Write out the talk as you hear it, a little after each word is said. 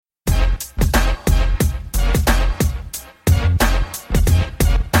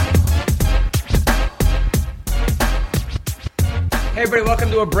everybody.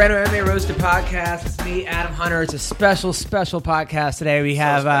 Welcome to a brand new MMA Roasted podcast. It's me, Adam Hunter. It's a special podcast today. We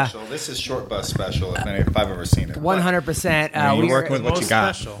have... this is Short Bus special, if I've ever seen it. 100%. You're working with what you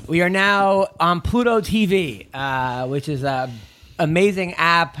got. Special. We are now on Pluto TV, which is an amazing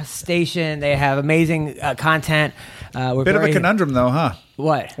app station. They have amazing content. Bit of a conundrum, though, huh?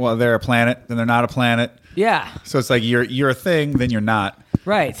 What? Well, they're a planet, then they're not a planet. Yeah. So it's like you're a thing, then you're not.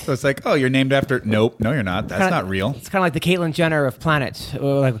 Right. So it's like, oh, you're named after... Nope, no, you're not. That's not real. It's kind of like the Caitlyn Jenner of planets.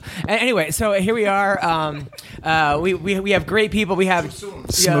 Anyway, so here we are. We have great people. We have...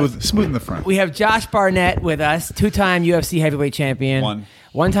 Smooth in the front. We have Josh Barnett with us, two-time UFC heavyweight champion.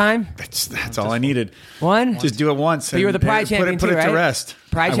 One time? That's all I needed. One? Just do it once. But you were the Pride champion put too, it right? to rest.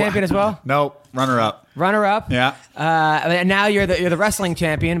 Pride champion as well? Nope, runner-up. Runner-up? Yeah. And now you're the wrestling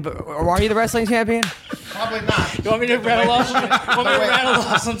champion. Or are you the wrestling champion? Probably not. You want me to rattle off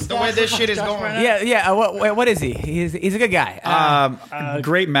some stuff? The way this shit is going. Yeah. What is he? He's a good guy.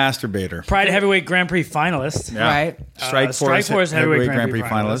 Great masturbator. Pride Heavyweight Grand Prix finalist. Yeah. Right. Strikeforce Heavyweight Grand Prix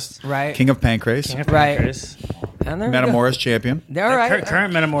finalist. Right. King of Pancrase. Right. Pancrase. Metamoris champion. All right.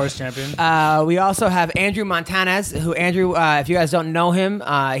 Current Metamoris champion. We also have Andrew Montanez, who if you guys don't know him,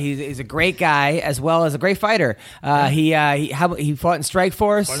 he's a great guy as well as a great fighter. He fought in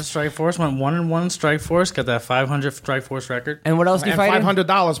Strikeforce. Went to Strikeforce, went 1-1 in Strikeforce, got that 500 Strikeforce record. And what else did you fight in?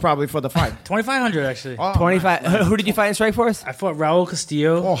 $500 probably for the fight. 2,500 actually. Oh, 25. nice. Who did you fight in Strikeforce? I fought Raul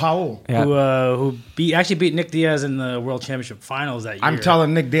Castillo. Oh, how? Yeah. Who beat Nick Diaz in the World Championship Finals that year. I'm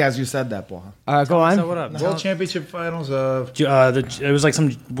telling Nick Diaz you said that, boy. Go on. So what up? World Championship finals of... It was like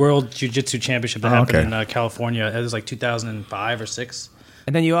some World Jiu-Jitsu Championship that happened okay. in California. It was like 2005 or 6.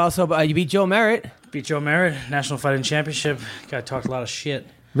 And then you also you beat Joe Merritt. Beat Joe Merritt, National Fighting Championship. Guy talked a lot of shit.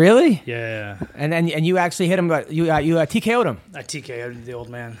 Really? Yeah. And you actually hit him. You TKO'd him. I TK'd the old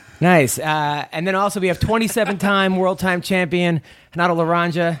man. Nice. And then also we have 27-time world time champion Renato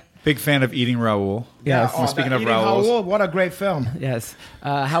Laranja. Big fan of Eating Raul. Yes. Speaking of Eating Raul's. Raul, what a great film. Yes.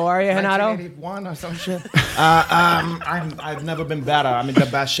 How are you, Renato? 1981 or some shit. I've never been better. I'm in the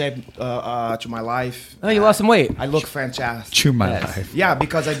best shape to my life. Oh, you lost some weight. I look fantastic. Chew my life. Yeah,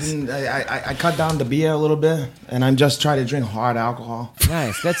 because I cut down the beer a little bit, and I'm just trying to drink hard alcohol.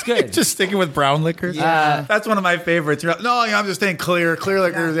 Nice. That's good. Just sticking with brown liquors? Yeah. That's one of my favorites. You're like, no, I'm just saying clear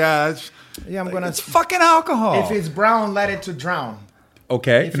liquors. Yeah. Yeah, I'm gonna. It's fucking alcohol. If it's brown, let it to drown.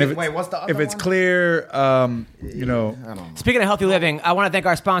 Okay. What's the other If it's one? clear, I don't know. Speaking of healthy living, I want to thank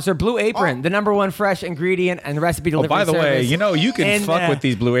our sponsor, Blue Apron, the *1 fresh ingredient and recipe delivery by the way, service you can fuck with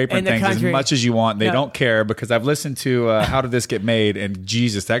these Blue Apron in the things as country. much as you want. They No. don't care because I've listened to How Did This Get Made, and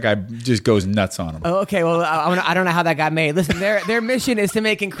Jesus, that guy just goes nuts on them. Oh, okay, well, I don't know how that got made. Listen, their mission is to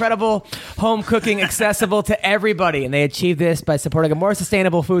make incredible home cooking accessible to everybody, and they achieve this by supporting a more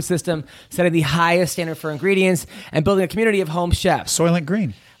sustainable food system, setting the highest standard for ingredients, and building a community of home chefs. Soylent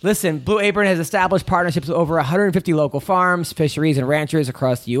Green. Listen, Blue Apron has established partnerships with over 150 local farms, fisheries, and ranchers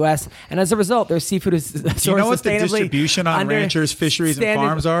across the U.S., and as a result, their seafood is sourced Do you know what the sustainably distribution on under ranchers, fisheries, and standard-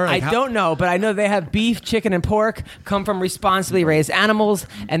 farms are? I don't know, but I know they have beef, chicken, and pork come from responsibly raised animals,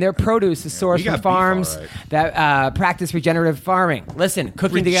 and their produce is sourced we got from farms beef, all right. that practice regenerative farming. Listen,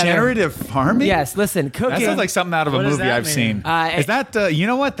 cooking together. Regenerative farming? Yes, listen, cooking. That sounds like something out of a What does movie that I've mean? seen. Is that, you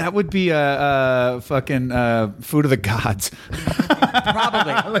know what? That would be a fucking food of the gods.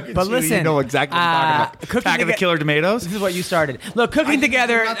 Probably. Look at But you, listen, you know exactly what I'm talking about. cooking Attack of the toge- Killer Tomatoes? This is what you started. Look, cooking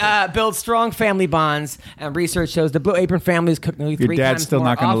together builds strong family bonds, and research shows the Blue Apron families cook nearly Your 3 dad's times still more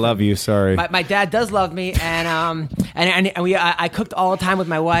not going to often. love you. Sorry. My dad does love me, and I cooked all the time with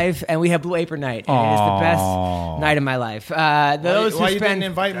my wife, and we have Blue Apron night. And it is the best night of my life. Those Why who you spend didn't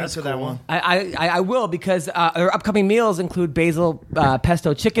invite me to that one? I will, because our upcoming meals include basil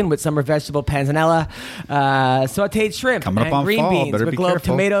pesto chicken with summer vegetable panzanella, sautéed shrimp, Coming up and on green fall. beans Better with be glove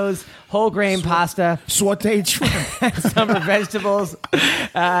careful. tomatoes, whole grain pasta, Sauteed shrimp. summer vegetables,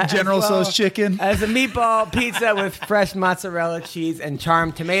 General as well Tso's chicken. as a meatball pizza with fresh mozzarella cheese and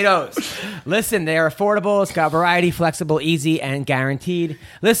charmed tomatoes. Listen, they are affordable. It's got variety, flexible, easy, and guaranteed.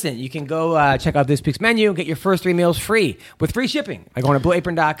 Listen, you can go check out this week's menu and get your first 3 meals free with free shipping by going to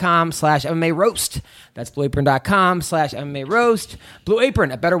blueapron.com/MMA roast. That's blueapron.com/MMA roast. Blue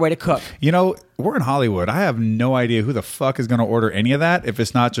Apron, a better way to cook. You know, we're in Hollywood. I have no idea who the fuck is going to order any of that if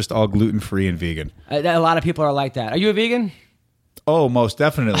it's not just all gluten-free and vegan. A lot of people are like that. Are you a vegan? Oh, most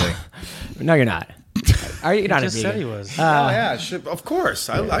definitely. No, you're not. Are you not a Just vegan? said he was. Yeah, of course.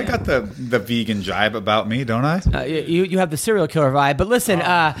 I got the vegan jibe about me, don't I? You have the serial killer vibe. But listen,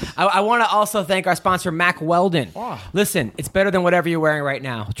 I want to also thank our sponsor, Mack Weldon. Listen, it's better than whatever you're wearing right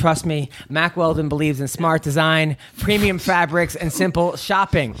now. Trust me, Mack Weldon believes in smart design, premium fabrics, and simple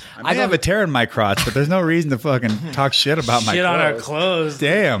shopping. I have a tear in my crotch, but there's no reason to fucking talk shit about my Shit clothes. on our clothes.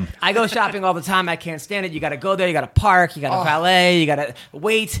 Damn. I go shopping all the time. I can't stand it. You got to go there. You got to park. You got to valet. You got to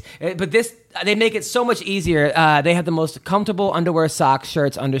wait. But they make it so much easier. They have the most comfortable underwear, socks,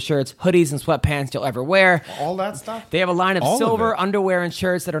 shirts, undershirts, hoodies, and sweatpants you'll ever wear. All that stuff? They have a line of All of silver it. underwear and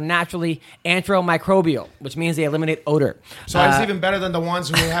shirts that are naturally antimicrobial, which means they eliminate odor. So it's even better than the ones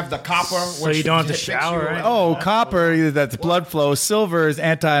who have the copper. So you don't have to shower, right? Oh, copper, that's blood flow. Silver is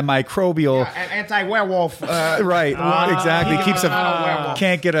antimicrobial. An anti-werewolf. Right, exactly. Keeps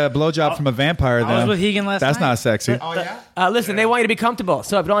can't get a blowjob from a vampire. I was Then with Hegan last that's night. not sexy. Oh, yeah? Listen, they want you to be comfortable.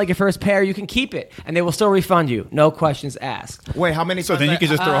 So if you don't like your first pair, you can keep it, and they will still refund you. No questions asked. Wait, how many So times then you can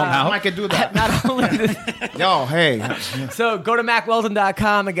just throw them I out. could do that. Not only this, Yo, hey. so go to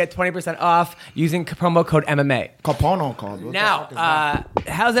MackWeldon.com and get 20% off using promo code MMA. Capono called. What the fuck is Now,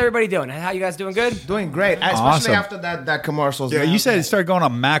 how's everybody doing? How you guys doing? Good? doing great, especially Awesome. after that commercials. Yeah, man. you said it started going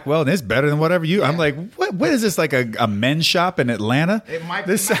on Mack Weldon. It's better than whatever you. I'm like, what is this, like a men's shop in Atlanta? It might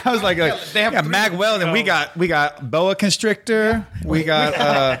This be. sounds like a They have three- Mack Weldon. We got boa constrictor. We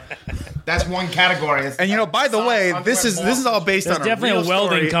got That's one category. It's and you know, by the way, socks, this is all based There's on definitely a a real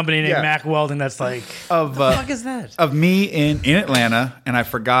welding story. company named Yeah. Mack Weldon that's like, of what the fuck is that? of me in Atlanta, and I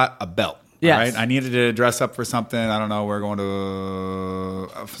forgot a belt. Yes. Right? I needed to dress up for something. I don't know. We're going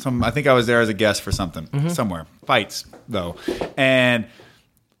to some. I think I was there as a guest for something somewhere. Fights though, and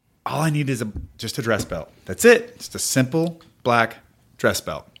all I need is just a dress belt. That's it. Just a simple black dress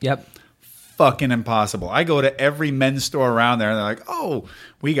belt. Yep. Fucking impossible. I go to every men's store around there and they're like, oh,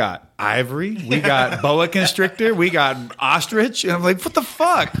 we got ivory, we got boa constrictor, we got ostrich. And I'm like, what the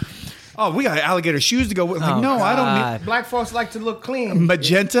fuck? Oh, we got alligator shoes to go with. I'm like, no, I don't need Black folks like to look clean.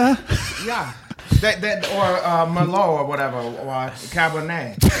 magenta. Yeah. Or Merlot or whatever, or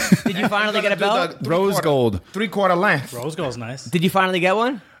Cabernet. Did you finally get a belt? Rose gold. 3/4 length. Rose gold's nice. Did you finally get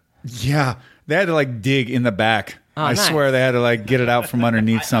one? Yeah. They had to like dig in the back. Oh, I nice. swear they had to like get it out from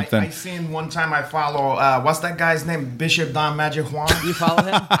underneath something. I seen one time I follow, what's that guy's name? Bishop Don Magic Juan? You follow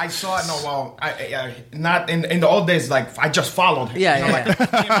him? I saw it. No, well, not in the old days. Like I just followed him. Yeah, You know,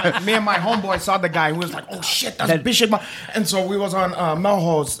 yeah. like, me and my homeboy saw the guy who was like, "Oh shit, that's Bishop." And so we was on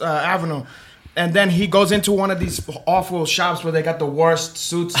Melrose Avenue, and then he goes into one of these awful shops where they got the worst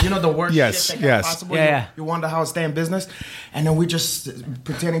suits. You know, the worst Yes, shit that yes. possible. Yeah, yeah. You wonder how it stay in business, and then we just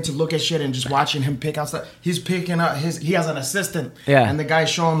pretending to look at shit and just watching him pick out stuff. He's picking up he has an assistant. Yeah. And the guy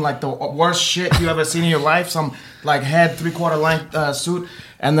show him like the worst shit you ever seen in your life. Some like head 3/4 length suit.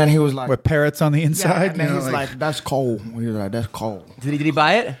 And then he was like, With parrots on the yeah, inside. and then you know, he's like, that's cold. He was like, that's cold. Did he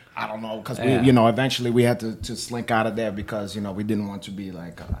buy it? I don't know, because Yeah. we, eventually we had to slink out of there because, we didn't want to be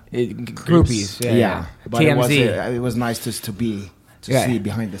like, Groupies. Yeah. But TMZ. it was nice to Yeah. see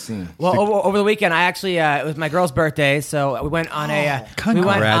behind the scene. Well, over the weekend, I actually it was my girl's birthday, so we went on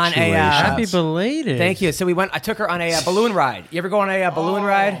Congratulations. Happy belated. Thank you. So I took her on a balloon ride. You ever go on a balloon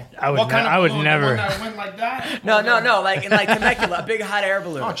ride? I would, What kind of I would balloon? never. The one that went like that? No, like Temecula, a big hot air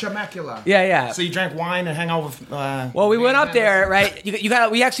balloon. Oh, Temecula. Yeah, yeah. So you drank wine and hang out with. Well, we went up there, right?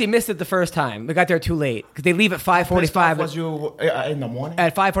 We actually missed it the first time. We got there too late because they leave at 5:45. Was you in the morning?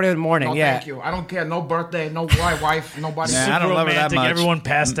 At 5:45 in the morning. No, yeah. thank you. I don't care. No birthday. No wife. Nobody. Nah, I Super don't love her that romantic. much. Everyone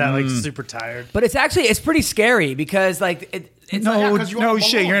passed out like super tired. But it's pretty scary because it's no, yeah, 'cause you no want a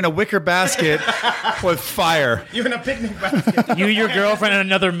shit. balloon. You're in a wicker basket with fire. You're in a picnic basket. You, your girlfriend, and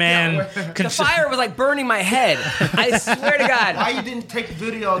another man. the fire was like burning my head. I swear to God. Why you didn't take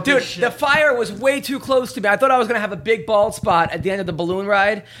video of Dude, this shit? the fire was way too close to me. I thought I was gonna have a big bald spot at the end of the balloon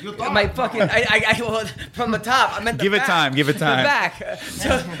ride. You thought? My fucking, well, from the top. I meant the Give it back. time, give it time. The back.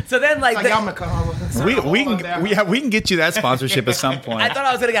 So then like It's like yarmulke. We can get you that sponsorship at some point. I thought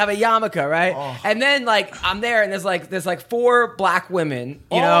I was gonna have a yarmulke, right? Oh. And then like I'm there, and there's like 4 black women,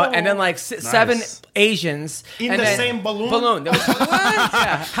 and then like 7 Asians In and the then same balloon? There was,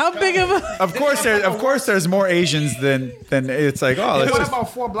 yeah. How big of a? Of course, there's more Asians than it's like, oh, let's What just.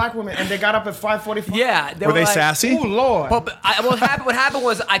 about 4 black women and they got up at 5:45? Yeah, Were they like, sassy? Oh Lord. But what happened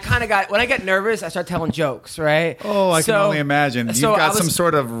was I kind of got, when I get nervous, I start telling jokes, right? Oh, I can So- only imagine. You've so I got was- some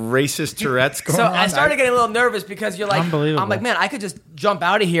sort of racist Tourette's going So on. I started getting a little nervous because you're like, Unbelievable. I'm like, man, I could just jump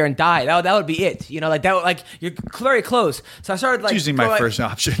out of here and die. That would be it. Like that. Like you're very close. So I started like It's usually my going- first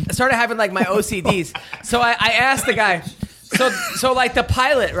option. I started having like my OCDs. So I asked the guy. So like the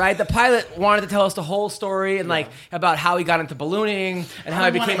pilot, right? The pilot wanted to tell us the whole story and like about how he got into ballooning and how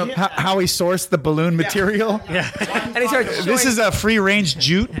he became a. How he sourced the balloon material. Yeah. And he started showing, This is a free range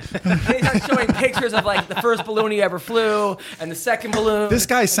jute. and he started showing pictures of like the first balloon he ever flew and the second balloon. This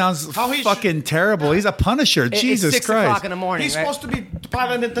guy sounds How he fucking terrible. He's a Punisher. It's Jesus 6 Christ. o'clock in the morning. He's right? supposed to be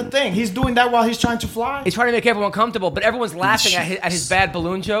piloting the thing. He's doing that while he's trying to fly. He's trying to make everyone comfortable, but everyone's laughing at his bad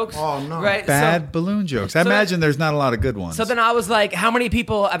balloon jokes. Oh, no. Right? Bad balloon jokes. I imagine there's not a lot of good ones. So then I was like, how many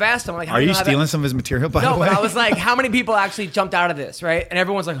people? I've asked him like, how Are many you people have- stealing some of his material, by No, the way? but I was like, how many people actually jumped out of this, right? And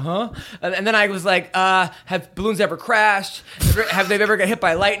everyone's like, huh? And then I was like, have balloons ever crashed? Have they ever got hit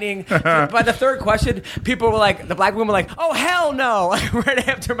by lightning? By the third question, people were like, the black women were like, oh, hell no, like, right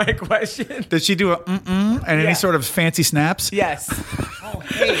after my question. Did she do a and any Yeah. sort of fancy snaps? Yes. Oh,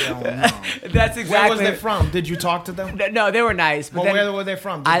 hell no. That's exactly. Where was they from? Did you talk to them? No, they were nice. But Well, then where were they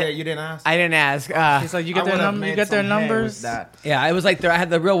from? You didn't ask? I didn't ask. It's like you get I their would've you made get their some hay with numbers. that. Yeah, it was like I had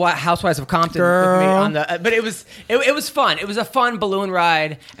the Real Housewives of Compton with me on the, but it was fun. It was a fun balloon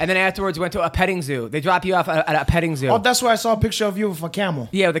ride, and then afterwards we went to a petting zoo. They drop you off at a petting zoo. Oh, that's where I saw a picture of you with a camel.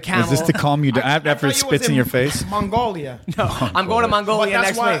 Yeah, with a camel. Is this to calm you down I after it thought you spits was in your face? Mongolia. No, I'm going to Mongolia But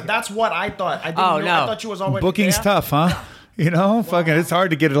next week. that's what I thought. I didn't Oh, know. no. I thought you was already Booking's there. tough, huh? You know, fucking, it's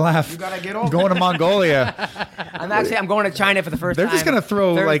hard to get a laugh. You gotta get over Going to Mongolia. I'm going to China for the first They're time. just going to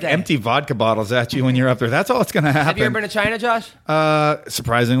throw like Thursday. empty vodka bottles at you when you're up there. That's all that's going to happen. Have you ever been to China, Josh?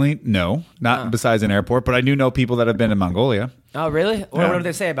 Surprisingly, no. Not besides an airport, but I do know people that have been in Mongolia. Oh, really? What do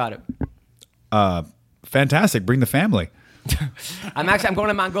they say about it? Fantastic. Bring the family. I'm going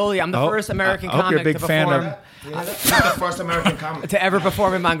to Mongolia. I'm the first American I hope you're comic a big to fan perform, of- You're the first American comic. to ever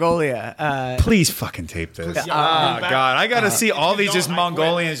perform in Mongolia. Please fucking tape this. Oh, God. I got to see all these just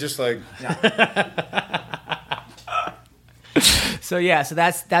Mongolians just like... So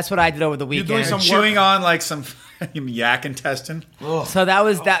that's what I did over the weekend. doing some chewing on like some yak intestine. So that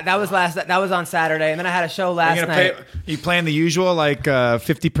was on Saturday, and then I had a show last night. You playing the usual like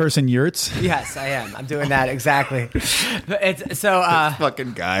 50-person yurts? Yes, I am. I'm doing that exactly. But it's so.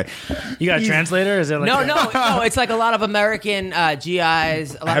 Fucking guy. You got a translator? Is it like No. It's like a lot of American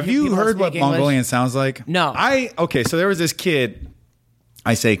GIs. A lot Have of you people that heard what speak English. Mongolian sounds like? No. So there was this kid.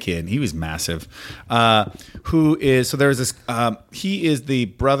 I say kid. He was massive. Who is so? There's this. He is the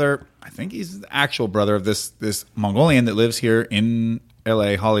brother. I think he's the actual brother of this Mongolian that lives here in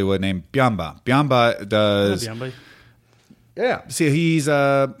L.A. Hollywood named Byamba. Byamba does. Yeah. See, he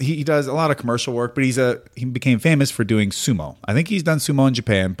does a lot of commercial work, but he became famous for doing sumo. I think he's done sumo in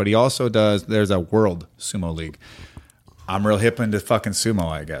Japan, but he also does. There's a World Sumo League. I'm real hip into fucking sumo,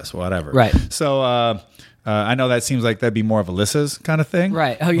 I guess. Whatever. Right. So. I know that seems like that'd be more of Alyssa's kind of thing.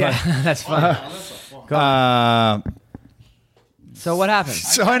 Right. Oh yeah, that's fun. So what happened?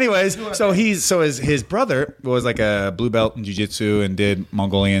 So anyways, his brother was like a blue belt in jiu-jitsu and did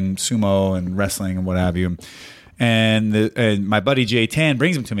Mongolian sumo and wrestling and what have you. And my buddy Jay Tan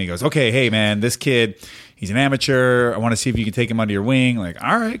brings him to me. He goes, okay, hey man, this kid, he's an amateur. I want to see if you can take him under your wing. Like,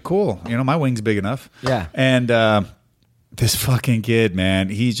 all right, cool. You know, my wing's big enough. Yeah. And this fucking kid, man,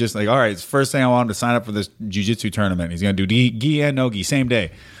 he's just like, all right, it's the first thing I want him to sign up for this jiu-jitsu tournament. He's going to do gi and no gi same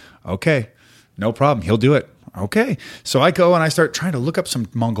day. Okay, no problem. He'll do it. Okay. So I go and I start trying to look up some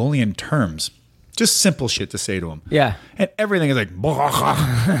Mongolian terms. Just simple shit to say to him. Yeah. And everything is like,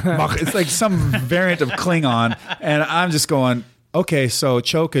 it's like some variant of Klingon. And I'm just going, okay, so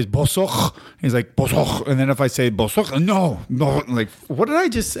choke is bosokh. He's like, bosokh. And then if I say bosokh, no. Like, what did I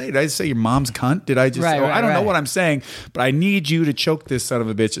just say? Did I say your mom's cunt? Did I just Right, I don't know right. what I'm saying, but I need you to choke this son of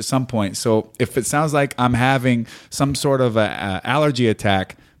a bitch at some point. So if it sounds like I'm having some sort of a allergy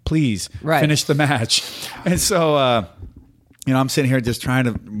attack, please finish the match. And so, I'm sitting here just trying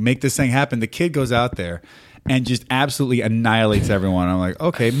to make this thing happen. The kid goes out there and just absolutely annihilates everyone. I'm like,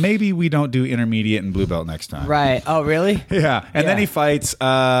 okay, maybe we don't do intermediate and blue belt next time. Right. Oh really? Yeah. And then he fights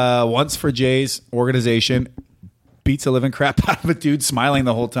once for Jay's organization, beats the living crap out of a dude, smiling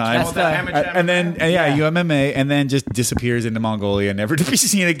the whole time. And then, UMMA, and then just disappears into Mongolia, never to be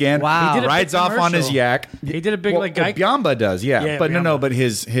seen again. Wow. He did a Rides big off on his commercial. yak. He did a big guy. Byamba does, Yeah, but Byamba. but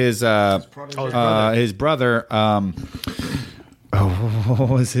his brother. What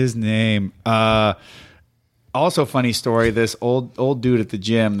was his name? Also, funny story. This old dude at the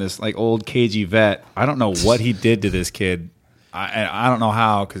gym, this like old cagey vet. I don't know what he did to this kid. I don't know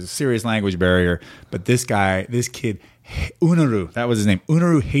how, because serious language barrier. But this kid, Unaru, that was his name.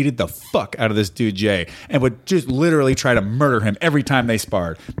 Unaru hated the fuck out of this dude Jay, and would just literally try to murder him every time they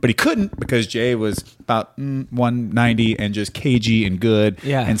sparred. But he couldn't, because Jay was about 190 and just cagey and good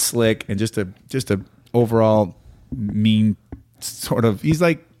and slick and just a overall mean sort of. He's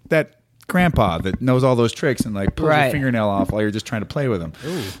like that grandpa that knows all those tricks and like pulls your Right. fingernail off while you're just trying to play with him.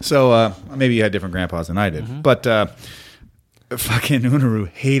 So maybe you had different grandpas than I did, but fucking Unaru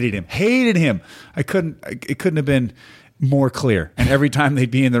hated him. It couldn't have been more clear. And every time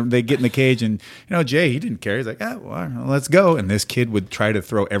they'd get in the cage, and Jay, he didn't care. He's like, well, let's go. And this kid would try to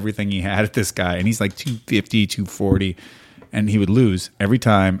throw everything he had at this guy, and he's like 250, 240, and he would lose every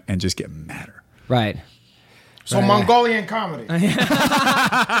time and just get madder. Right. So Mongolian comedy.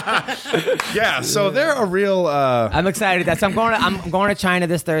 Yeah, so they're a real. I'm excited. I'm going to China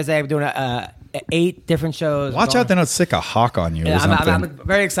this Thursday. I'm doing 8 different shows. Watch out, they don't sick a hawk on you or something. I'm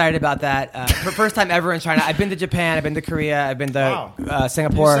very excited about that. For first time ever in China. I've been to Japan. I've been to Korea. I've been to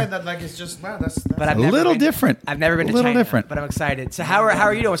Singapore. You said that like it's just that's but I've a never little been- different. I've never been to A little China, different. but I'm excited. So how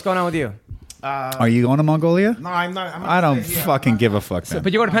are you doing? What's going on with you? Are you going to Mongolia? No, I'm not. I don't fucking give a fuck. Then.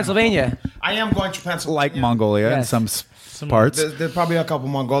 But you're going to Pennsylvania. I am going to Pennsylvania. Like Mongolia in Yes. some parts. There's probably a couple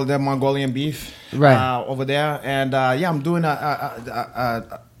Mongolian beef Right. over there, and I'm doing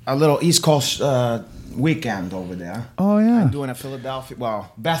a little East Coast weekend over there. Oh yeah. I'm doing a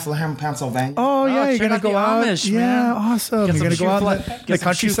Bethlehem, Pennsylvania. Oh yeah, you're check gonna out go the out. Amish, Yeah, man. awesome. Get You're gonna some go out in shoe the fly- get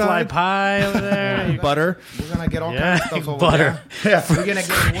some shoe fly countryside. pie over there. Butter, We're gonna get all Yeah, kinds of stuff over butter. there. Yeah. We're gonna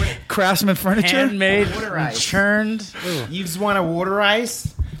get wood. Craftsman furniture. Handmade, Water ice. churned. Ooh. You just want a water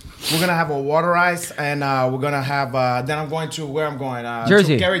ice. We're gonna have a water ice, and we're gonna have. Then I'm going to where I'm going.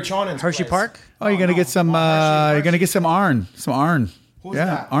 Jersey. To Gary Chonin's Hershey place. Park? Oh, you're gonna get some. Hershey. You're gonna get some Arn. Some Arn. Who's yeah,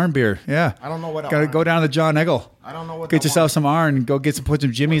 that? Arn beer. Yeah. I don't know what. Gotta go down to John Eggle. I don't know what. Get that yourself one- some Arn. Go get put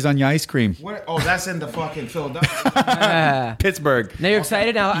some Jimmy's on your ice cream. Oh, that's in the fucking Philadelphia. Pittsburgh. Now you're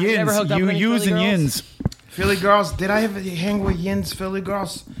excited? Now have you ever hooked up with any Yins Philly and girls? yins. Philly girls. Did I ever hang with Yins Philly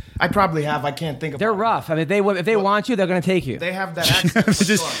girls? I probably have. I can't think of. They're rough. I mean, if they want you, they're going to take you. They have that accent. for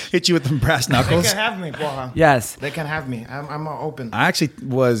Just sure. hit you with them brass They knuckles. can have me, Porra. Yes. They can have me. I'm open. I actually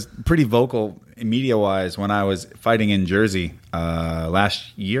was pretty vocal media wise when I was fighting in Jersey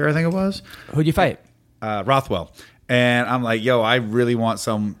last year, I think it was. Who'd you fight? Rothwell. And I'm like, yo, I really want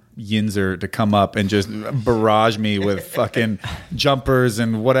some Yinzer to come up and just barrage me with fucking jumpers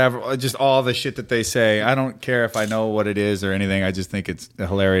and whatever, just all the shit that they say. I don't care if I know what it is or anything. I just think it's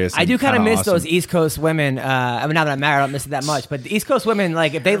hilarious. I do kind of kinda miss awesome. those East Coast women. I mean, now that I'm married, I don't miss it that much. But the East Coast women,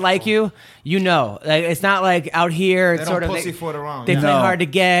 like, if they like you, like, it's not like out here. It's They sort don't of pussyfoot around. They Yeah. play No. hard to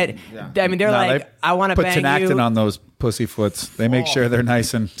get. Yeah. I mean, they're No, like, they I want to put bang Tenactin you. on those pussyfoots. They make Oh. sure they're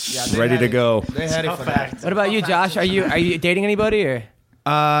nice and They're ready to ready. go. They're ready for that. What about you, Josh? Are you dating anybody or?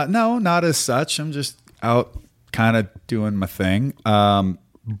 No, not as such. I'm just out kind of doing my thing.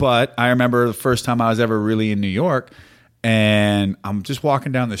 But I remember the first time I was ever really in New York, and I'm just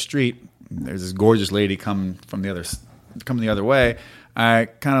walking down the street. There's this gorgeous lady coming the other way. I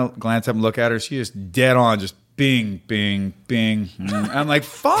kind of glance up and look at her. She just dead on, just bing, bing, bing. I'm like,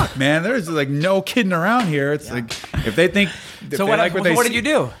 fuck, man. There's like no kidding around here. It's like if they think. If So they what? like What they did see- you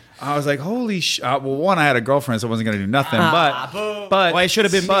do? I was like, holy shit. Well, one, I had a girlfriend, so I wasn't going to do nothing. But Well, it should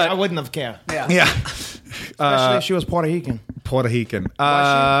have been me. but- I wouldn't have cared. Yeah. Especially if she was Puerto Rican. Puerto Rican.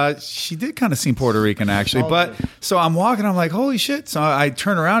 She did kind of seem Puerto Rican, actually. But so I'm walking, I'm like, holy shit. So I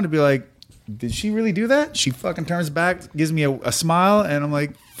turn around to be like, did she really do that? She fucking turns back, gives me a smile, and I'm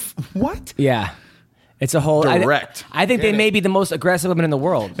like, what? Yeah. It's a whole Direct. I think they may be the most aggressive women in the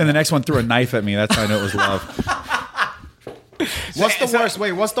world. And the next one threw a knife at me. That's how I know it was love. What's the worst?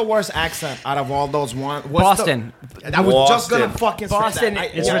 Wait, what's the worst accent out of all those one? Boston. I was just gonna Boston. fucking say Boston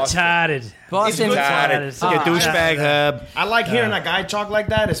that. It's retarded. Boston. It's good. Retarded. Like a douchebag hub. I like hearing a guy talk like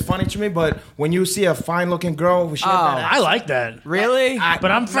that. It's funny to me, but when you see a fine-looking girl who she has that I accent, like that. Really? But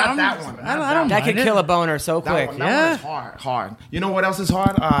I'm not from that one. I don't That could mind kill it. a boner so That quick. one, Yeah. that one is hard. You know what else is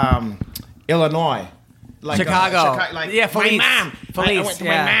hard? Illinois. Like, Chicago. like Yeah, my Felice. mom. Felice, I went to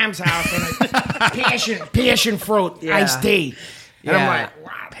yeah. my mom's house and passion fruit, Yeah. iced tea. And I'm Yeah. like,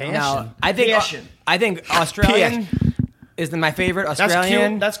 wow. No, Passion. I think Australian is my favorite.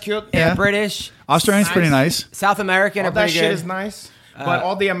 Australian. That's cute. Yeah, Yeah. British. Australian's pretty nice. South American All are that pretty shit good. is nice. But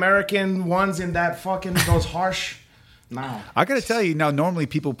all the American ones in that fucking those harsh. No. I got to tell you, now, normally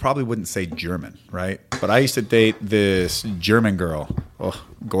people probably wouldn't say German, right? But I used to date this German girl. Oh,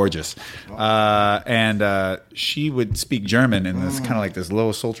 gorgeous. And she would speak German in this kind of like this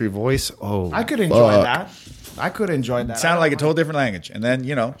low, sultry voice. Oh, I could enjoy fuck. that. I could enjoy that. It sounded like a total different language. And then,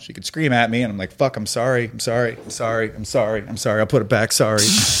 she could scream at me, and I'm like, fuck, I'm sorry. I'm sorry. I'm sorry. I'm sorry. I'm sorry. I'll put it back. Sorry.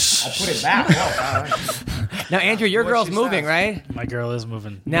 I'll put it back. Oh, all right. Now, Andrew, your What girl's she moving, says. right? My girl is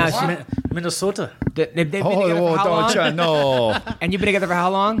moving. Now It's she- Minnesota. They've been together for how long? don't you know. And you've been together for how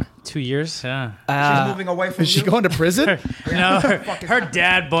long? 2 years. Yeah. She's moving away from Is she you. going to prison? No, her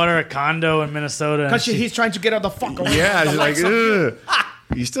dad bought her a condo in Minnesota. and Because he's trying to get her the fuck away. Yeah. from She's the like, likes of you. ugh.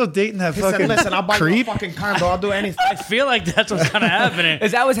 You still dating that He fucking said, "Listen, I'll buy you a creep? fucking condo. I'll do anything." I feel like that's what's kind of happening.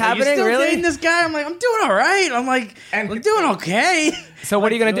 Is that what's Like, happening? You still Really? dating this guy? I'm like, I'm doing all right. I'm like, I'm doing okay. So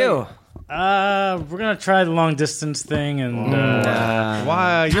what are you gonna do? We're gonna try the long distance thing, and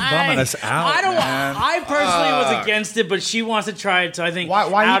Wow, you're bumming us out. I don't. man. I personally was against it, but she wants to try it. So I think,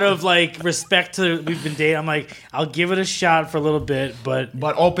 Why out you- of like respect to we've been dating, I'm like, I'll give it a shot for a little bit. But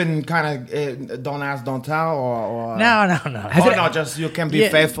But open kind of don't ask, don't tell, or no. no, just you can be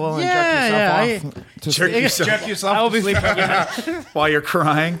faithful and jerk yourself off. Jerk yourself I will to be. sleep. While you're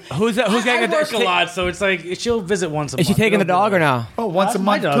crying. Who's I getting work a lot, so it's like she'll visit once a month. Is she taking the dog or no? Oh, once a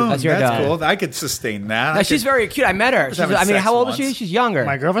my month. dog. Boom. That's your That's dog. cool. I could sustain that. No, she's very cute. I met her. She's, having I mean, sex how old is she? once. She's younger.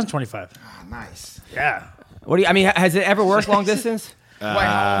 My girlfriend's 25. Nice. Yeah, What do you? I mean, has it ever worked long distance?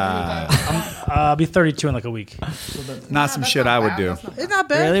 I'll be 32 in like a week. not some shit I would do. It's not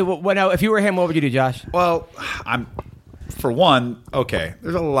bad. Really? What? No. If you were him, what would you do, Josh? Well, for one, okay,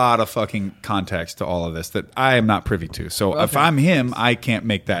 there's a lot of fucking context to all of this that I am not privy to. So if I'm him, I can't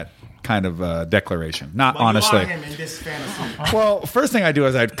make that kind of declaration. Not honestly. You are him in this fantasy. Well, first thing I do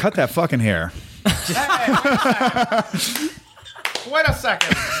is I'd cut that fucking hair. Wait a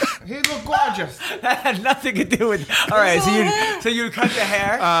second. He look gorgeous. That had nothing to do with. All right. So you cut the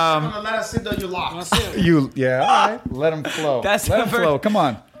hair. I'm gonna let us see that you lost. Yeah, all right. Let him flow. That's Let the him first- flow. Come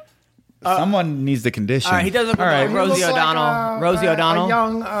on. Someone needs the condition. All right. He does look All like right. Rosie He looks O'Donnell. like, Rosie O'Donnell. A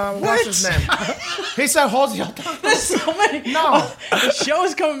young, what's his name? He said Rosie O'Donnell. There's so many. No. The show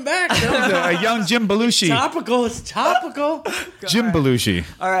is coming back. A young Jim Belushi. Topical. It's topical. Jim Belushi.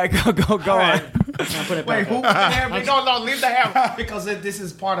 All right. Go on. I'll put it Wait, back. who? No, leave the hair because this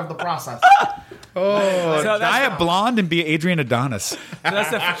is part of the process. Oh, So that's dye the- it blonde and be Adrian Adonis. That's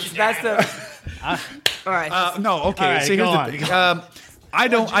the. All right. No, okay. All right, so here's go the thing.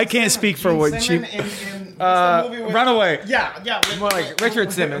 I can't speak for what she. Runaway. Yeah. More like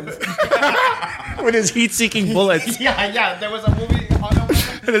Richard Simmons. With his heat-seeking bullets Yeah. There was a movie.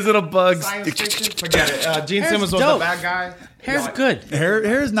 and his little bugs. Science fiction. Forget it. Gene Hair's Simmons was dope. the bad guy. Hair's good.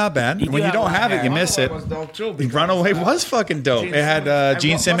 Hair is not bad. When you have don't long have it, hair. you miss it. Was dope too, because, Runaway was fucking dope. It had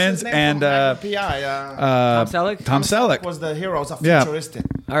Gene Simmons and Tom Tom Selleck. Selleck. was the heroes of Yeah. futuristic.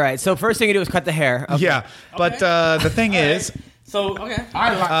 All right. So first thing you do is cut the hair. Okay. Yeah, but the thing is, So okay.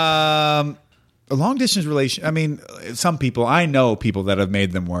 I like. a long distance relation. I mean, some people I know people that have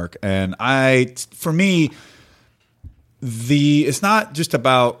made them work, and for me, it's not just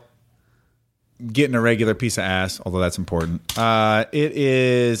about getting a regular piece of ass, although that's important. It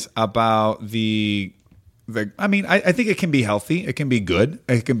is about the. I mean, I think it can be healthy. It can be good.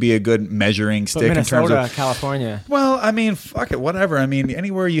 It can be a good measuring But stick in terms Minnesota, of. California. Well, I mean, fuck it, whatever. I mean,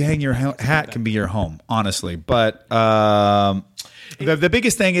 anywhere you hang your hat can be your home, honestly. But the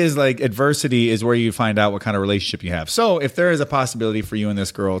biggest thing is like adversity is where you find out what kind of relationship you have. So if there is a possibility for you and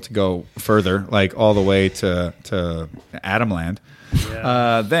this girl to go further, like all the way to Adamland,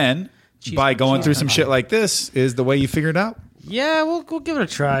 then by going through some shit like this is the way you figure it out. Yeah, we'll give it a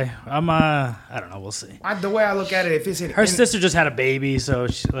try. I don't know. We'll see. The way I look at it, if it's Her sister just had a baby, so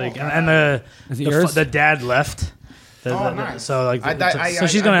she, like, and the yours? the dad left. Nice. So like, I- so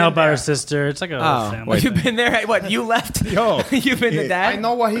she's I've gonna been help out her there. sister. It's like a Oh, family. well, you've thing. been there. What? You left? Yo. You've been the dad. I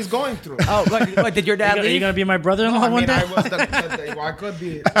know what he's going through. Oh, what? Did your dad Are you leave? gonna be my brother-in-law I one mean, day? I was well, I could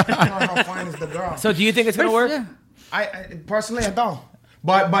be. I don't know how fine is the girl. So do you think it's gonna work? Yeah. I personally, I don't.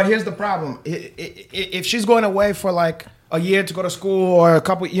 But here's the problem. If she's going away for like a year to go to school or a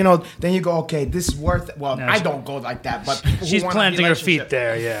couple, then you go, okay, this is worth it. Well, No, I don't go like that, but people who She's want a planting her relationship, feet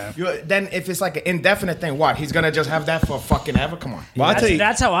there. Yeah. Then if it's like an indefinite thing, what? He's going to just have that for fucking ever? Come on. Well, I'll tell you,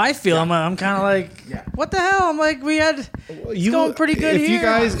 That's how I feel. I'm kind of like, Yeah. what the hell? I'm like, it's going pretty good if here.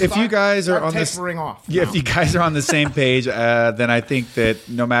 if you guys are Start on this. tapering off. Yeah, if you guys are on the same page, then I think that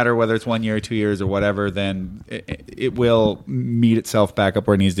no matter whether it's 1 year or 2 years or whatever, then it will meet itself back up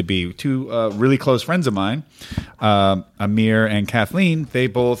where it needs to be. Two really close friends of mine, Amir and Kathleen, they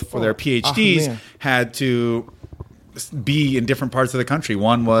both, for their PhDs, Amir. had to be in different parts of the country.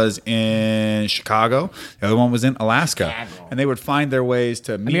 One was in Chicago, the other one was in Alaska. And they would find their ways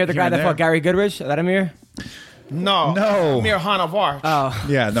to meet Amir, the here guy and that there. fought Gary Goodrich. Is that Amir? No. Amir Hanavar. Oh,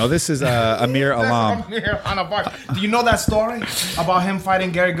 Yeah, no, this is Amir Alam. Amir Hanavar. Do you know that story about him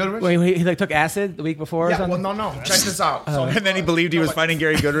fighting Gary Goodrich? wait, he like took acid the week before or Yeah, something. well, no. Check this out. So And then he believed he was fighting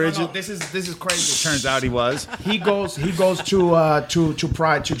Gary Goodrich. No, this is crazy. Turns out he was. He goes to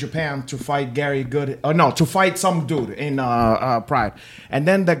Pride, to Japan, to fight Gary Good. To fight some dude in Pride, and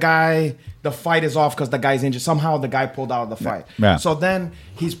then the fight is off because the guy's injured. Somehow the guy pulled out of the fight. Yeah. So then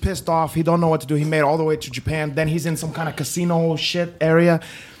he's pissed off. He don't know what to do. He made it all the way to Japan. Then he's in some kind of casino shit area.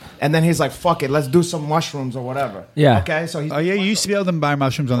 And then he's like, "Fuck it, let's do some mushrooms or whatever." Yeah. Okay. So he's Oh yeah, you used to be able to buy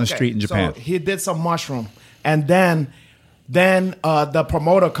mushrooms on the street in Japan. So he did some mushroom, and then the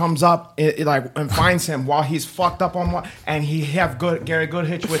promoter comes up and finds him while he's fucked up on one, and he have Gary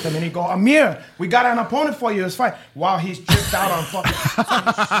Goodhitch with him, and he go, "Amir, we got an opponent for you. It's fine." While he's tripped out on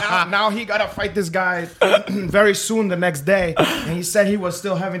fucking, now he gotta fight this guy very soon the next day, and he said he was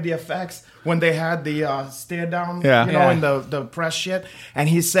still having the effects when they had the stare down, in the press shit, and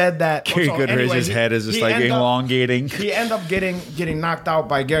he said that Gary Goodrich's head is just like elongating. He ended up getting knocked out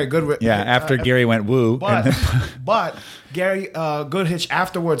by Gary Goodrich. Yeah, after Gary went woo. But Gary Goodhitch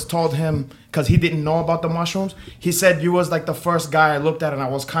afterwards told him, because he didn't know about the mushrooms, he said, "You was like the first guy I looked at and I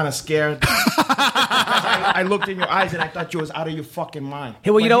was kind of scared." I looked in your eyes and I thought you was out of your fucking mind.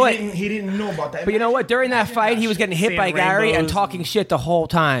 Hey, well, you know what? He didn't know about that. But you know what? During that fight, he was getting hit by Gary and talking shit the whole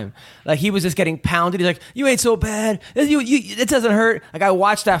time. Like, he was just getting pounded. He's like, "You ain't so bad. It doesn't hurt." Like, I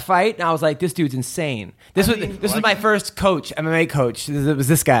watched that fight and I was like, this dude's insane. This was my first coach, MMA coach. It was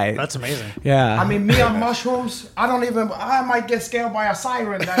this guy. That's amazing. Yeah. I mean, me on mushrooms, I might get scared by a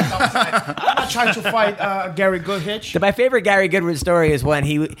siren that's outside. I'm not trying to fight Gary Goodhitch. My favorite Gary Goodrich story is when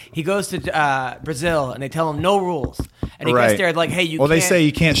he goes to Brazil and they tell him no rules, and he gets there like, "Hey, you." Well, they say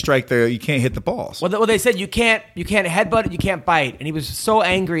you can't you can't hit the balls. Well, they said you can't headbutt it, you can't bite, and he was so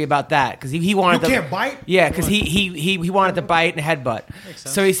angry about that because he wanted. You can't bite? Yeah, because he wanted to bite and headbutt.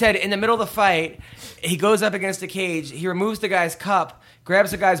 So he said in the middle of the fight, he goes up against the cage, he removes the guy's cup,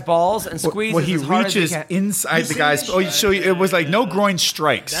 grabs the guy's balls and squeezes. Well, he as hard reaches as he can. inside the guy's. Oh, so it was like no groin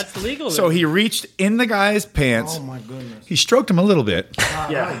strikes. That's legal. So he reached in the guy's pants. Oh my goodness. He stroked him a little bit,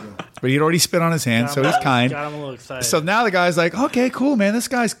 Yeah. but he'd already spit on his hand, so he's kind. Got him a little excited. So now the guy's like, "Okay, cool, man. This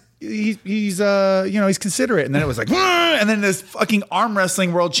guy's he's he's considerate." And then it was like, and then this fucking arm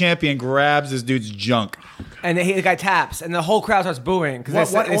wrestling world champion grabs this dude's junk. And the guy taps, and the whole crowd starts booing.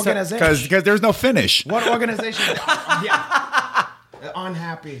 What organization? Because there's no finish. What organization?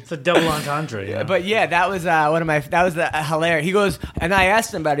 Unhappy. It's a double entendre. Yeah. But yeah, that was hilarious. He goes, and I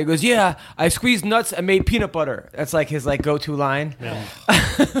asked him about it. He goes, "Yeah, I squeezed nuts and made peanut butter." That's like his go-to line. Yeah.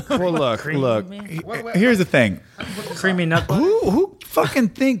 Well, look. Here's the thing. Creamy nut butter. Who fucking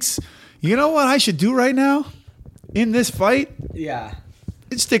thinks? You know what I should do right now in this fight? Yeah.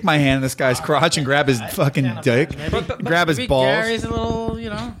 I'd stick my hand in this guy's crotch and grab his fucking dick, grab his balls. Gary's a little,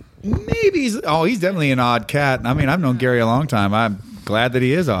 Maybe he's definitely an odd cat. I mean, I've known Gary a long time. I'm glad that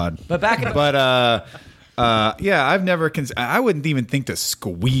he is odd. But I've never. I wouldn't even think to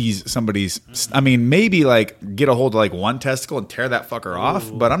squeeze somebody's. I mean, maybe get a hold of one testicle and tear that fucker off.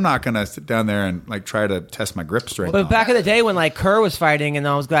 But I'm not gonna sit down there and try to test my grip strength. But back in the day when Kerr was fighting and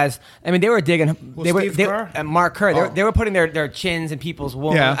those guys, I mean, they were digging. Kerr? Mark Kerr. They were putting their chins in people's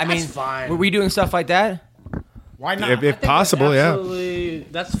wounds. Yeah. I mean, That's fine. were we doing stuff like that? Why not? If possible, absolutely,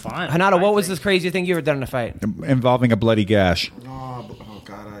 that's fine. Hanada, what was this crazy thing you ever done in a fight? Involving a bloody gash. Oh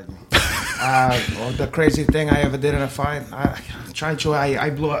God! The crazy thing I ever did in a fight. I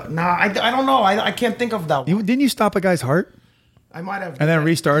blew up. Nah, I don't know. I can't think of that one. Didn't you stop a guy's heart I might have. and then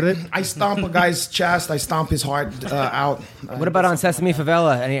restart it? I stomp a guy's chest. I stomp his heart out. What about on Sesame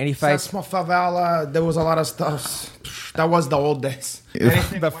Favela? Any fights? Sesame Favela. There was a lot of stuff. That was the old days.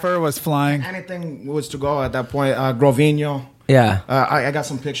 The fur was flying. Anything was to go at that point. Grovino. Yeah. I got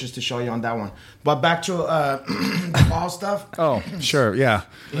some pictures to show you on that one. But back to the ball stuff. Oh, sure, yeah.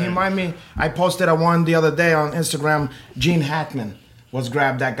 You remind me, I posted a one the other day on Instagram. Gene Hackman was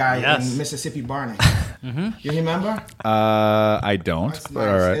grabbed that guy in Mississippi Barnett. Mm-hmm. You remember? I don't. That's But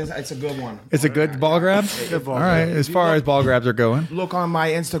nice. all right. It's a good one. It's a good ball grab? Good ball All right, grab. as far as ball grabs are going. Look on my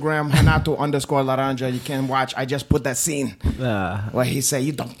Instagram, Renato_Laranja. You can watch. I just put that scene where he said,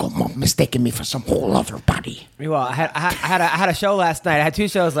 "You don't go mistaking me for some whole other body." Well, I had a show last night. I had two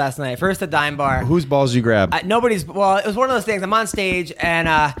shows last night. First, the Dime Bar. Whose balls you grab? Nobody's. Well, it was one of those things. I'm on stage, and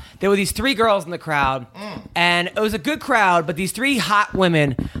there were these three girls in the crowd, and it was a good crowd. But these three hot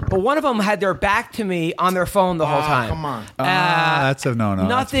women, but one of them had their back to me on their phone the whole time. Come on. That's a no-no. Nothing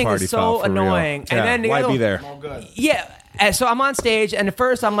That's a party is so foul for real. annoying. Yeah, And then the why other be one- there? Oh, good. Yeah. And so I'm on stage, and at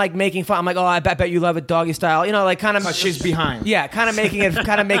first I'm making fun. I'm like, "Oh, I bet you love it, doggy style." You know, kind of. But she's behind. Yeah, kind of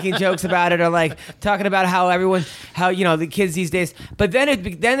making jokes about it, or talking about how the kids these days. But then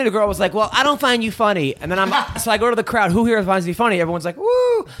the girl was like, "Well, I don't find you funny," and then so I go to the crowd. Who here finds me funny? Everyone's like,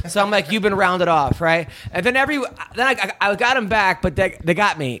 "Woo!" So I'm like, "You've been rounded off, right?" And then I got them back, but they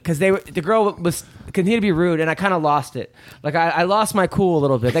got me because the girl was continued to be rude, and I kind of lost it. I lost my cool a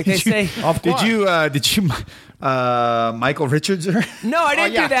little bit. Like they say, Did you Michael Richards her? no, I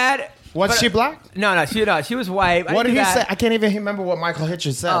didn't yeah. do that. Was she black? No, she was white. What did he that. say? I can't even remember what Michael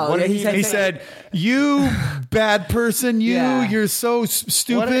Hitchens said. Oh, What yeah, did he said- He said, You bad person. You're so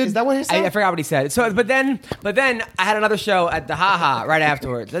stupid. Is that what he said? I forgot what he said. So, but then I had another show at the Ha Ha right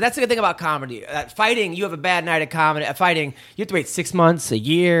afterwards. That's the good thing about comedy. Fighting, you have a bad night at comedy. At fighting, you have to wait 6 months, a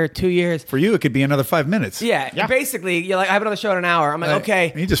year, 2 years. For you, it could be another 5 minutes. Yeah. Basically, you're like, I have another show in an hour. I'm like,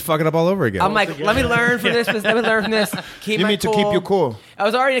 okay. You just fuck it up all over again. I'm like, let me learn from this. Let me learn from this. You need to keep you cool. I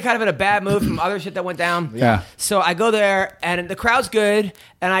was already kind of in a bad mood from other shit that went down. Yeah. So I go there, and the crowd's good,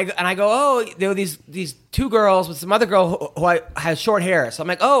 and I go, oh, there were these two girls with some other girl who has short hair. So I'm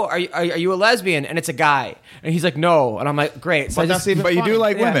like, oh, are you a lesbian? And it's a guy, and he's like, no, and I'm like, great. So But you do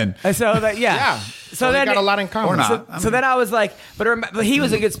like women. And so that, yeah. So then we got a lot in common. Or not. So then I was like, but he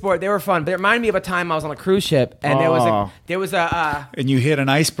was a good sport. They were fun. But it reminded me of a time I was on a cruise ship, and there was a And you hit an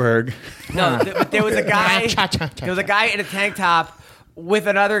iceberg. no, but there was a guy. There was a guy in a tank top with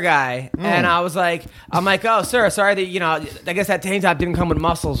another guy, and I'm like, oh, sir, sorry that I guess that tank top didn't come with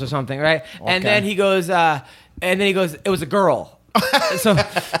muscles or something, right? And then he goes, it was a girl.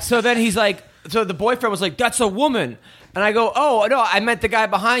 so then he's like, so the boyfriend was like, that's a woman. And I go, oh, no, I meant the guy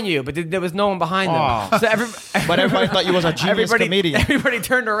behind you, but there was no one behind them. So but everybody thought you was a genius comedian. Everybody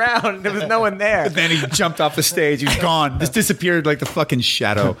turned around. There was no one there. Then he jumped off the stage. He was gone. Just disappeared like the fucking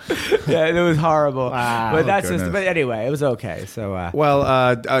shadow. Yeah, it was horrible. Wow. But that's goodness. but anyway, it was okay. So, Well,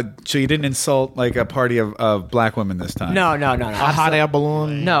 so you didn't insult like a party of black women this time? no. A hot air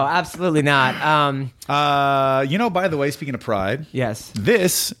balloon. No, absolutely not. By the way, speaking of Pride, Yes.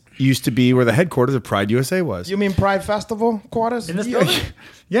 this used to be where the headquarters of Pride USA was. You mean Pride Festival quarters? In this building?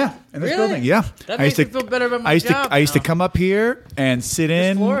 Yeah, in this Really? building. Yeah, That makes me feel better about my job I used to now. come up here and sit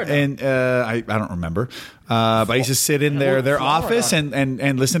in, Florida. and I don't remember, but I used to sit in their Florida. office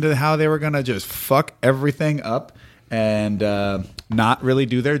and listen to how they were gonna just fuck everything up and not really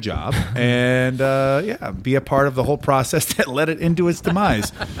do their job and be a part of the whole process that led it into its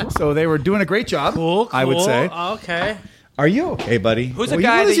demise. So they were doing a great job. Cool. I would say. Okay. Are you okay, buddy? Who's the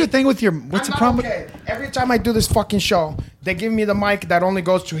guy What is that your you- thing with your? What's the problem? Okay. Every time I do this fucking show, they give me the mic that only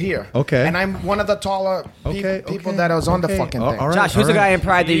goes to here. Okay. And I'm one of the taller people that was on the fucking thing. All right, Josh, who's the all guy right. in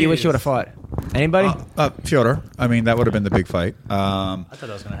Pride that you wish you would have fought? Anybody? Fyodor. I mean, that would have been the big fight. I thought that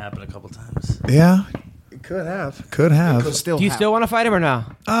was going to happen a couple times. Yeah, it could have. Could have. Could still Do you happen. still want to fight him or no?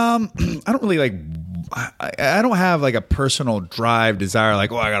 I don't really like. I don't have like a personal drive, desire.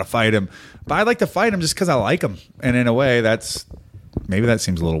 Like, I gotta fight him. But I like to fight him just because I like him, and in a way, that's. Maybe that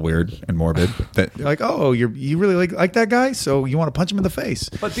seems a little weird and morbid. That you're like, oh, you really like that guy, so you want to punch him in the face.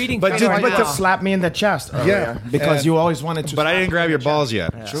 But beating But Fedor just- But now- to slap me in the chest earlier, because you always wanted to. But I slap didn't me grab in your the balls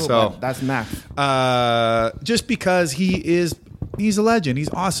chest. yet. True, So but that's math. just because he's a legend, he's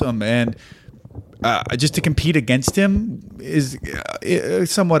awesome, and just to compete against him is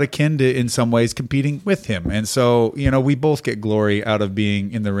somewhat akin to, in some ways, competing with him. And so, we both get glory out of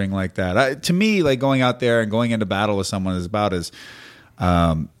being in the ring like that. To me, like going out there and going into battle with someone is about as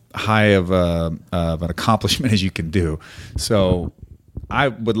high of an accomplishment as you can do. So I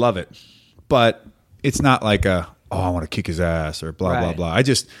would love it, but it's not like I want to kick his ass or blah, blah, Right. blah. I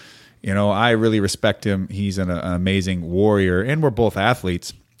just, I really respect him. He's an amazing warrior, and we're both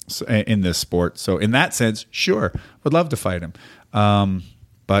athletes in this sport. So in that sense, sure, would love to fight him.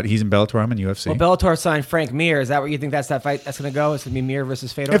 But he's in Bellator, I'm in UFC. Well, Bellator signed Frank Mir. Is that what you think that fight that's going to go? It's going to be Mir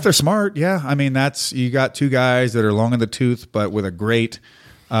versus Fedor? If they're smart, yeah. I mean, you got two guys that are long in the tooth, but with a great.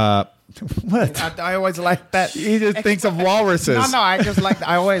 What? I always like that. He just thinks of walruses. No, I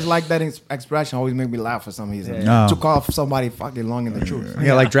always like that expression. Always make me laugh for some reason. No. To call somebody fucking long in the truth.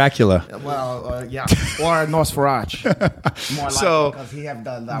 Yeah, like Dracula. Well, yeah. Or Nosferatu. More like So, because he have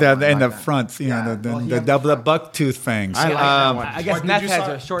that The, one in the like that. front, Yeah. Well, he the have double the buck tooth fangs. I like that one. I guess Did meth you heads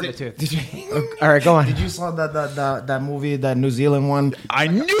saw- are short in the tooth. Did you, All right, go on. did you saw that movie, that New Zealand one? I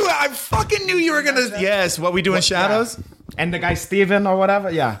fucking knew you were gonna. Yes, what we do in shadows. Yeah. And the guy Steven or whatever,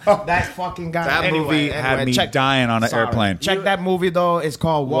 yeah, that fucking guy. That movie had me dying on an airplane. Check that movie though. It's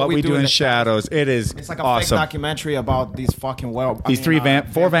called What we do in shadows. It is It's like a awesome. fake documentary about these fucking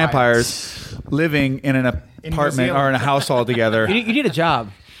Four vampires living in an apartment Zealand. or in a house all together. You need a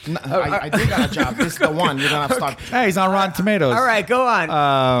job. I do got a job. This is the one. You're gonna have to start. Hey, he's on Rotten Tomatoes. All right, go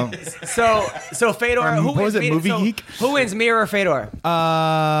on. So Fedor. Who what was wins? it, Movie so Geek? Who wins, Mir or Fedor?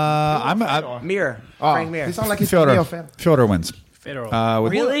 Mir. Frank Mir. He sounds like he's a real fan. Fyodor wins. Fedor.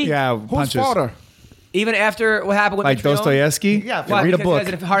 Really? Yeah, Who's punches. Fodor? Even after what happened with Like Mitrione? Dostoevsky. Yeah, Why? Read a Because book.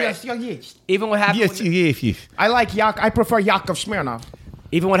 he has a hard- Yes. Even what happened? Yes, with, yes. I like I prefer Yakov Smirnov.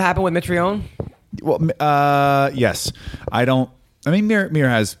 even what happened with Mitrione? Well, yes. I mean, Mir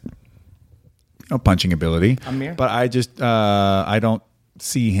has punching ability. Mir? But I just I don't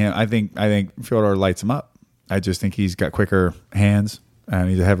see him. I think Fyodor lights him up. I just think he's got quicker hands and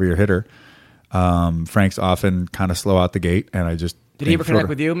he's a heavier hitter. Frank's often kind of slow out the gate, and I just Did he ever connect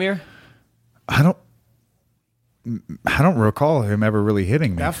with you, Amir? I don't recall him ever really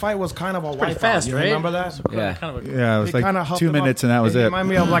hitting me. That fight was kind of a Pretty wipeout. fast, You right? remember that? Yeah. Kind of a, Yeah, it was They kinda like huffed 2 him up. minutes, and that was it. Reminded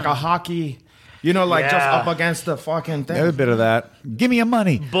me of like a hockey, just Yeah. up against the fucking thing. There was a bit of that. Give me your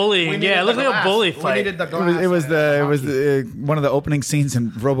money. bullying. Yeah, it looked like a bully We fight. needed the It glass. was one of the opening scenes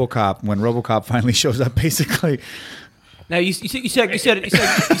in RoboCop when RoboCop finally shows up. Basically, Now you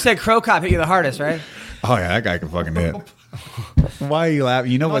said Crow Cop hit you the hardest, right? oh yeah, that guy can fucking hit. Why are you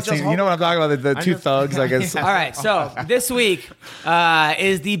laughing? You know what? just You know what I'm talking about? The two thugs. I guess. All right, so this week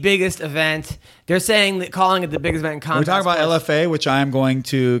is the biggest event. They're calling it the biggest event in combat. We're talking about sports. LFA, which I'm going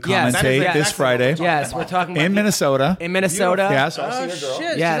to Yes, commentate that is this exactly Friday Yes, we're talking about in Minnesota. In Minnesota. Yes. Oh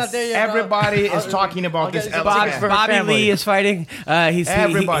shit! Yes. Everybody is talking about this. Okay, Bob, Tickets for her Bobby family. Lee is fighting.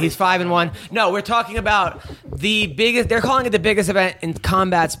 Everybody. He's 5-1. No, we're talking about the biggest. They're calling it the biggest event in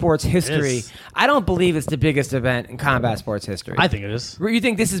combat sports history. is. I don't believe it's the biggest event in combat sports history. I think it is. You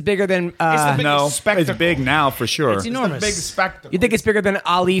think this is bigger than? the big- No, spectacle. it's big now for sure. It's enormous. Big spectacle. you think it's bigger than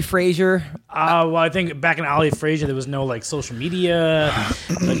Ali Frazier? Well, I think back in Ali Frazier, there was no like social media.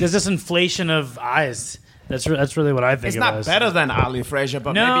 Like, there's this inflation of eyes. That's really what I think. It's it not was. better than Ali Frazier,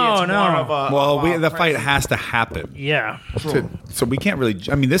 but No, maybe it's no. more of a. Well, the fight has to happen. Yeah. So we can't really.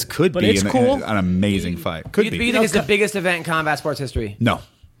 I mean, this could But be it's cool. an amazing fight. Could You be. think it's the biggest event in combat sports history? No.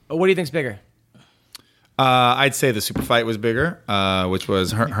 What do you think's bigger? I'd say the super fight was bigger, which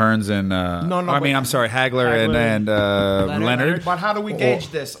was Hearns and No, I mean, but- I'm sorry, Hagler and Leonard. But how do we gauge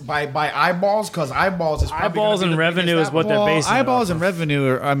this? By eyeballs? Because eyeballs is probably Eyeballs gonna be and the revenue biggest is what they're apple. basing. Eyeballs and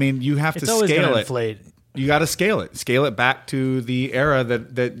revenue. I mean, you have It's to always going scale to it. inflate. You got to scale it back to the era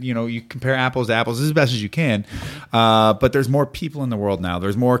that you compare apples to apples as best as you can. But there's more people in the world now.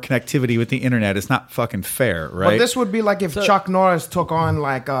 There's more connectivity with the internet. It's not fucking fair, right? But this would be like if Chuck Norris took on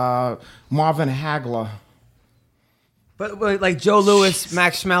like Marvin Hagler. But like Joe Louis,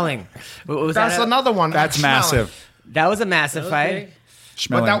 Max Schmeling. Was That's that another one. That's massive. That was a massive fight. Schmeling.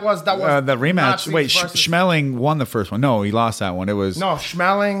 But that was the rematch. Nazis Wait, versus- Schmeling won the first one. No, he lost that one. It was No,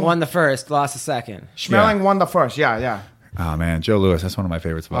 Schmeling. Won the first, lost the second. Schmeling won the first. Yeah. Oh man, Joe Louis. That's one of my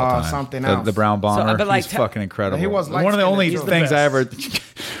favorites of all time. Something the, else. the brown bomber. but like he's fucking incredible. He was one of the light-skinned. only He's the things I best.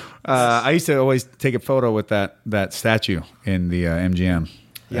 ever. I used to always take a photo with that statue in the MGM.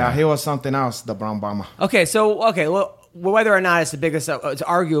 Yeah, he was something else, the brown bomber. Well, whether or not it's the biggest, it's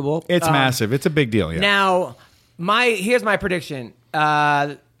arguable. It's massive. It's a big deal. Yeah. Now, here's my prediction.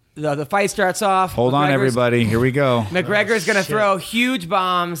 The fight starts off. Hold on, McGregor's- everybody. Here we go. McGregor's going to throw huge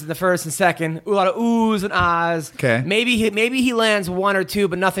bombs in the first and second. A lot of oohs and ahs. Okay. Maybe he lands one or two,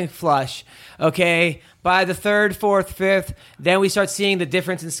 but nothing flush. Okay. By the third, fourth, fifth, then we start seeing the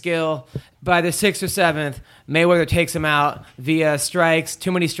difference in skill. By the sixth or seventh, Mayweather takes him out via strikes.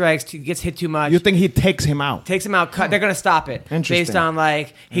 Too many strikes. Gets hit too much. You think he takes him out? Takes him out. They're going to stop it Interesting. based on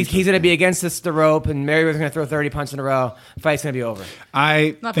like he's going to be against the rope, and Mayweather's going to throw 30 punches in a row. Fight's going to be over.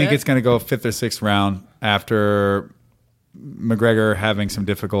 I Not think bad. it's going to go fifth or sixth round after McGregor having some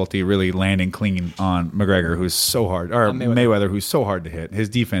difficulty really landing clean on McGregor, who's so hard, or Mayweather, who's so hard to hit. His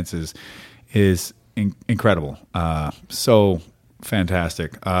defense is incredible, so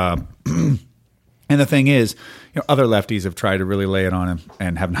fantastic. And the thing is, other lefties have tried to really lay it on him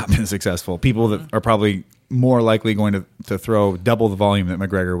and have not been successful. People that are probably more likely going to throw double the volume that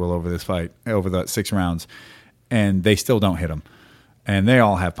McGregor will over this fight, over the 6 rounds, and they still don't hit him. And they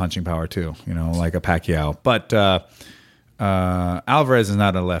all have punching power too, like a Pacquiao. But Alvarez is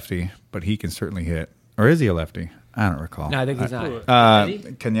not a lefty, but he can certainly hit. Or is he a lefty? I don't recall. No, I think he's not.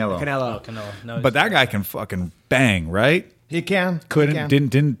 Canelo. Canelo. No, But that guy can fucking bang, right? He can. Couldn't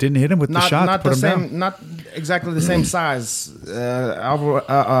didn't hit him with the shot to put him down. Not exactly the same size.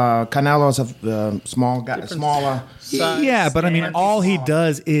 Canelo's a small guy, smaller. Yeah, but I mean, all he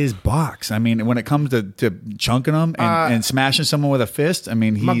does is box. I mean, when it comes to chunking them and smashing someone with a fist, I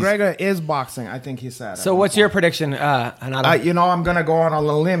mean, he's McGregor is boxing. I think he said. So what's your prediction, Renato? I'm gonna go on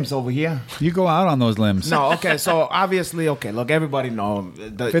the limbs over here. you go out on those limbs. No, okay. So obviously, look, everybody know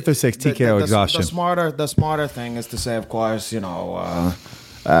the Fifth or sixth TKO exhaustion. The smarter thing is to say, of course, Mayweather.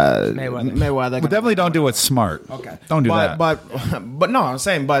 Mayweather. But definitely don't do what's smart. Okay. Don't do that. But no, I'm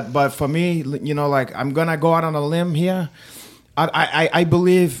saying, but for me, I'm gonna go out on a limb here. I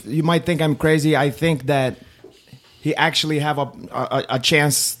believe you might think I'm crazy. I think that he actually have a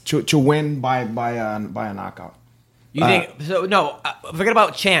chance to win by a knockout. You think so? No, forget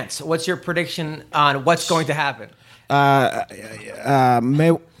about chance. What's your prediction on what's going to happen?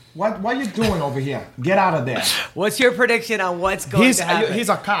 What are you doing over here? Get out of there. What's your prediction on what's going to happen? He's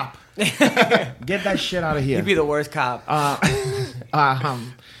a cop. Get that shit out of here. You'd be the worst cop.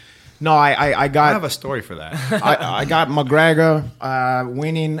 No, I I got have a story for that. I got McGregor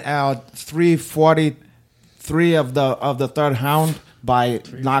winning 343 of the third round by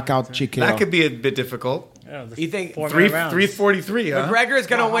knockout TKO. That could be a bit difficult. Yeah, the You think 4-minute rounds. 343, huh? McGregor is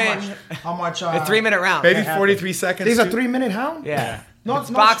going to win How much? a 3-minute round? Maybe 43 seconds. These are too? 3-minute round. Yeah. No, It's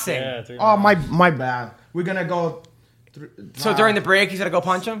boxing. Yeah, 3 Oh my bad. We're gonna go. So during the break, he's going to go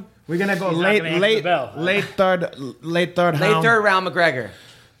punch him? We're gonna go He's not gonna answer the bell. late third Late round. third round, McGregor.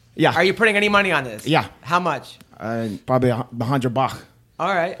 Yeah. Are you putting any money on this? Yeah. How much? Probably $100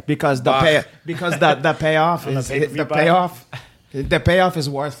 All right. because the payoff is pay-per-view the buy? payoff. The payoff is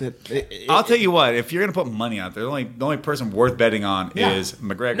worth it. I'll tell you what. If you're going to put money out there, the only person worth betting on Yeah. is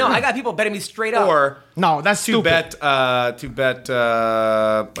McGregor. No, I got people betting me straight up. Or No, that's to stupid. bet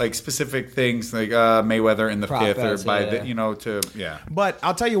like specific things like Mayweather in the Prop fifth bets, or by yeah. yeah. But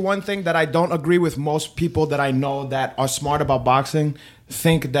I'll tell you one thing that I don't agree with most people that I know that are smart about boxing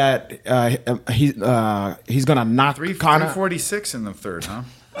think that he's gonna knock Conor. 346 in the third, huh?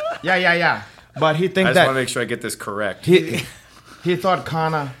 Yeah. But he I think just want to that make sure I get this correct. he thought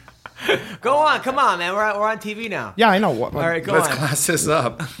Conor. Go on. Come on, man. We're on TV now. Yeah, I know. All right, go Let's on. class this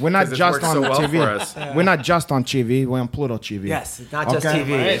up. We're not 'cause it just works on so well TV. for us. We're not just on TV. We're on Pluto TV. Yes, it's not just Okay.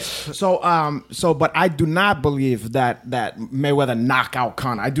 TV. Right. But I do not believe that Mayweather knock out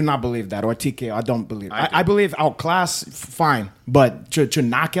Conor. I do not believe that, or TKO. I don't believe. I believe outclass, fine, but to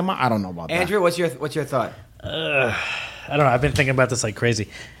knock him out, I don't know about Andrew, what's your thought? I don't know. I've been thinking about this like crazy.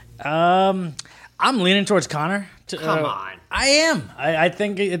 I'm leaning towards Conor. Come on. I am. I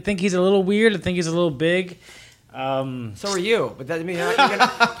think he's a little weird. I think he's a little big. So are you, but that doesn't mean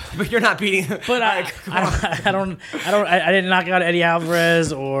but you're not beating. But I didn't knock out Eddie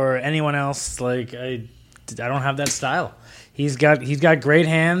Alvarez or anyone else. Like I don't have that style. He's got great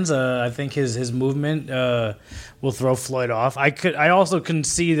hands. I think his movement will throw Floyd off. I also couldn't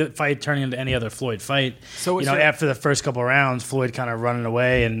see the fight turning into any other Floyd fight. So after the first couple rounds, Floyd kind of running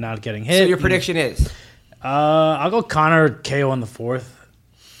away and not getting hit. So your prediction is I'll go Conor KO in the fourth.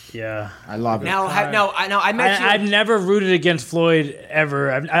 Yeah. I love it. I met you. I've never rooted against Floyd ever,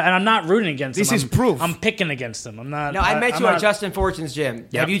 and I'm not rooting against him. This is proof. I'm picking against him. I'm not. No, I met you at Justin Fortune's gym.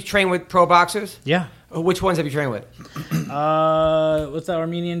 Have you trained with pro boxers? Yeah. Which ones have you trained with? What's that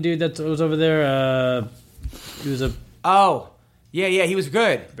Armenian dude that was over there? He was a Yeah, he was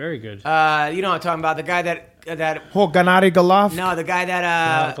good. very good. You know what I'm talking about? The guy that Gennady Golovkin. no, the guy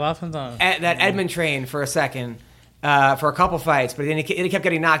that McLaughlin's that Edmund trained for a second. For a couple fights, but then he kept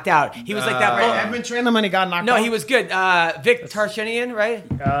getting knocked out. He was like that. Edmund trained him and he got knocked No, out. he was good. Vic Tarshinian, right?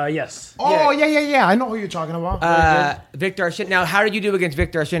 Yes. Oh, yeah. I know who you're talking about. Vic Tarshinian. Now, how did you do against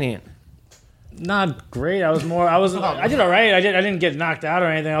Vic Tarshinian? Not great. I did all right. I didn't get knocked out or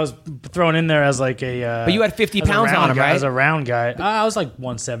anything. I was thrown in there as like a. But you had 50 as a pounds round on him, guy, right? As a round guy. I was like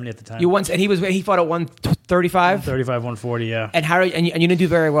 170 at the time. You once, and he fought at 135. 35, 140. Yeah. And you didn't do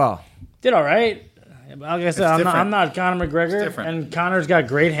very well. Did all right. Like I said, I'm not Conor McGregor, different. and Conor's got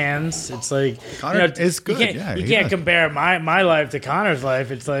great hands. It's like Conor is good. You can't compare my life to Conor's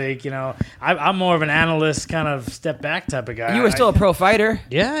life. It's like I'm more of an analyst, kind of step back type of guy. You were still a pro fighter.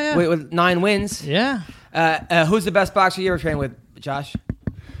 Yeah. With 9 wins. Yeah. Who's the best boxer you ever trained with, Josh?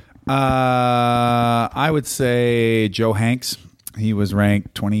 I would say Joe Hanks. He was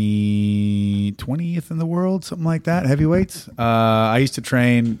ranked 20th in the world, something like that, heavyweights. I used to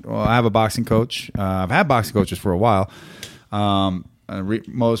train. Well, I have a boxing coach. I've had boxing coaches for a while.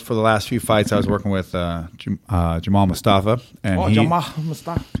 Most for the last few fights, I was working with Jamal Mustafa, and Jamal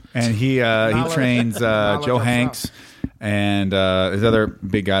Mustafa. and he trains Joe Hanks and his other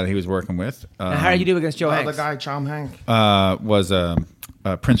big guy that he was working with. And how did you do against Joe The Hanks? other guy, Chom Hank. Was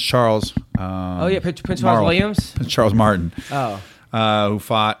Prince Charles. Prince Charles Marl. Williams. Prince Charles Martin. Oh. Who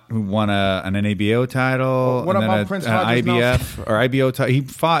won an NABO title, What and about then Prince an Rogers IBF or IBO title. He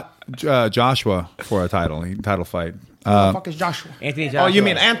fought Joshua for a title fight. Who the fuck is Joshua? Anthony Joshua. Oh, you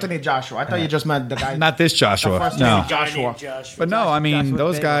mean Anthony Joshua? I thought you just meant the guy. Not this Joshua. first No. name, Joshua. But no, I mean Joshua's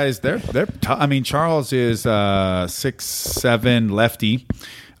those big. guys. They're tough. I mean Charles is 6'7" lefty,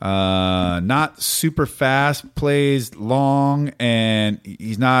 not super fast, plays long, and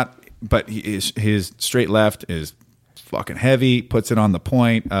he's not. But his straight left is fucking heavy. Puts it on the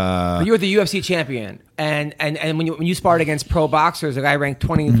point. But you were the UFC champion, and when you sparred against pro boxers, a guy ranked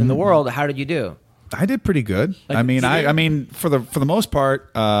 20th in the world, how did you do? I did pretty good. I mean, for the most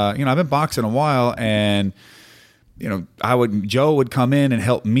part, I've been boxing a while, and Joe would come in and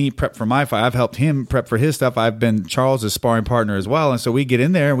help me prep for my fight. I've helped him prep for his stuff. I've been Charles' sparring partner as well, and so we get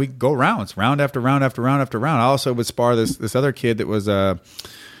in there and we go rounds, round after round after round after round. I also would spar this other kid that was a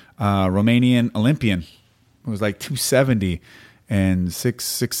Romanian Olympian, who was like 270. and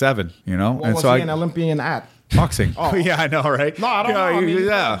 6'7", you know. What and was so he an Olympian at? Boxing. Oh yeah, I know, right? No, I don't know. I mean,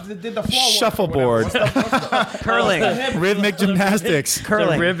 yeah. did the floor work or Shuffleboard, Curling. rhythmic gymnastics.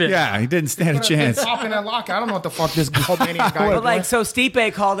 Curling. The ribbon. Yeah, he didn't stand a chance. Popping and locking. I don't know what the fuck this Romanian guy. But like, so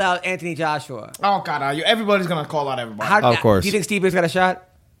Stipe called out Anthony Joshua. Oh God, everybody's gonna call out everybody. Of course. Do you think Stipe's got a shot?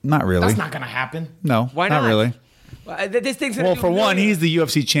 Not really. That's not gonna happen. No, Why not? really. This thing's gonna Well, do for one, millions. he's the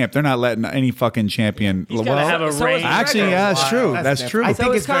UFC champ. They're not letting any fucking champion. He's got to have a so range. is Actually, yeah, that's true. That's true. I think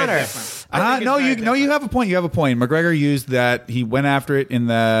So it's is very Conor. different. No, you have a point. You have a point. McGregor used that. He went after it in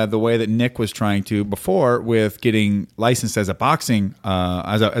the way that Nick was trying to before, with getting licensed as a boxing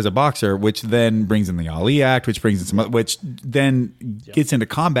as a boxer, which then brings in the Ali Act, which brings in some, which then gets into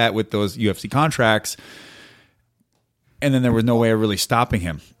combat with those UFC contracts. And then there was no way of really stopping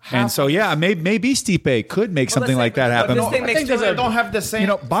him. And so, yeah, maybe Stipe could make something like that happen. This thing I makes think they don't have the same. You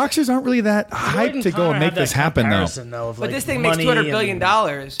know, boxers aren't really that hyped to go and make this happen, though. But this thing makes $200 billion.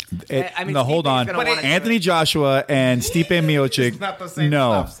 I mean, Hold Stipe's on. gonna wanna- Anthony Joshua and Stipe Miocic. not the same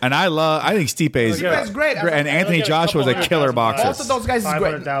No. stuff. And I think Stipe's Stipe's great. And Anthony Joshua is a killer boxer. Both of those guys is great.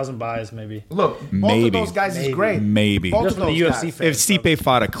 500,000 buys, maybe. Look, both Maybe. of those guys is great. Maybe. Both Just of from the those UFC guys. fans. If Stipe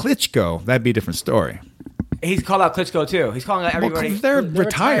fought a Klitschko, that'd be a different story. He's called out Klitschko too. He's calling out everybody. They're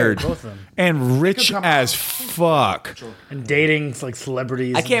retired both of them. and rich come as fuck. And dating like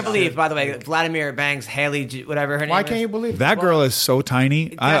celebrities. I can't and believe, shit. by the way, Vladimir bangs Haley, whatever her name Why is. can't you believe That girl is so tiny.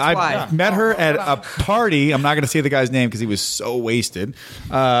 That's I why. met her at a party. I'm not going to say the guy's name because he was so wasted. In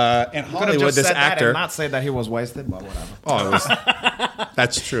Could have Hollywood, just this said that actor. and not say that he was wasted, but whatever. Oh, it was,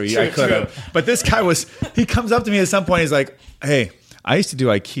 that's true. Yeah, I could have. But this guy he comes up to me at some point. He's like, hey, I used to do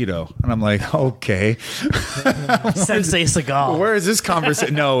Aikido. And I'm like, okay. Sensei Seagal. Where is this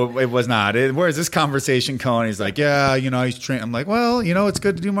conversation? No, it was not. Where is this conversation going? He's like, yeah, I used to train. I'm like, well, it's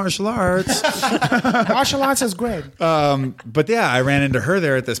good to do martial arts. Martial arts is great. But yeah, I ran into her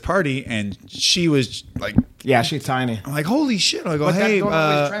there at this party, and she was like, Yeah, she's tiny. I'm like, holy shit. I go, But hey, that don't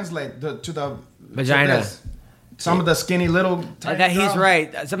always translate to the Vagina. to this. Some of the skinny little. Tiny That he's girls.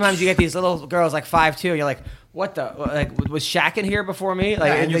 right. Sometimes you get these little girls like 5'2", and you're like, what the? Like, was Shaq in here before me? Like,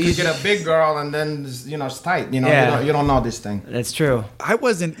 Yeah, and you they could used- get a big girl and then it's tight. Yeah. You don't know this thing. That's true. I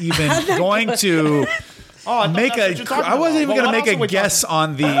wasn't even going to make I wasn't even going to make a guess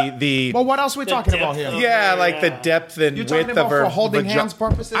on the. Well, what else are we talking about here? Yeah, like the depth and You're width talking about of her for holding vagi- hands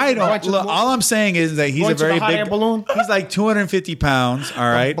purposes? I don't. Going to Look, the- all I'm saying is that he's Going a to the very hot air big balloon? He's like 250 pounds. All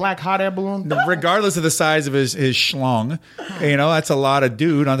right. Black hot air balloon. Regardless of the size of his schlong, that's a lot of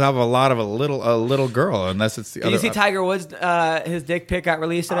dude on top of a little girl. Unless it's the Did other. you see Tiger Woods? His dick pic got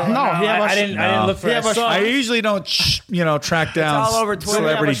released today. No, he have a I didn't look for it. I saw I it. usually don't, track down all over Twitter.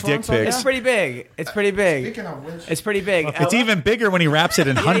 celebrity Yeah, dick but pics. It's pretty big. It's pretty big. Speaking of which, It's pretty big. It's even bigger when he wraps it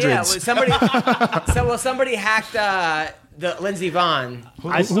in hundreds. Yeah, somebody hacked the Lindsey Vonn.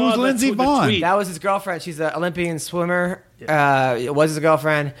 I saw Who's the Lindsey Vonn? tweet. That was his girlfriend. She's an Olympian swimmer. It was his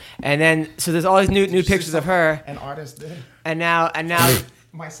girlfriend. And then so there's all these new pictures of her. an artist did. And now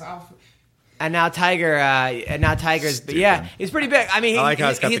Myself. Tiger's. But yeah, he's pretty big. I mean, I like how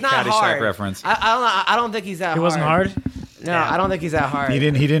it's got he's the not Caddyshack hard. reference. I don't think he's that. It wasn't hard. No, I don't think he's that hard. He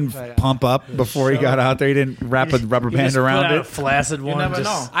didn't But, pump up before he got out there. He didn't wrap a rubber He band just put around out a it. flaccid You one. never just-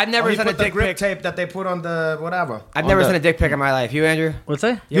 know. I've never Or he seen a put the dick grip pic. tape that they put on the whatever. I've never sent a dick pic in my life. You, Andrew? What's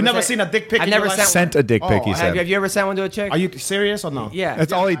that? You never seen a dick pic? I've in never your life? sent Sent a dick pic, he Oh, said. Have you ever sent one to a chick? Are you serious or no? Yeah.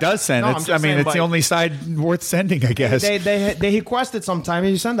 That's all he does send. No, I'm It's, just saying, it's the but- only side worth sending, I guess. They requested sometime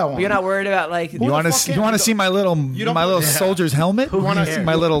and you send that one. You're not worried about like. you the want fuck to you want to see my little don't- soldier's helmet? You want to see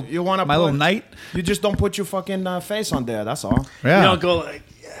my little knight? You just don't put your fucking face on there. That's all. You Yeah. don't go like.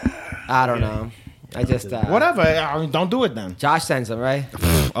 I don't know. I just Whatever. I mean, don't do it then. Josh sends them, right?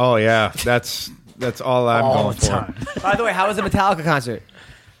 Oh yeah. That's all I'm All going the for. time. By the way, how was the Metallica concert?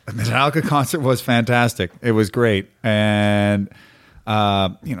 The Metallica concert was fantastic. It was great, and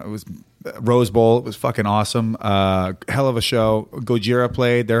it was Rose Bowl. It was fucking awesome. Hell of a show. Gojira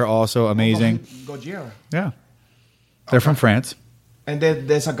played. They're also amazing. Gojira. Yeah, they're from France. And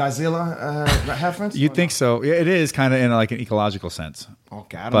there's a Godzilla reference? You'd think so. Yeah, it is kind of in like an ecological sense.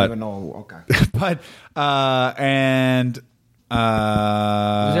 Okay, I don't But- even know. Okay. But and there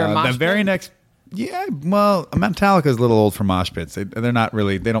a mosh the very pit? next. Yeah, well, Metallica's a little old for mosh pits. They're not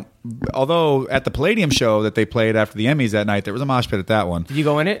really. They don't. Although at the Palladium show that they played after the Emmys that night, there was a mosh pit at that one. Did you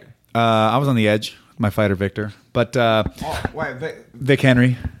go in it? I was on the edge, my fighter Victor, but Oh, wait. Vic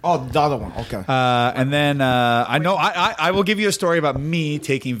Henry. Oh, the other one. Okay. And then I will give you a story about me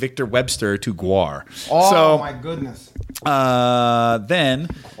taking Victor Webster to Guar. Oh, so my goodness. then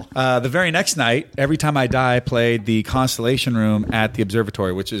The very next night, Every Time I Die played the Constellation Room at the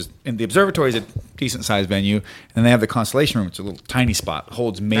Observatory, which is in the Observatory is a decent sized venue, and then they have the Constellation Room, which is a little tiny spot,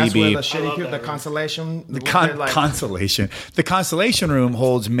 holds That's maybe where the shitty people, the consolation, Constellation. The Constellation Room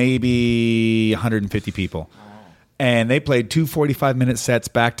holds maybe 150 people. And they played 2 45-minute sets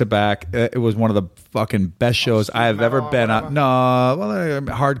back to back. It was one of the fucking best shows I have ever been on. No, well,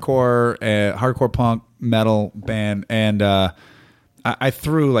 hardcore punk metal band, and I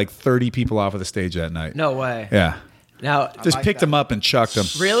threw like 30 people off of the stage that night. No way. Yeah. Now, just picked them up and chucked them.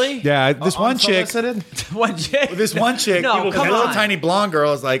 Really? Yeah. This one chick. One chick. This one chick. No, come little on. tiny blonde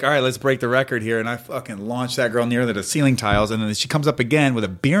girl is like, all right, let's break the record here. And I fucking launched that girl near the ceiling tiles. And then she comes up again with a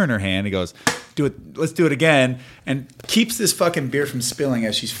beer in her hand. He goes, do it. Let's do it again. And keeps this fucking beer from spilling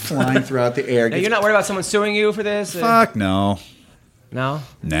as she's flying throughout the air. Now, you're not worried about someone suing you for this? Fuck no. No?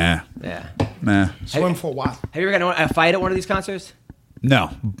 Nah. Yeah. Nah. Swim for what? Have you ever gotten in a fight at one of these concerts?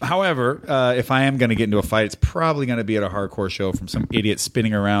 No. However, if I am going to get into a fight, it's probably going to be at a hardcore show from some idiot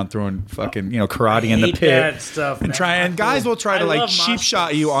spinning around, throwing fucking karate in the hate pit, that stuff, and man. guys will try to I like love cheap mosh shot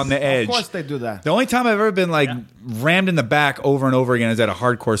pits. you on the edge. Of course they do that. The only time I've ever been like rammed in the back over and over again is at a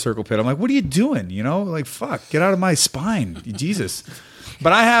hardcore circle pit. I'm like, what are you doing? Like, fuck, get out of my spine, Jesus.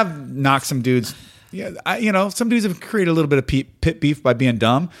 But I have knocked some dudes. Yeah, some dudes have created a little bit of pit beef by being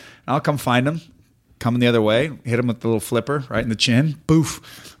dumb. And I'll come find them. Coming the other way, hit them with the little flipper right in the chin,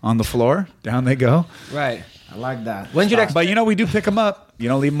 boof, on the floor, down they go. Right. I like that. When's your next? But we do pick them up. You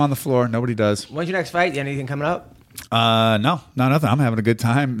don't leave them on the floor. Nobody does. When's your next fight? Anything coming up? No, not nothing. I'm having a good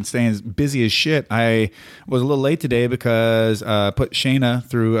time and staying as busy as shit. I was a little late today because I put Shayna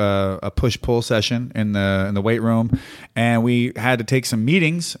through a push-pull session in the weight room, and we had to take some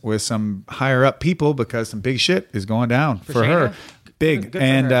meetings with some higher up people because some big shit is going down for her. Shayna? Big. Good for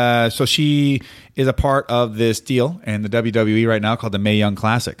and her. So she is a part of this deal in the WWE right now called the Mae Young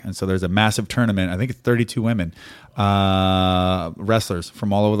Classic. And so there's a massive tournament. I think it's 32 women, wrestlers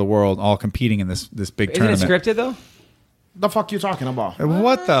from all over the world, all competing in this big Isn't tournament. it scripted though? The fuck you talking about?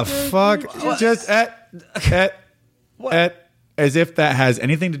 What the fuck? Just as if that has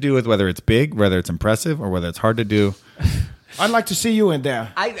anything to do with whether it's big, whether it's impressive, or whether it's hard to do. I'd like to see you in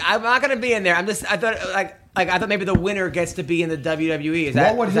there. I'm not gonna be in there. I thought I thought maybe the winner gets to be in the WWE. Is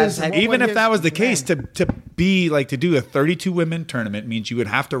that What would is that his- type- what Even would if that was the his case, name? to do a 32 women tournament means you would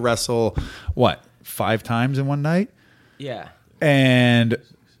have to wrestle 5 times in one night, Yeah. and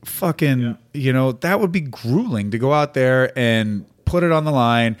fucking that would be grueling to go out there and put it on the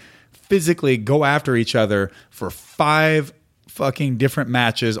line, physically go after each other for 5 fucking different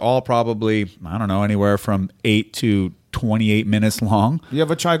matches, all probably anywhere from 8 to 28 minutes long. You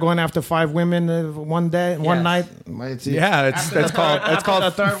ever try going after 5 women one day, one night? Yeah, that's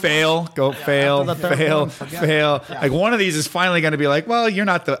called fail. Go fail, after the third fail, one, forget fail. Like one of these is finally going to be like, well, you're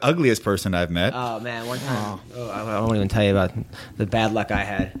not the ugliest person I've met. Oh man, one time. I won't even tell you about the bad luck I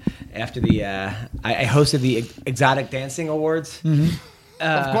had after the. I hosted the Exotic Dancing Awards. Mm-hmm.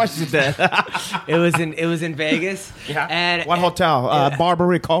 Of course you did. It was in Vegas. Yeah. And What hotel?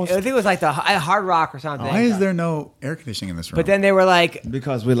 Barbary Coast? I think it was like the Hard Rock or something. Why is there no air conditioning in this room? But then they were like,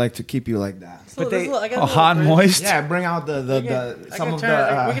 Because we like to keep you like that. but they, hot and moist. Yeah, bring out the some of we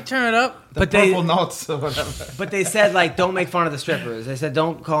the can turn it up. but purple they, notes or whatever. but they said like, don't make fun of the strippers. They said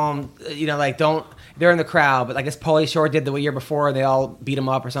don't call them, like don't. They're in the crowd, but like this Pauly Shore did the year before, and they all beat him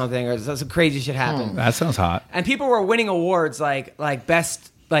up or something, or some crazy shit happened. That sounds hot. And people were winning awards like best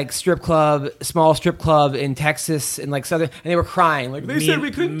strip club, small strip club in Texas and like southern, and they were crying like they said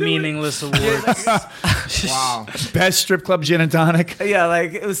we couldn't do meaningless awards. Wow. Best strip club gin and tonic. it. Yeah,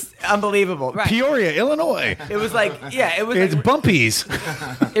 like it was unbelievable. Right. Peoria, Illinois. It was like it was. It's like,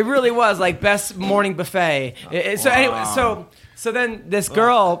 Bumpies. it really was like best morning buffet. So anyway, so then this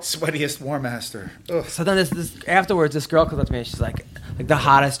girl. Sweatiest War Master. Ugh. So then this afterwards, this girl comes up to me and she's like the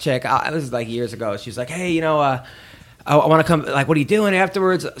hottest chick. It was like years ago. She's like, hey, I want to come. Like, what are you doing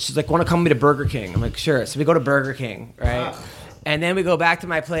afterwards? She's like, want to come with me to Burger King? I'm like, sure. So we go to Burger King, right? And then we go back to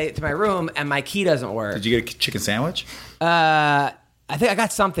my room, and my key doesn't work. Did you get a chicken sandwich? I think I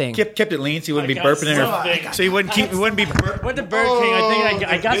got something. Kept it lean so you wouldn't be I got burping in her. something. So you wouldn't be. Went to Burger King. I think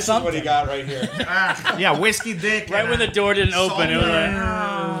I got This something. is what he got right here. Yeah, whiskey dick. Right when the door didn't open, it was like,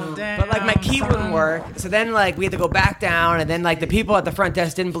 oh, damn. But like my key wouldn't work, so then like we had to go back down, and then like the people at the front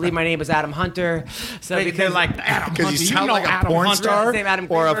desk didn't believe my name was Adam Hunter. So because like Adam Because Hunter. you sound like a Adam porn Hunter. star Same Adam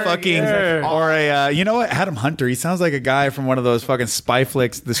or a Greenberg, fucking yeah. or a you know what, Adam Hunter. He sounds like a guy from one of those fucking spy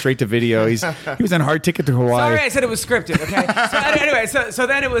flicks, the straight to video. He was in Hard Ticket to Hawaii. Sorry, I said it was scripted. Okay. So anyway, so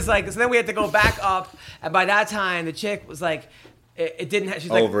then it was like, so then we had to go back up, and by that time the chick was like, it didn't. She's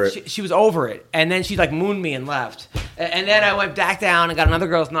like, Over it. She was over it, and then she like mooned me and left. And then I went back down and got another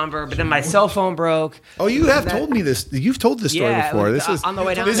girl's number, but then my cell phone broke. Oh, you have told me this. You've told this story Yeah, before. like, This is on the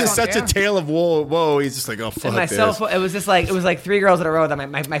way down This is there. such a tale of whoa. He's just like, oh fuck And my this. cell phone, it was like 3 girls in a row that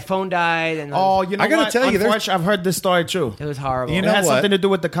my phone died. And Oh, you know I gotta what? tell you, there's- Unfortunately, I've heard this story too. it was horrible. You know It had what? something to do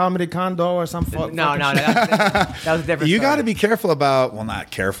with the comedy condo or something. no, that was a different You story. got to be careful about. Well, not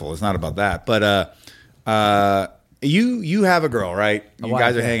careful. It's not about that. But you have a girl, right? You wife,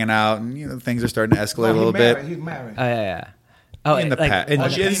 guys are yeah. hanging out, and things are starting to escalate a little bit. He's married. Oh, yeah. Oh, In the like, past,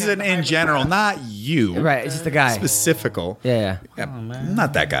 this is in general, not you, right, it's just the guy. Specifical. Yeah. Yeah,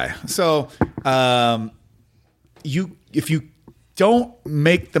 not that guy. So, if you don't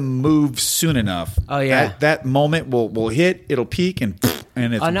make the move soon enough, Oh, yeah. that moment will hit. It'll peak and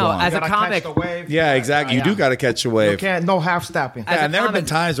it's Oh, no, gone. as a Gotta comic- catch the wave. Yeah, exactly. You do got to catch a wave. You can't. No half stepping. As a And there have been comic-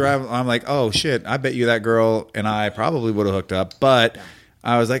 times where I'm like, oh shit, I bet you that girl and I probably would have hooked up, but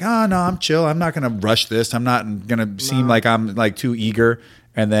I was like, oh no, I'm chill. I'm not gonna rush this. I'm not gonna seem like I'm like too eager.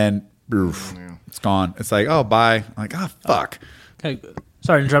 And then oof, it's gone. It's like, oh bye. I'm like, oh fuck. Hey,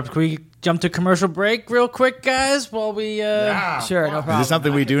 sorry to interrupt. Can we jump to commercial break real quick, guys? While we Sure, no problem. Is this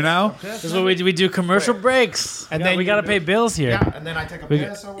something we do now? this is what we do. We do commercial breaks, And and then then we you got to do- pay bills here. Yeah, and then I take a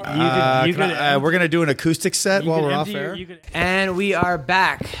piss or what? We're gonna do an acoustic set while we're off air. And we are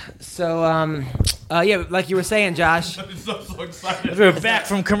back. So, yeah, like you were saying, Josh. We're back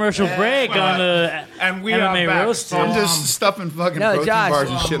from commercial break on the And we MMA are back. roast. So, I'm just stuffing fucking No, protein Josh. bars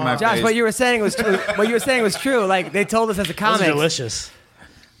and shit in my Josh, face. what you were saying was true. What you were saying was true. Like they told us as a Those comic, are delicious.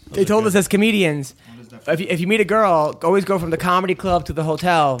 they told us as comedians, if you meet a girl, always go from the comedy club to the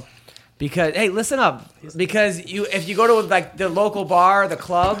hotel, because hey, listen up, because if you go to like the local bar, the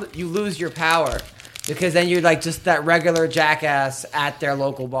club, you lose your power, because then you're like just that regular jackass at their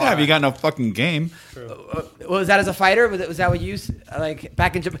local bar. yeah, if you got no fucking game. Was that as a fighter? Was that what you like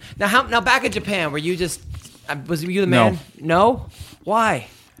back in Japan? Now back in Japan, were you just was you the man? No. Why?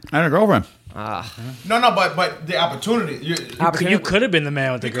 I had a girlfriend. no, but the opportunity. You could have been the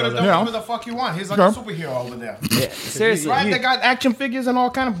man with the You could girl. have though. done Yeah. whatever the fuck you want. He's like Sure. a superhero over there. Seriously. Right? They got action figures and all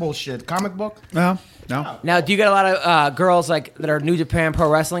kind of bullshit. Comic book. No. Now, do you get a lot of girls like that are New Japan Pro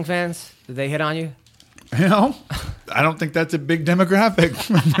Wrestling fans? Did they hit on you? You know, I don't think that's a big demographic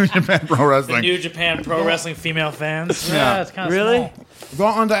from New Japan Pro Wrestling. New Japan Pro Wrestling female fans. Yeah. Yeah, it's kind of Really? small.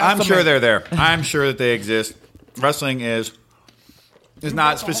 Go on the. I'm sure they're there. I'm sure that they exist. Wrestling is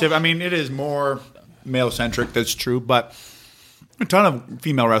not specific. I mean, it is more male centric. That's true, but a ton of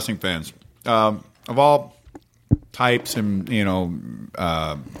female wrestling fans of all types and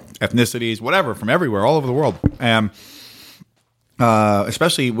ethnicities, whatever, from everywhere, all over the world, and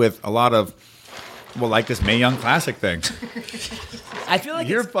especially with a lot of like this Mae Young Classic thing. I feel like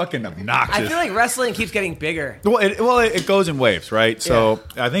You're fucking obnoxious. I feel like wrestling keeps getting bigger. Well, it goes in waves, right? So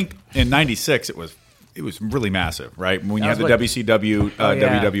I think in '96 it was really massive, right? When you had That the was WCW,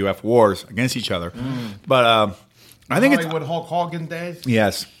 yeah. WWF wars against each other. But I think it's Hollywood Hulk Hogan days.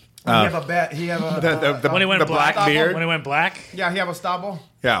 yes. He have a bet. He have a The When he went the black, black beard. When he went black. yeah. He have a stable.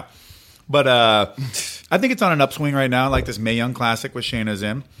 Yeah. But I think it's on an upswing right now, like this Mae Young Classic with Shayna's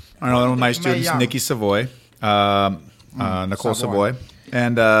in. I know one of my Mae students, Young. Nikki Savoy, Nicole Savoy. Savoy,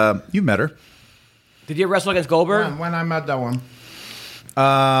 and you met her. Did you ever wrestle against Goldberg? When I met that one,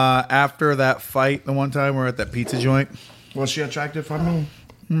 After that fight, the one time we were at that pizza joint, was she attractive for me?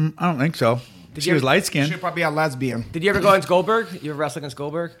 I don't think so. She you- was light She skinned. probably a lesbian. Did you ever go against Goldberg? You ever wrestle against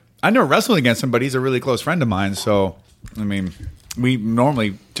Goldberg? I never wrestled against him, but he's a really close friend of mine. So, I mean, we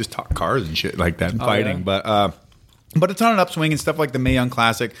normally just talk cars and shit like that and fighting. yeah? But it's on an upswing and stuff like the Mae Young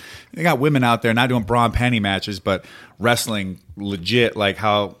Classic. They got women out there not doing bra and panty matches, but wrestling legit. Like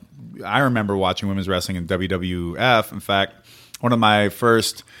how I remember watching women's wrestling in WWF. In fact, one of my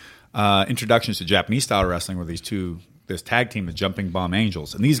first introductions to Japanese style wrestling were this tag team, the Jumping Bomb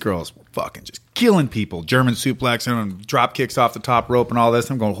Angels, and these girls were fucking just killing people, German suplexing and drop kicks off the top rope and all this.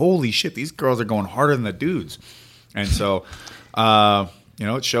 I'm going, holy shit, these girls are going harder than the dudes. And so,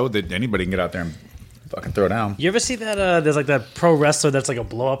 it showed that anybody can get out there and fucking throw down. You ever see that? There's like that pro wrestler that's like a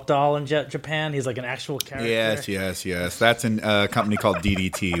blow up doll in Japan. He's like an actual character. Yes. That's in a company called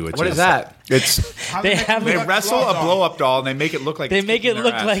DDT. Which What is that? It's They have. they wrestle a blow up doll and they make it look like They it's make kicking it their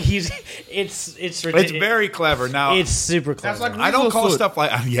look ass. like he's. It's It's ridiculous. very clever. Now It's super clever. That's like I don't call Weasel suit. stuff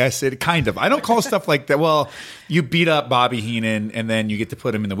like yes, it kind of. I don't call stuff like that. Well, you beat up Bobby Heenan and then you get to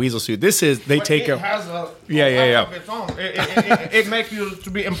put him in the weasel suit. This is they But take it a has a Yeah. life of its own. It makes you to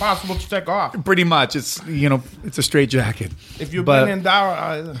be impossible to take off. pretty much. It's it's a straight jacket. If you've But- been in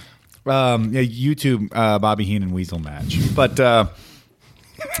Dower, YouTube Bobby Heenan weasel match, but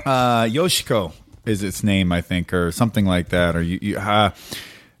Yoshiko is its name, I think, or something like that. Or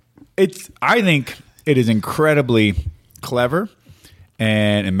it's. I think it is incredibly clever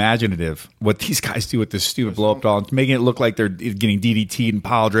and imaginative what these guys do with this stupid blow up doll. It's making it look like they're getting DDT'd and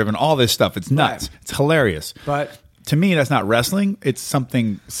pile driven, all this stuff. It's nuts. Right. It's hilarious. But to me, that's not wrestling. It's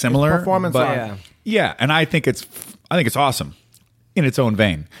something similar. It's performance but, art. yeah, and I think it's awesome in its own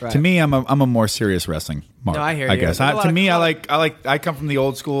vein. Right. To me, I'm a more serious wrestling mark. No, I hear I you. guess. There's a lot To of me, color. I come from the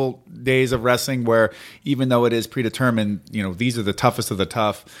old school days of wrestling where even though it is predetermined, these are the toughest of the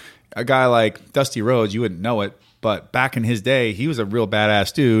tough. A guy like Dusty Rhodes, you wouldn't know it, but back in his day, he was a real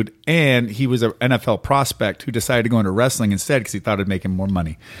badass dude, and he was an NFL prospect who decided to go into wrestling instead because he thought it'd make him more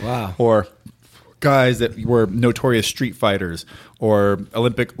money. Wow. Or guys that were notorious street fighters or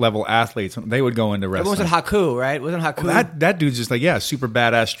Olympic level athletes, they would go into it wrestling. wasn't Haku, right? Wasn't Haku? That dude's just like, super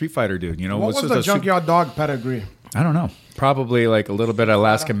badass street fighter dude. What was the Junkyard Dog pedigree? I don't know. Probably like a little bit of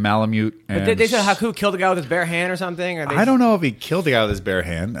Alaskan Malamute. And But they said Haku killed a guy with his bare hand or something. Or I don't know if he killed the guy with his bare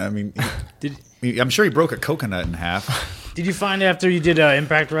hand. I mean, I'm sure he broke a coconut in half. Did you find after you did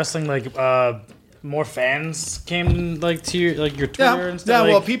Impact Wrestling, like more fans came like to your Twitter and stuff? Yeah, like,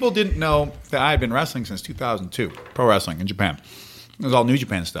 well, people didn't know that I had been wrestling since 2002, pro wrestling in Japan. It was all New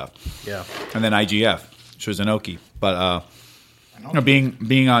Japan stuff. Yeah. And then IGF, Shizanoki. But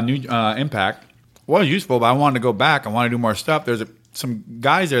being on New Impact was useful, but I wanted to go back. I wanted to do more stuff. There's some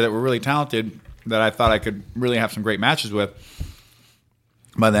guys there that were really talented that I thought I could really have some great matches with.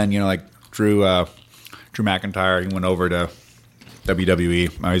 But then, like Drew McIntyre, he went over to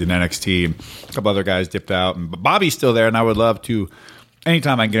WWE. I was in NXT. A couple other guys dipped out. But Bobby's still there, and I would love to,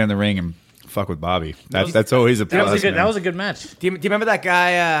 anytime I can get in the ring and fuck with Bobby. That's always a plus. That was a good match. Do you remember that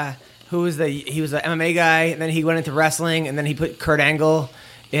guy who was he was an MMA guy, and then he went into wrestling, and then he put Kurt Angle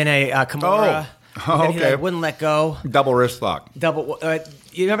in a Kimura. Oh, and then okay. He wouldn't let go. Double wrist lock. Double.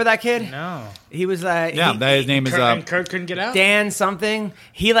 You remember that kid? No. He was His name is Kurt couldn't get out. Dan something.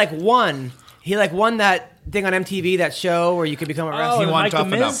 He won. He won that thing on MTV, that show where you could become a wrestler. He won Mike Tough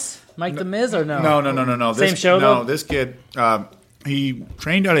the Miz? Enough. Mike the Miz or no? No. Same show, though? No, this kid, he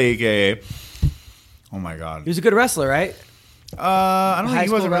trained at AKA. Oh, my God. He was a good wrestler, right? I don't High think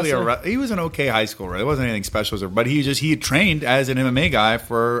he wasn't school really wrestler? he was an okay high school wrestler. It wasn't anything special, but he had trained as an MMA guy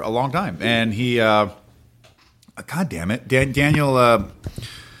for a long time, and he, God damn it, Daniel.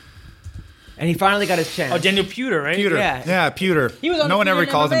 And he finally got his chance. Oh, Daniel Pewter, right? Pewter. Yeah. Yeah, Pewter. He was no one ever undefeated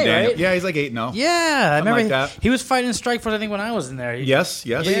in calls him MMA, Daniel. right? Yeah, he's like 8-0. Yeah, I remember like that. he was fighting Strikeforce, I think, when I was in there. Yes.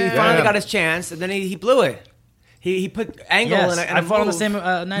 But he finally got his chance, and then he blew it. He put Angle Yes, in a I fought on the move. same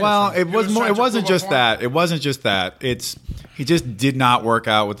night. Well, as him. it was was more. trying It to wasn't prove a just point. that. It wasn't just that. He just did not work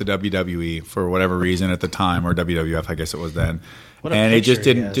out with the WWE for whatever reason at the time, or WWF, I guess it was then. What a And it just picture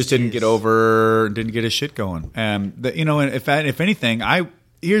he didn't has, didn't jeez. get over, didn't get his shit going. And if anything,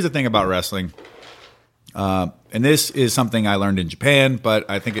 here's the thing about wrestling. And this is something I learned in Japan, but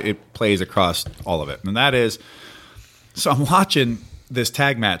I think it plays across all of it. And that is, so I'm watching this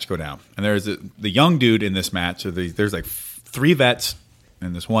tag match go down, and there's the young dude in this match. So there's like 3 vets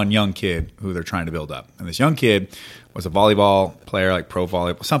and this one young kid who they're trying to build up. And this young kid was a volleyball player, like pro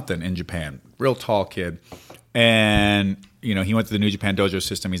volleyball, something in Japan. Real tall kid. And, he went to the New Japan Dojo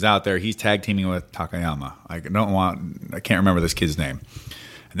system. He's out there. He's tag teaming with Takayama. I can't remember this kid's name.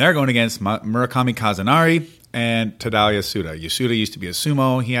 And they're going against Murakami Kazunari and Tadao Yasuda. Yasuda used to be a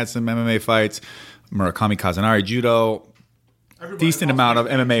sumo. He had some MMA fights. Murakami Kazunari, judo. Decent amount of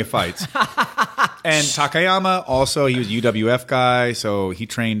MMA fights. And Takayama, also, he was a UWF guy, so he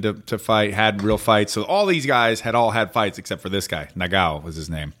trained to fight, had real fights. So all these guys had fights except for this guy. Nagao was his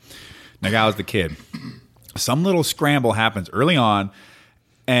name. Nagao's the kid. Some little scramble happens early on,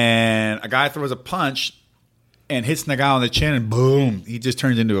 and a guy throws a punch and hits Nagao on the chin, and boom, he just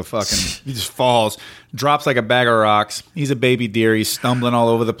turns into he just falls, drops like a bag of rocks. He's a baby deer. He's stumbling all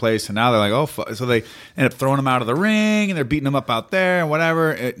over the place, and now they're like, oh, fuck. So they end up throwing him out of the ring, and they're beating him up out there and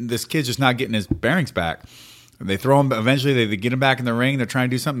whatever. This kid's just not getting his bearings back. They throw him, eventually they get him back in the ring. They're trying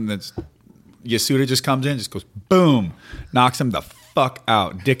to do something Yasuda just comes in, just goes boom, knocks him the fuck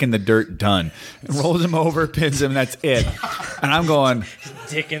out, dick in the dirt, done. And rolls him over, pins him, that's it. And I'm going,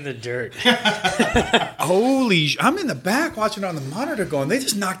 Dick in the dirt. I'm in the back watching it on the monitor going, they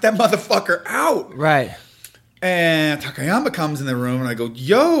just knocked that motherfucker out. Right. And Takayama comes in the room, and I go,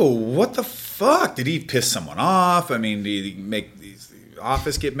 yo, what the fuck? Did he piss someone off? I mean, did he make the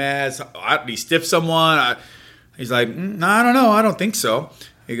office get mad? Did he stiff someone? He's like, no, I don't know. I don't think so.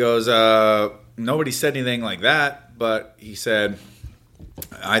 He goes, nobody said anything like that, but he said,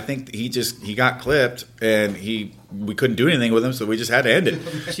 I think he got clipped, and we couldn't do anything with him, so we just had to end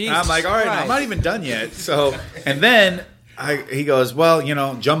it. And I'm like, all right, I'm not even done yet. So, and then he goes, well,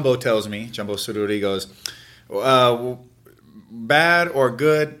 Jumbo tells me, Jumbo Sururi goes, bad or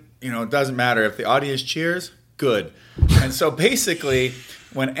good, it doesn't matter if the audience cheers. Good. And so basically,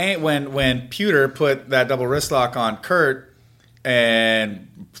 when Pewter put that double wrist lock on Kurt and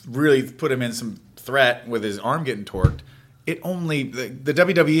really put him in some threat with his arm getting torqued, the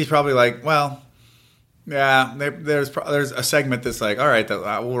WWE is probably like, well, yeah, there's a segment that's like, all right,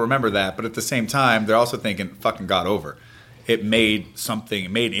 we'll remember that. But at the same time, they're also thinking, fucking got over. It made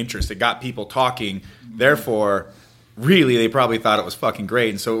interest. It got people talking. Therefore, really, they probably thought it was fucking great.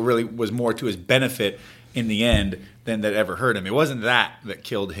 And so it really was more to his benefit in the end than that ever hurt him. It wasn't that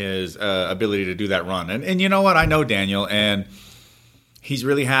killed his ability to do that run. And you know what? I know Daniel, and he's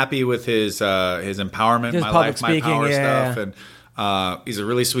really happy with his empowerment, His my public life, my speaking, power yeah. stuff. And he's a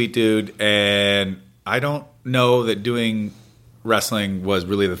really sweet dude. And I don't know that doing wrestling was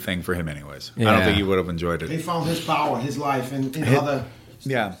really the thing for him anyways. I don't think he would have enjoyed He it. found his power, his life, in other.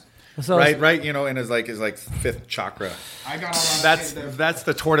 Yeah. So Right, in his fifth chakra. I got That's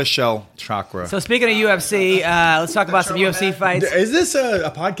the tortoiseshell chakra. So speaking of UFC, let's talk about some UFC fights. Is this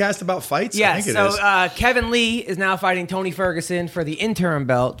a podcast about fights? Yes. I think it is. Kevin Lee is now fighting Tony Ferguson for the interim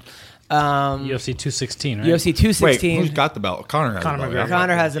belt. UFC 216, right? UFC 216. Wait, who's got the belt? Connor has Conor the belt. McGregor.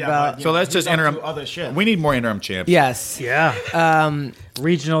 Connor has the belt. So let's just interim. other shit. We need more interim champs. Yes. Yeah.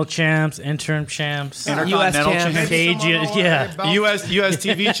 Regional champs, interim champs, Intercontinental US champs. champs. Cage, yeah. US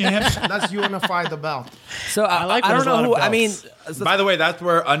TV champs. Let's unify the belt. So I like when don't there's a know lot who. of I mean, belts. By the way, that's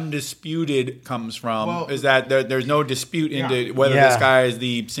where undisputed comes from. Well, is that there's no dispute into whether Yeah. this guy is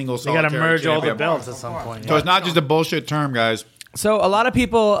the single You solitary got to merge all the champion. belts at some point. So it's not just a bullshit term, guys. so a lot of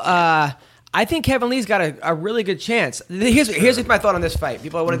people. I think Kevin Lee's got a really good chance. Here's my thought on this fight.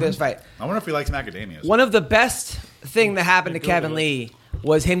 People want to do this fight. I wonder if he likes macadamias. One of the best thing that happened to Kevin Lee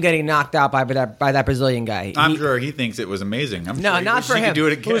was him getting knocked out by that Brazilian guy. I'm sure he thinks it was amazing. I'm No, sure he not wishes for he him. could do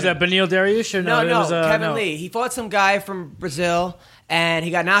it again. Who was that? Benil Dariush? Or No, it was, Kevin Lee. He fought some guy from Brazil, and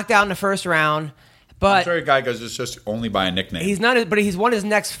he got knocked out in the first round. I'm But sure a guy goes just only by a nickname. he's not. But he's won his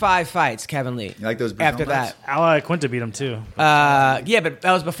next 5 fights. Kevin Lee. You like those Brazil after nuts? that? Ally Quinta beat him too. Yeah, but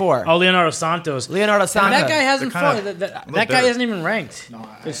that was before. Oh, Leonardo Santos. Leonardo And Santos. that guy hasn't They're kinda fought. That little guy better. isn't even ranked.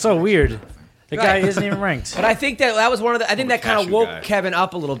 It's so weird. The guy Right. isn't even ranked. But I think that was one of the. I think that kind of cashew woke guy. Kevin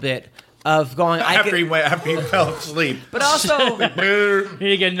up a little bit of going. After he fell asleep. But also. You need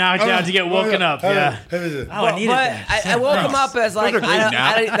to get knocked out to get woken up. Yeah. Oh, I needed But that. I woke him up as like Those are great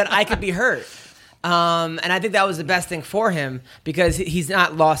naps. that I could be hurt. And I think that was the best thing for him because he's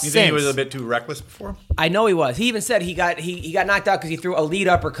not lost You since. think he was a bit too reckless before? I know he was. He even said he got knocked out because he threw a lead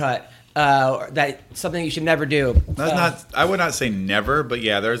uppercut. That something you should never do. That's not. I would not say never, but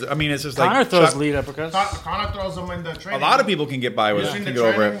yeah, there's. I mean, it's just Connor like throws Chuck- lead uppercuts. Connor throws him in the A training. lot of people can get by with You it. seen Can the get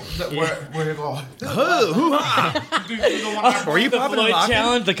over training? it. Where you go? Were you popping Floyd and locking?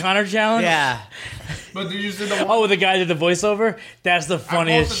 challenge, the Connor challenge. Yeah. But did you see the one? Oh, the guy did the voiceover. That's the I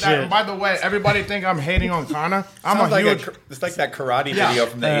funniest posted that. shit. By the way, everybody think I'm hating on Connor. I'm Sounds a like huge. it's like that karate Yeah. video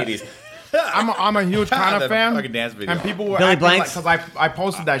from the 80s. I'm a huge Connor That fan. fucking dance video. And people were Billy acting like Blanks? because I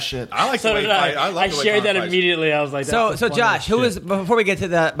posted that shit. I like So the way did he I. fight. I love I the way shared Connor that fights. immediately. I was like, So that's the Josh, who funniest was before we get to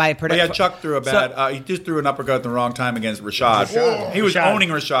my But prediction? yeah, Chuck threw a bad. He just threw an uppercut at the wrong time against Rashad. Rashad. He was Rashad. owning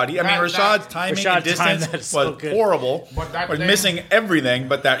Rashad. Rashad's timing Rashad and distance timed that was so good. horrible. But that was thing- missing everything.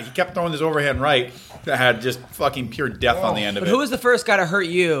 But that he kept throwing this overhand right that had just fucking pure death on the end of But it. who was the first guy to hurt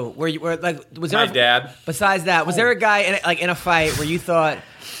you? Where you were like, was there My dad. Besides that, was there a guy in a fight where you thought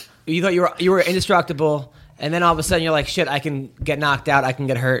you were indestructible, and then all of a sudden you're like, shit, I can get knocked out, I can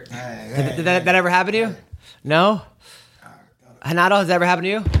get hurt. Did that ever happen to you? No. Renato, has that ever happened to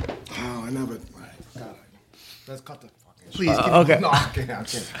you? Oh, I never. God, let's cut the fucking. Please. Okay. No, I'm kidding. I'm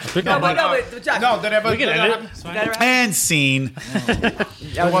kidding. No, but Josh, No, did ever? We can did edit ever- it. It's did fine. that ever happen? And scene.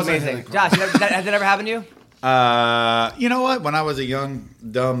 That was wasn't amazing. really cool. Josh, has that ever happened to you? You know what? When I was a young,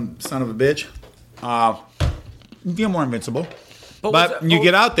 dumb son of a bitch, you feel more invincible. But you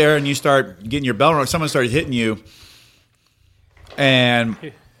get out there and you start getting your belt, or someone started hitting you, and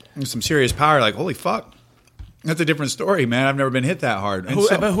some serious power. Like, holy fuck, that's a different story, man. I've never been hit that hard. And Who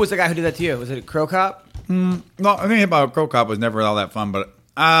was the guy who did that to you? Was it a Crow Cop? no, I think about Crow Cop was never all that fun, but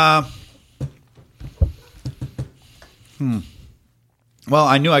well,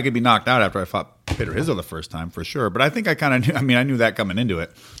 I knew I could be knocked out after I fought Peter Rizzo the first time for sure. But I think I kind of knew. I mean, I knew that coming into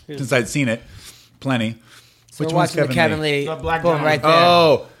it since I'd seen it plenty. So Which we're one's watching the Kevin Lee. The black Boom, guy. right there.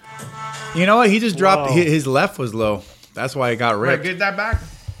 Oh, you know what? He just dropped. Whoa. His left was low. That's why he got Wait, ripped. get that back.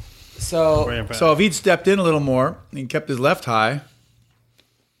 So So if he'd stepped in a little more and kept his left high,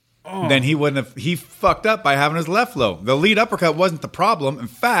 then he wouldn't have. He fucked up by having his left low. The lead uppercut wasn't the problem. In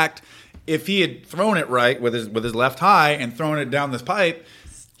fact, if he had thrown it right with his left high and thrown it down this pipe,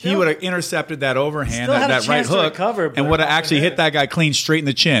 he would have intercepted that overhand, Still had a that right chance to hook, recover, but and would have actually hit that guy clean straight in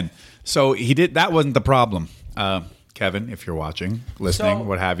the chin. So he did. That wasn't the problem, Kevin. If you're watching, listening,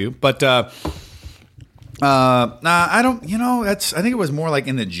 what have you. But nah, I don't. You know, I think it was more like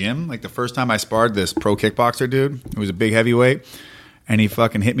in the gym. Like the first time I sparred this pro kickboxer dude, who was a big heavyweight, and he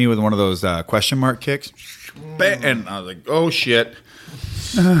fucking hit me with one of those question mark kicks, and I was like, oh shit.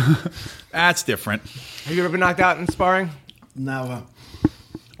 That's different. Have you ever been knocked out in sparring? Never.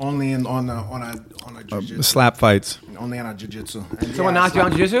 Only on a jiu-jitsu. Slap fights. Only on a jiu-jitsu. Someone knocked you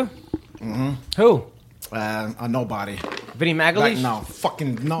on jiu-jitsu? Mm-hmm. Who? Nobody. Vinny Magalhaes? Like, no,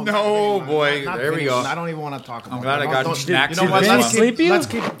 fucking no. No, not boy. not There we Vinny. go. I don't even want to talk about. I'm glad that. I got Don't- snacks You know what? in this one. Let's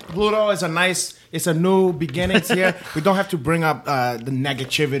keep Pluto is a nice. It's a new beginnings here. We don't have to bring up the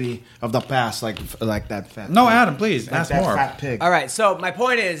negativity of the past, like that fat. No, pig. Adam, please Like ask that more. fat pig. All right, so my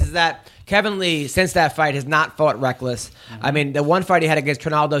point is that Kevin Lee, since that fight, has not fought reckless. I mean, the one fight he had against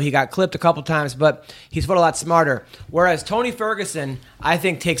Ronaldo, he got clipped a couple times, but he's fought a lot smarter. Whereas Tony Ferguson, I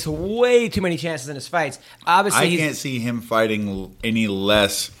think, takes way too many chances in his fights. Obviously, I can't see him fighting any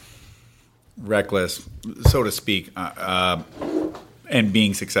less reckless, so to speak, and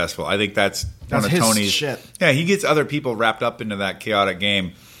being successful. I think that's one of his Tony's shit. Yeah, he gets other people wrapped up into that chaotic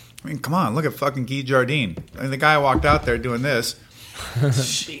game. I mean, come on, look at fucking Guy Jardine. I mean, the guy walked out there doing this.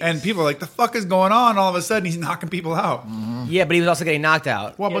 And people are like, the fuck is going on? All of a sudden, he's knocking people out. Yeah, but he was also getting knocked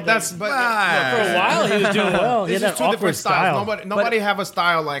out. Well, but that's For a while, he was doing well. He This had is that two awkward different style. styles. Nobody have a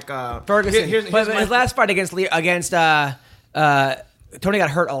style like Ferguson. Here's but my- his last fight against Tony got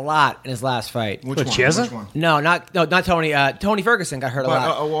hurt a lot in his last fight. Which But one? Chiesa? Which one? No, not Tony. Tony Ferguson got hurt a But,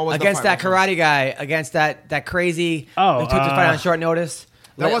 lot what was the against fight? that karate guy, against that crazy. Oh, who took the fight on short notice.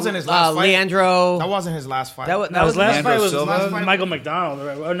 That wasn't his last fight. Leandro. That wasn't his last fight. That was No, his last Leandro fight was Silva? Michael McDonald.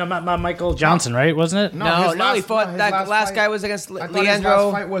 Oh, no, not Michael Johnson, right? Wasn't it? No, No, his no, he last- fought his that last fight- guy was against I thought Leandro. His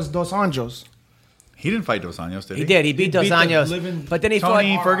last fight was Dos Anjos. He didn't fight Dos Anjos, did he? He did. He beat Dos beat the Anjos. living- But then he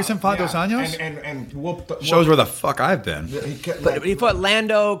Tony fought. Ferguson fought Dos Anjos? And whooped. Shows where the fuck I've been. But he fought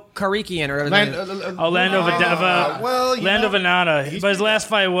Lando Karikian or whatever. Orlando well, you Lando know, Venata. But his last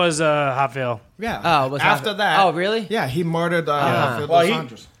fight was Hotfield. Yeah. Oh, was after that- that? oh, really? Yeah, he murdered Dos Well,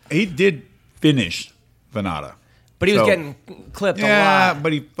 Anjos. he did finish Venata. But he was So- getting clipped a Yeah, lot.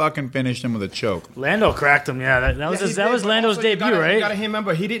 but he fucking finished him with a choke. Lando cracked him. Yeah, that was Yeah, his, he that did, was but Lando's also you debut, gotta- right? You gotta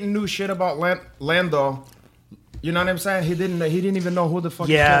remember, he didn't know shit about Lando. You know what I'm saying? He didn't even know who the fuck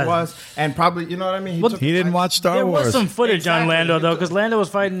Yeah. this kid was, and probably you know what I mean. He didn't watch Star There Wars. was some footage on Exactly. Lando though, because Lando was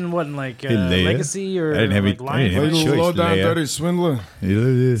fighting what in like Leia? Legacy or I didn't have like any- I Lion. didn't have any choice. low down Leia. dirty swindler.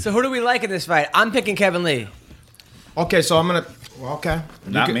 So who do we like in this fight? I'm picking Kevin Lee. Okay, so I'm gonna. Well, okay,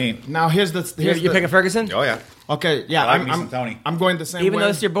 Not You me. Now here's You're the, picking Ferguson? Oh yeah. Okay, yeah, I like me some Tony. I'm going the same Even way. though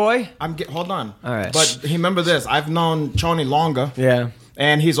it's your boy? Hold on. All right. But remember this: I've known Tony longer. Yeah.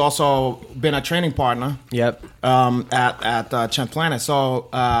 And he's also been a training partner. Yep. At Champ Planet. So,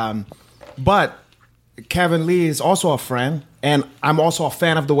 but Kevin Lee is also a friend, and I'm also a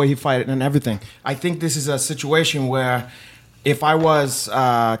fan of the way he fights and everything. I think this is a situation where, if I was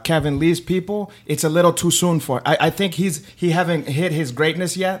Kevin Lee's people, it's a little too soon for. I think he haven't hit his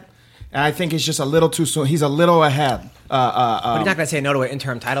greatness yet, and I think it's just a little too soon. He's a little ahead. But you're not going to say no to an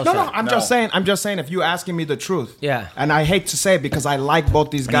interim title No, shot. I'm just saying. If you're asking me the truth, Yeah. and I hate to say it because I like both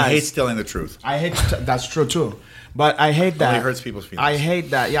these And guys. he hates telling the truth. I hate that's true too, but I hate that. Only hurts people's feelings. I hate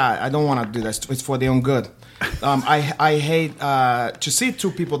that. Yeah, I don't want to do that. It's for their own good. I hate to see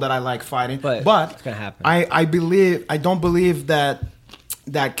two people that I like fighting, But but it's gonna happen. I don't believe that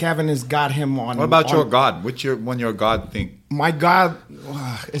Kevin has got him on. What about your on- God? What's your God think? My God?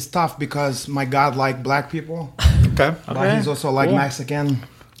 It's tough because my God like black people, Okay. but he's also like Cool. Mexican.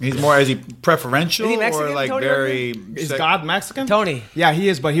 He's more, is he preferential Is he Mexican, or like Tony very? Is God Mexican? Tony. Yeah, he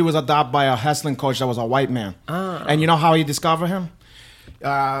is, but he was adopted by a wrestling coach that was a white man. And you know how he discovered him?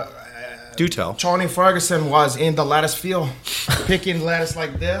 Do tell. Tony Ferguson was in the lettuce field, picking lettuce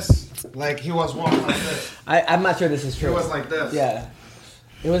like this. Like he was walking like this. I'm not sure this is He true. was like this. Yeah.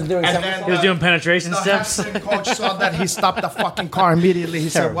 He was doing And something. then He was doing penetration the steps. wrestling coach saw that he stopped the fucking car immediately. He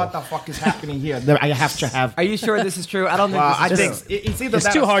said, Terrible. "What the fuck is happening here? I have to have." Are you sure this is true? I don't think I this is think true. it's either It's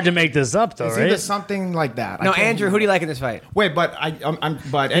that too or- hard to make this up, though, It's either right? something like that. I No, can't Andrew, who do you like in this fight? Wait, but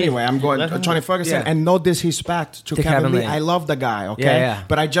anyway, I'm going Let him- Tony Ferguson, Yeah. and no disrespect to Kevin Kevin Lee. Lee. I love the guy, okay? Yeah, yeah.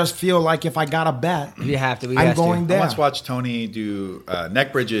 But I just feel like if I got a bet, You have to. We I'm has to. going I there. once watched Tony do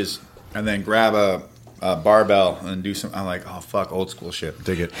neck bridges and then grab a barbell and do some. I'm like, oh fuck, old school shit.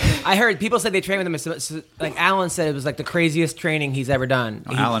 Dig it. I heard people say they train with him. Like Alan said, it was like the craziest training he's ever done.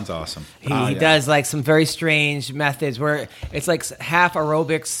 Alan's awesome. He does like some very strange methods where it's like half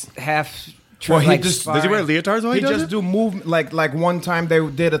aerobics, half Well, he like, just Does he wear leotards while He he does just it? do move like one time they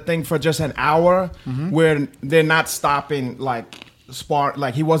did a thing for just an hour where they're not stopping like spar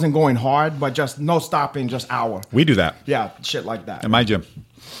like he wasn't going hard but just no stopping just hour. We do that Yeah, shit like that. in my gym.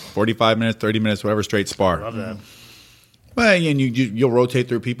 45 minutes, 30 minutes, whatever, straight spar. Love that. Well, and you'll rotate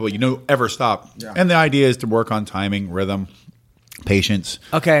through people. You don't ever stop. Yeah. And the idea is to work on timing, rhythm, patience,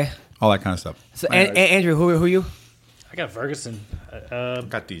 Okay. all that kind of stuff. So Andrew, who are you? I got Ferguson.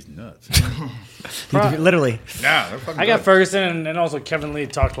 Got these nuts. Literally. Yeah, they're fucking I got good. Ferguson, and also Kevin Lee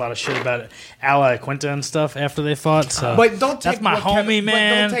talked a lot of shit about Ala Quinta and stuff after they fought. So But don't take that's my what homie, Kevin,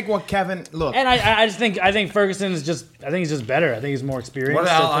 man. But don't take what Kevin look. And I just think Ferguson is just he's just better. I think he's more experienced. What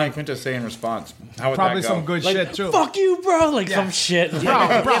did I think- Quinta say in response? How would Probably that go? some good like, shit too. fuck you, bro. Like some shit. Bro,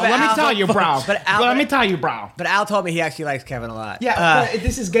 but let me Al- tell you, bro. but Al- let me tell you, bro. But Al told me he actually likes Kevin a lot. Yeah, but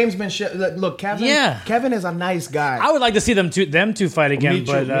this is gamesmanship. Look, Kevin. Yeah. Kevin is a nice guy. I would like to see them two fight again, Me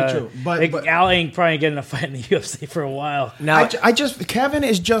too, but, me too. But- Al ain't probably getting a fight in the UFC for a while. Now, I just Kevin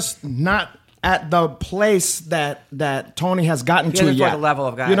is just not at the place that Tony has gotten to isn't for yet. the level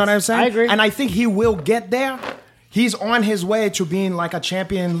of guys. You know what I'm saying? I agree. And I think he will get there. He's on his way to being like a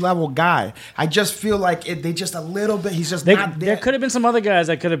champion level guy. I just feel like they just a little bit. He's just not there. There could have been some other guys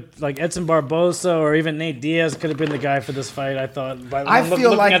that could have, like Edson Barbosa or even Nate Diaz, could have been the guy for this fight. I thought. By I feel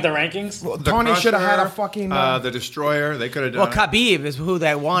looking like- at the rankings. Well, The Tony should have had a Crusher, fucking. the Destroyer. They could have done well, it. Khabib is who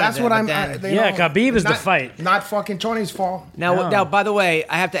they wanted. that's what but I'm. then- Khabib is the not- fight. Not fucking Tony's fault. now, by the way,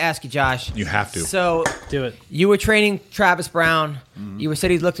 I have to ask you, Josh. You have to. So Do it. you were training Travis Brown. You were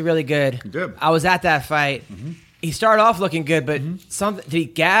said he looked really good. Good. I was at that fight. He started off looking good, but something did he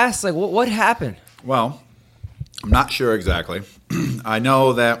gas? Like what happened? Well, I'm not sure exactly. I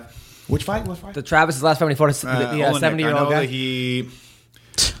know that Which fight? What fight? The Travis's last fight when he fought the Olenek, 70-year-old I know guy. that he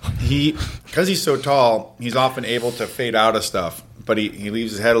because he's so tall, he's often able to fade out of stuff, but he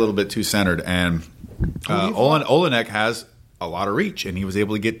leaves his head a little bit too centered. And Olenek has a lot of reach, and he was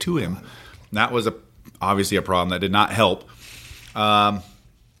able to get to him. That was obviously a problem that did not help.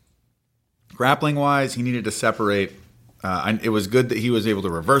 Grappling wise, he needed to separate. It was good that he was able to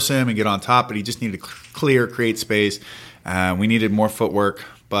reverse him and get on top, but he just needed to clear, create space. We needed more footwork,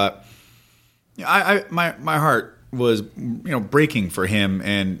 but my heart was breaking for him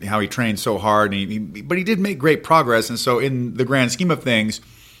and how he trained so hard. And but he did make great progress, and so in the grand scheme of things,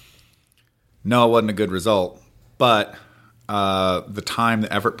 no, it wasn't a good result. But the time,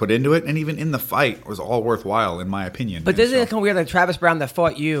 the effort put into it, and even in the fight was all worthwhile, in my opinion. But And doesn't so- it come weird that Travis Brown that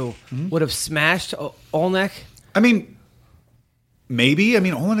fought you would have smashed Olnek? I mean, maybe. I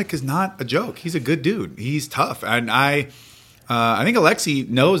mean, Olenek is not a joke. He's a good dude. He's tough, and I think Alexei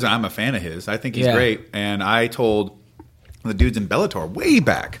knows I'm a fan of his. I think he's Yeah. great, and I told the dudes in Bellator way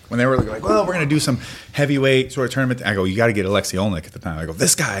back when they were like, well, we're going to do some heavyweight sort of tournament. I go, you got to get Alexei Olenek at the time. I go,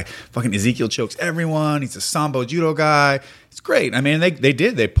 this guy, fucking Ezekiel chokes everyone. He's a Sambo judo guy. It's great. I mean, they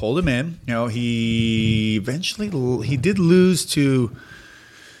did. They pulled him in. He eventually he did lose to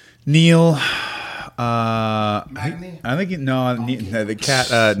Neil. I think the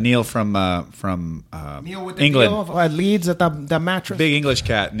cat Neil from Neil with the England. deal of, Leeds at the mattress. Big English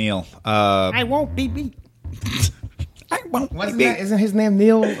cat, Neil. I won't be beat. I won't What's be that? Isn't his name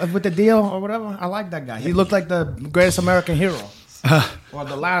Neil with the deal or whatever? I like that guy. He looked like the greatest American hero. Or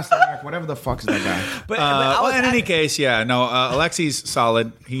the last American, whatever the fuck's that guy. But Well, in any case, yeah, no. Alexei's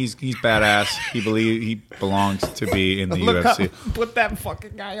solid. He's badass. He belongs to be in the UFC. Put that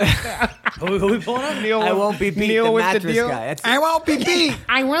fucking guy up there. Who we pulling up? Neil, I won't be beat. Neil The with the mattress deal. guy. That's, I won't be beat.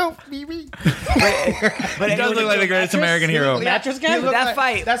 I won't be beat. but He does look like the greatest American hero. Mattress guy? He looked That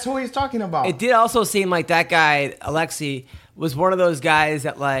fight- That's who he's talking about. It did also seem like that guy, Alexei, was one of those guys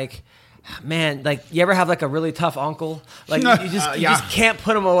that like, man, like you ever have like a really tough uncle? Like you just can't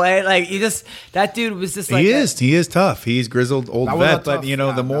put him away. Like that dude was just like He is tough. He's grizzled old That was a vet, but tough the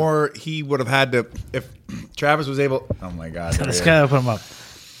guy, more he would have had to, if Travis was able. Oh my God! there Let's he is. go put him up.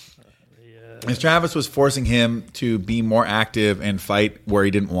 If Travis was forcing him to be more active and fight where he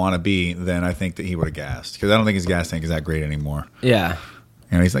didn't want to be, then I think that he would have gassed. Because I don't think his gas tank is that great anymore. Yeah.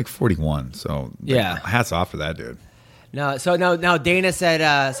 He's like 41, so Yeah. hats off to that dude. No, so now Dana said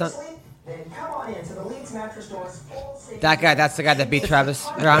that guy. That's the guy that beat Travis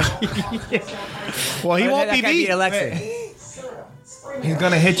Brown. Well, he won't be That guy beat beat. Alexei. He's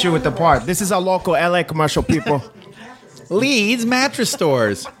gonna hit you with the part. This is a local LA commercial, people. Leeds mattress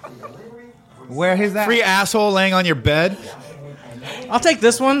stores. Where is that? Free asshole laying on your bed. I'll take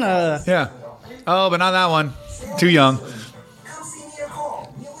this one. Yeah. Oh, but not that one. Too young.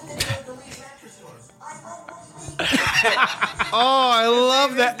 Oh, I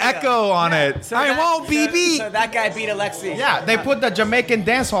love the echo on it. I won't be beat. So that guy beat Alexei. Yeah, they put the Jamaican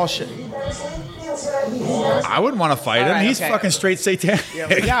dance hall shit. I wouldn't want to fight him. right, He's okay. fucking straight satanic.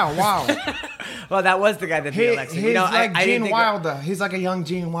 Yeah, wow. Well, that was the guy that beat Alexei. He's like I didn't Gene think Wilder. He's like a young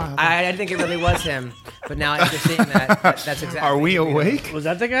Gene Wilder. I didn't think it really was him, but now after seeing that's exactly. Are we awake? Was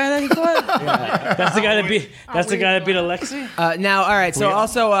that the guy that he fought? Yeah. That's the guy that beat. That's the guy that beat Alexei. Now, all right. So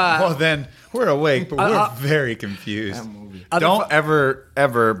also, Well, then we're awake, but we're very confused. Don't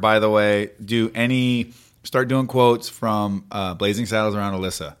ever, by the way, start doing quotes from Blazing Saddles around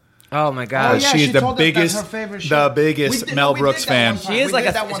Alyssa. oh my God, She's she the told us that's biggest, her favorite show. the biggest We Mel did Brooks that fan. one time. she is We like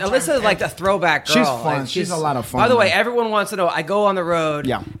did that one time. Alyssa's like a throwback girl. She's fun. Like, She's a lot of fun. By the way, man. everyone wants to know. I go on the road,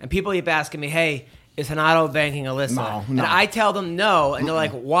 Yeah. and people keep asking me, "Hey, is Renato banking Alyssa?" No. And I tell them no, and they're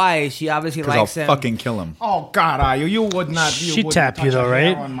like, "Why?" She obviously Because I'll likes him. fucking kill him. Oh God, you would not. She wouldn't tapped you touch though, a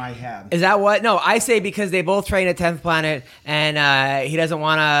hair right? On my head. Is that what? No, I say because they both train at 10th Planet, and he doesn't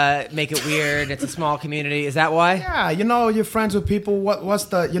want to make it weird. It's a small community. Is that why? Yeah, you're friends with people. What's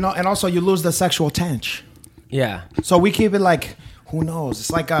the and also you lose the sexual tension. Yeah. So we keep it like, who knows?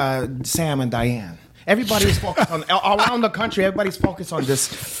 It's like Sam and Diane. Everybody's focused on around the country. Everybody's focused on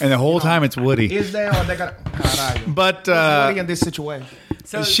this. And the whole time it's Woody. Is there or they got? Caralho. But What's Woody in this situation?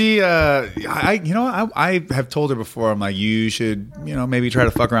 So she, I have told her before. I'm like, you should, maybe try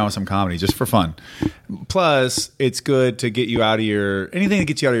to fuck around with some comedy just for fun. Plus, it's good to get you out of anything that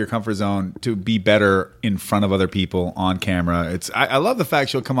gets you out of your comfort zone to be better in front of other people on camera. I love the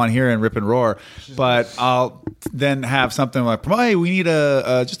fact she'll come on here and rip and roar, but I'll then have something like, hey, we need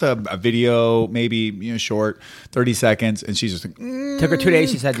just a video, maybe short, 30 seconds, and she's just like, took her 2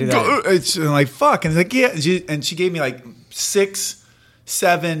 days. She said, "Do that." it's like fuck, and it's like yeah, and she gave me like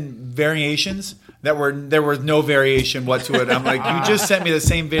 6-7 variations there was no variation whatsoever. I'm like, you just sent me the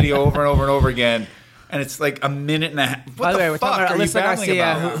same video over and over and over again, and it's like a minute and a half. What By the way, we're fuck talking about are you Alyssa babbling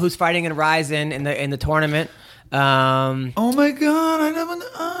Garcia, about? who's fighting in Ryzen in the tournament. Oh my god, I never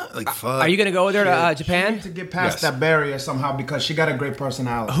like fuck. Are you gonna go with her to She Japan? needs to get past Yes. that barrier somehow because she got a great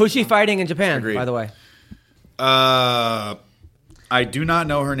personality. Who's she fighting in Japan? Agreed. By the way, I do not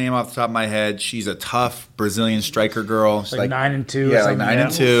know her name off the top of my head. She's a tough Brazilian striker girl. She's Like 9-2 or Yeah, like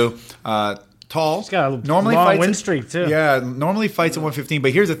something, 9-2. Tall. She's got a normally long fights win at- streak, too. Yeah, normally fights at 115.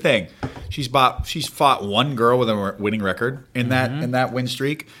 But here's the thing: she's fought one girl with a winning record in that win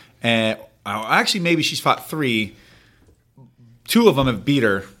streak, and actually maybe she's fought 3. 2 of them have beat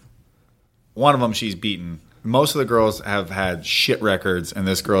her. One of them she's beaten. Most of the girls have had shit records, and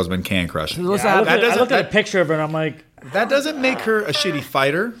this girl's been can crushing. What's I that? looked at a picture of her and I'm like, That doesn't make her a shitty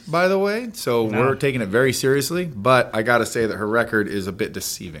fighter, by the way. So we're taking it very seriously. But I got to say that her record is a bit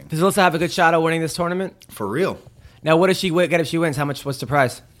deceiving. Does Alyssa have a good shot at winning this tournament? For real. Now, what does she get if she wins? What's the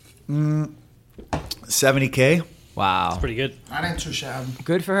prize? $70K. Wow, pretty good. I didn't too shabby.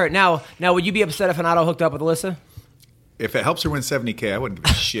 good for her. Now, would you be upset if Renato hooked up with Alyssa? If it helps her win $70K, I wouldn't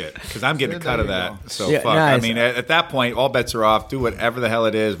give a shit because I'm getting a cut of There you that. go. So Yeah, fuck. nice. I mean, at that point, all bets are off. Do whatever the hell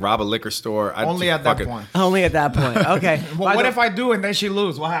it is. Rob a liquor store. I'd Only just at that fucking- point. Only at that point. Okay. Well, what if I do and then she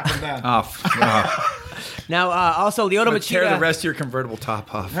lose? What happens then? Now, also, Lyoto Tear the Machida. rest of your convertible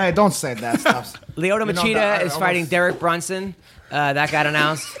top off. Hey, don't say that stuff. Lyoto You know Machida that I is fighting almost- Derek Brunson. That got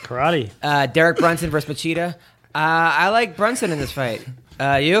announced. Karate. Derek Brunson versus Machida. I like Brunson in this fight.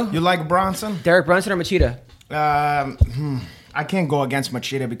 You? You like Bronson? Derek Brunson or Machida? I can't go against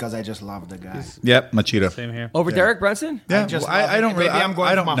Machida because I just love the guy. Yep, Machida. Same here. Over Derek Brunson? Yeah, just well, love I it. don't really. Maybe I'm going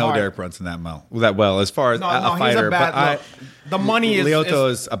I for don't my know heart. Derek Brunson that well as far as No, a no, fighter. he's a bad. but Look, the money is Lyoto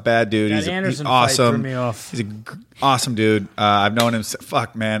is a bad dude. That He's Anderson fight awesome. threw me off. He's an awesome dude. I've known him.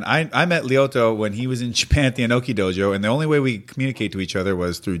 Fuck, man. I met Lyoto when he was in Japan at the Inoki Dojo, and the only way we communicate to each other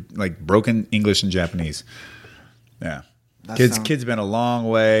was through like broken English and Japanese. Yeah. Kid's been a long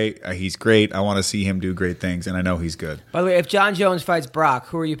way. He's great. I want to see him do great things, and I know he's good. By the way, if John Jones fights Brock,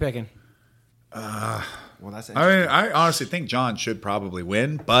 who are you picking? Well, that's I mean, I honestly think John should probably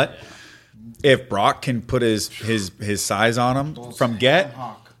win, but if Brock can put his size on him from get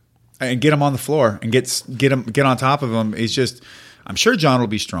and get him on the floor and get on top of him, it's just I'm sure John will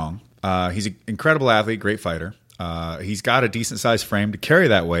be strong. He's an incredible athlete, great fighter. He's got a decent sized frame to carry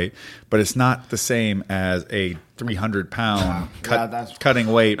that weight, but it's not the same as a 300-pound cutting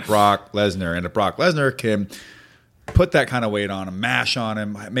weight Brock Lesnar. And if Brock Lesnar can put that kind of weight on him, mash on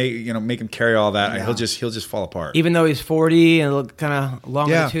him, make him carry all that, he'll just fall apart. Even though he's 40 and look kind of long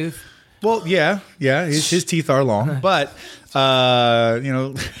in Yeah. the tooth? Well, yeah, his teeth are long, but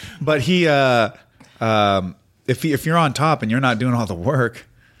but he if you're on top and you're not doing all the work,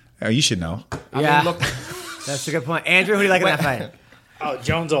 you should know. Yeah. look, That's a good point. Andrew, who do you like in that fight? Oh,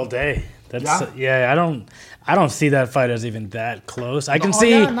 Jones all day. That's Yeah? I don't see that fight as even that close. I can oh,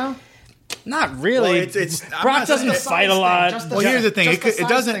 see yeah, no. Not really. Well, it's I'm Brock not doesn't saying- fight a lot. Just the- Well, here's the thing. just the It size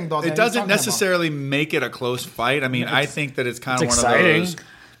doesn't. thing, though, that It you're doesn't talking about. necessarily make it a close fight. I mean, I think that it's kind of It's one exciting. of those.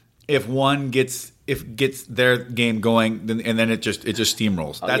 If one gets their game going, and then it just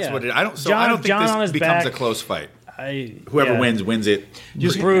steamrolls. That's yeah. what it. I don't. So John- I don't think John on this his becomes back. a close fight. Yeah. Whoever wins it.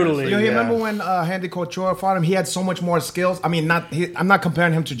 Brutally. You yeah. remember when Handy Couture fought him? He had so much more skills. I mean, I'm not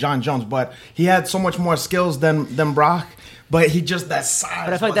comparing him to John Jones, but he had so much more skills than Brock. But he just that size.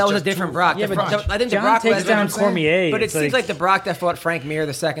 But I feel like that was a just different too Brock. Yeah, The but Brock- I think the John Brock takes was down Cormier. But it It's seems like the Brock that fought Frank Mir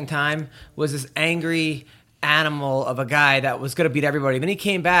the second time was this angry animal of a guy that was going to beat everybody. Then he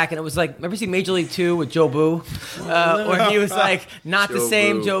came back and it was like, remember see Major League 2 with Joe Boo? Where he was like, not the Joe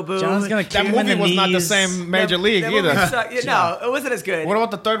same Boo. Joe Boo. John's gonna kick That him in movie the was not the knees. same Major League That movie either. sucked. Yeah, no, it wasn't as good. What about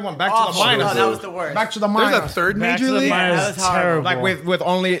the third one? Back to the Awful. minors. No, that was the worst. Back to the There's minors. a third Back to major the league. minors. that was horrible. Terrible. Like with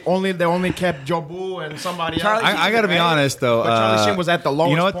only they only kept Joe Boo and somebody Charlie else. Sheen I got to be honest though. But Charlie Sheen was at the lowest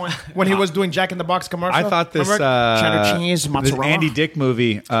you know what? point when he was doing Jack in the Box commercial. I thought this cheddar cheese, this mozzarella. Andy Dick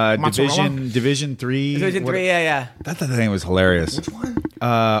movie, Division 3. Division 3, yeah. I thought that thing was hilarious. Which one?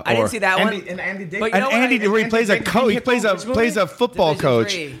 I didn't see that one. Andy Dick. But you And know what? Andy, where he plays a Dick, coach, he hit plays a which movie? plays a football Division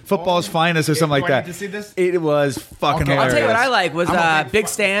coach, 3. football's finest or something do like I that. need to see this? It was fucking Okay. I'll hilarious. tell you what I like was I'm a big Big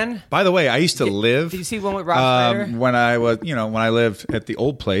fan. Stan. By the way, I used to live. Did you see one with Rob Schneider? when I was, when I lived at the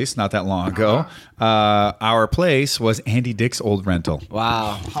old place not that long ago. Our place was Andy Dick's old rental.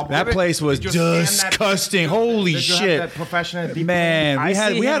 Wow. That place was Did you scan that- disgusting. Holy Did you have shit. that professional deep Man, I we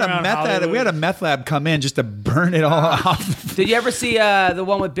had see we had him a around meth Hollywood. we had a meth lab come in just to burn it all off. Did you ever see the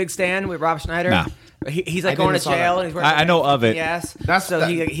one with Big Stan with Rob Schneider? Nah. He's like I going to didn't saw jail that. and he's wearing I know of it. Yes. That's so that-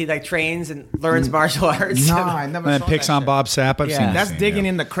 he like trains and learns martial arts. No, I never And then saw picks that on shit. Bob Sapp. I've Yeah. seen that That's scene, digging yeah.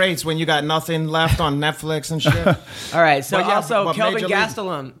 in the crates when you got nothing left on Netflix and shit. All right. So But yeah, also but Kelvin Major League-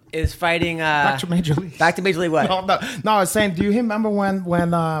 Gastelum is fighting. Back to Major League. Back to Major League what? No, I was saying, do you remember when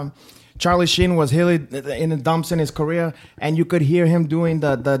Charlie Sheen was really in the dumps in his career, and you could hear him doing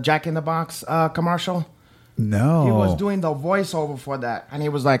the Jack in the Box commercial? No. He was doing the voiceover for that, and he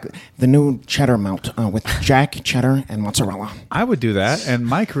was like, the new cheddar melt with Jack, cheddar, and mozzarella. I would do that, and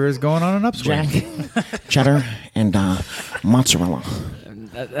my career is going on an upswing. Jack, cheddar, and mozzarella.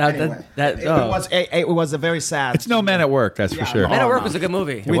 That, It was a very sad. It's No Men at Work, that's for sure. Man at Oh, Work no. was a good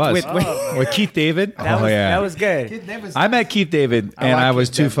movie. It was. With Keith David. That was good. I met Keith David, and like I was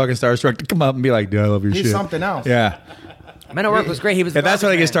Keith too David. fucking starstruck to come up and be like, dude, I love your He's shit. something else. Yeah. Man at Work was great. He was. And that's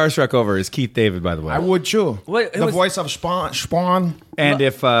what I get garbage man. starstruck over is Keith David, by the way. I would too. What- the was- voice of Spawn. And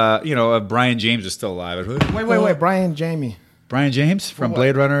if Brian James is still alive, Wait, Brian Jamie. Brian James from what?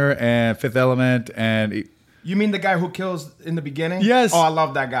 Blade Runner and Fifth Element, and You mean the guy who kills in the beginning? Yes. Oh, I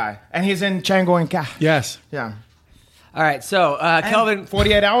love that guy. And he's in Django and Ka. yes, Yeah. All right. So Kelvin.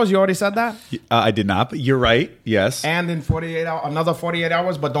 48 hours, you already said that? I did not, but you're right. Yes, And in 48 hours, another 48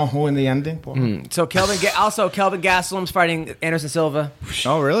 hours, but don't ruin the ending. So Kelvin. Kelvin Gastelum's fighting Anderson Silva.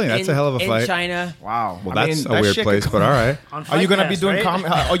 oh really? That's a hell of a in fight. China. Wow. Well, I that's mean, a that weird shit place, could- but all right. On Are you going to be Fight doing Pass,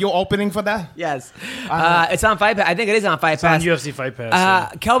 right? Are you opening for that? Yes. It's on Fight Pass. I think it is on Fight It's on Pass. UFC Fight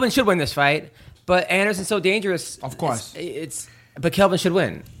Pass. Kelvin should win this fight, but Anderson's so dangerous. Of course. But Kelvin should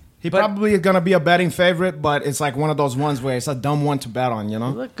win. He But- probably is going to be a betting favorite, but it's like one of those ones where it's a dumb one to bet on, you He know?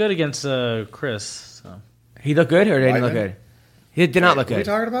 looked good against Chris. So. He looked good, or did he look Weidman? good? He did not look What are you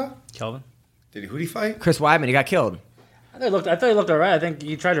good. talking about? Kelvin. Who did he fight? Chris Weidman, he got killed. I thought he looked all right. I think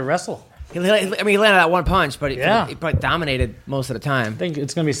he tried to wrestle. He landed that one punch, but Yeah. he probably dominated most of the time. I think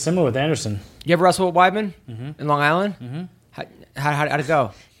it's going to be similar with Anderson. You ever wrestle with Weidman in Long Island? Mm-hmm. How'd it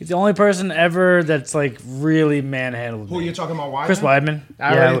go? He's the only person ever that's like really manhandled. Who are me. you talking about? Weidman? Chris Weidman.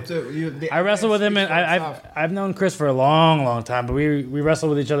 I I wrestled with him, and I've known Chris for a long time. But we wrestled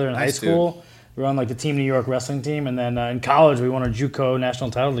with each other in high Nice school. We were on like the Team New York wrestling team, and then in college we won a JUCO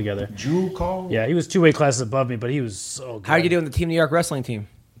national title together. JUCO? Yeah, he was 2 weight classes above me, but he was so good. How did you do in the Team New York wrestling team?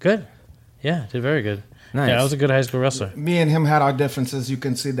 Good. Yeah, did very good. Nice. Yeah, I was a good high school wrestler. Me and him had our differences. You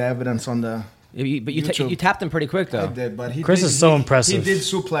can see the evidence on the... But you YouTube. you tapped him pretty quick I though. did, but he Chris did, is so he- impressive. He did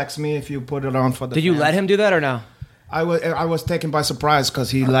suplex me if you put it on for the Did you fans. let him do that or no? I was taken by surprise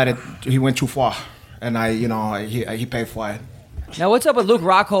because he let it. He went too far, and he paid for it. Now what's up with Luke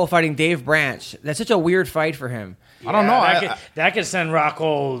Rockhold fighting Dave Branch? That's such a weird fight for him. I don't know. That could send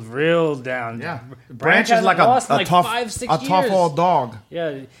Rockhold real down. Yeah, Branch is hasn't like lost in a like tough, 5-6 a tough years. old dog.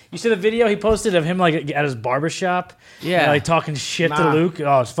 Yeah, you see the video he posted of him like at his barbershop? Yeah. Like talking shit to Nah. Luke.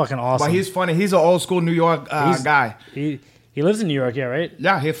 Oh, it's fucking awesome. But he's funny. He's an old school New York guy. He lives in New York, yeah, right?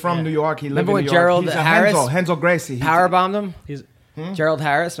 Yeah, he's from New York. He lived Remember in when New York. Gerald He's a Harris Hensel Gracie. He- Powerbombed him. He's Gerald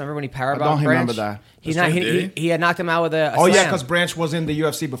Harris. Remember when he powerbombed I don't Branch? remember that. He had knocked him out with a Oh yeah, slam. because Branch was in the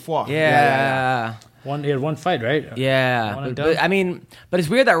UFC before. Yeah. He had one fight, right? Yeah, One and but done? but it's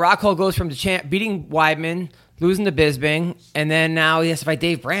weird that Rockhold goes from beating Weidman, losing to Bisping, and then now he has to fight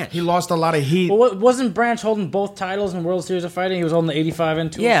Dave Branch. He lost a lot of heat. Well, wasn't Branch holding both titles in World Series of Fighting? He was holding the 85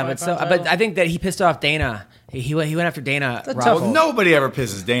 and 205 Yeah, pound but title? I think that he pissed off Dana. He went after Dana. That's Rockhold. tough. Nobody ever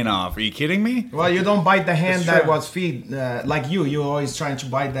pisses Dana off. Are you kidding me? Well, you don't bite the hand That's that true. was feed. Like you're always trying to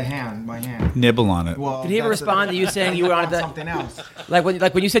bite the hand by hand. Nibble on it. Well, Did he ever that's respond to you saying you wanted that? something else? Like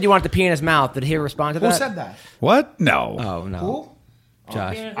when you said you wanted to pee in his mouth, did he respond to Who that? said that? What? No. Oh no, Who?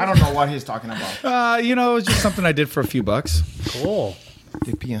 Josh. I don't know what he's talking about. It was just something I did for a few bucks. Cool.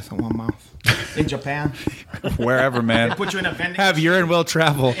 They pee in someone's mouth. In Japan, Wherever, man. put you in a vending Have urine will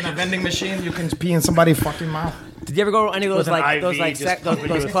travel. in a vending machine. You can pee in somebody's fucking mouth. Did you ever go to any of those With an like IV those like just those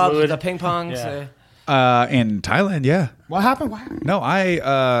pumping you with clubs, fluid? the ping pongs? Yeah. In Thailand, yeah. What happened? What happened? No, I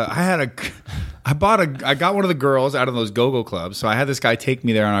got one of the girls out of those go-go clubs. So I had this guy take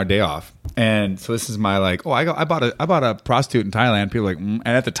me there on our day off. And so this is my I bought a prostitute in Thailand. People were like, and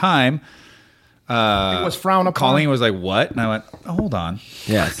at the time, It was frowned upon. Colleen was like, "What?" And I went, oh, "Hold on."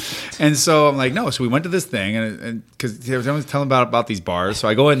 Yes. And so I'm like, "No." So we went to this thing, and because everyone's telling about these bars, so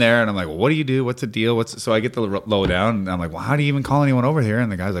I go in there and I'm like, "Well, what do you do? What's the deal?" So I get the lowdown, and I'm like, "Well, how do you even call anyone over here?" And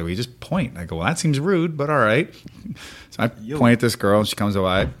the guy's like, "We just point." I go, "Well, that seems rude, but all right." So I point at this girl, and she comes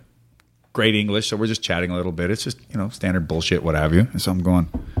by. Great English, so we're just chatting a little bit. It's just standard bullshit, what have you. And so I'm going,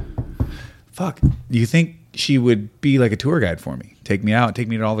 "Fuck, do you think she would be like a tour guide for me? Take me out, take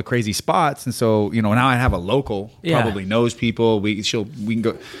me to all the crazy spots." And so, now I have a local, probably knows people. We can go.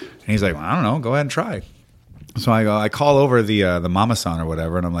 And he's like, "Well, I don't know. Go ahead and try." So I call over the mama-san or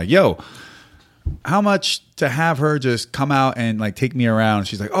whatever, and I'm like, "Yo, how much to have her just come out and like take me around?"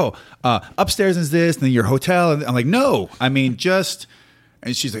 She's like, "Oh, upstairs is this, and then your hotel." And I'm like, "No, I mean just."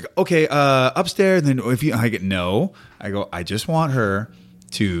 And she's like, "Okay, upstairs." And then I get no. I go, "I just want her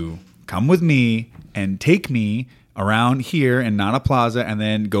to come with me and take me around here in Nana Plaza, and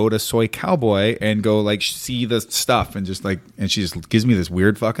then go to Soy Cowboy and go like see the stuff." And just like, and she just gives me this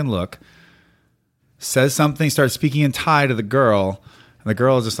weird fucking look, says something, starts speaking in Thai to the girl, and the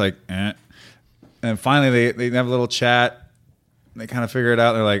girl is just like, eh. And finally they have a little chat. They kind of figure it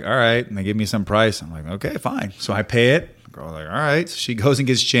out. They're like, "All right," and they give me some price. I'm like, "Okay, fine." So I pay it. The girl's like, "All right." So she goes and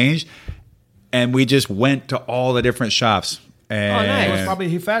gets changed, and we just went to all the different shops. And It was probably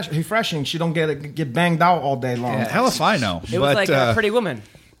refreshing. She don't get banged out all day long. hell if I know. It was like a Pretty Woman.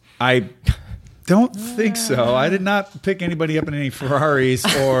 I don't think so. I did not pick anybody up in any Ferraris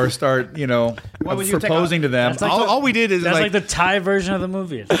or start, would you take proposing to them. That's like All we did is That's like like the Thai version of the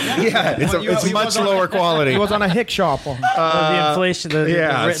movie. yeah, it's He much was on- lower quality. He was on a hick shop. The inflation.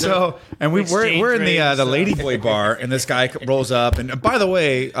 And we're in the exchange Ladyboy bar, and this guy rolls up. And by the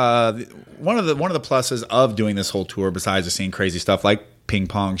way, one of the pluses of doing this whole tour, besides just seeing crazy stuff like ping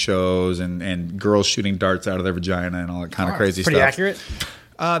pong shows and girls shooting darts out of their vagina and all that kind of crazy Pretty stuff. accurate.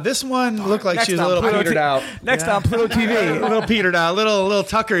 This one looked like she was a on little Pluto petered out. Next on Pluto A TV. little petered out, a little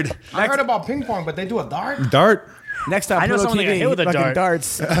tuckered. I heard about ping pong, but they do a dart. Dart. Next on I know Pluto someone that got TV. hit with a fucking dart. darts.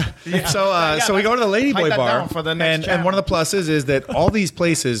 So we go to the Write Ladyboy that bar, down for the next and one of the pluses is that all these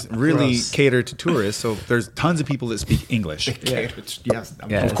places really Gross. cater to tourists. So there's tons of people that speak English. Yes.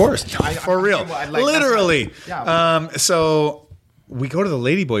 Of course, for real, I like literally. Yeah. So we go to the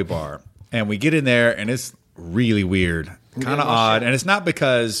Ladyboy bar, and we get in there, and it's really weird, kind of no odd, shit. and it's not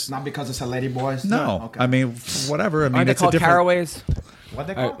because. Not because it's a lady boys. No, Okay. I mean whatever. I mean Aren't they it's a called different. Caraways? What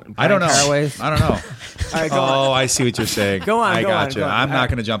they call? I don't know. Caraways? I don't know. All right, go on. Oh, I see what you're saying. Go on, I go got on, you. go on. I'm All not right.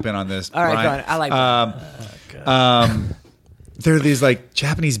 going to jump in on this. All right, Brian. go on. I like that. There are these like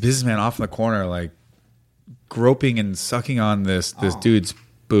Japanese businessmen off in the corner, like groping and sucking on this dude's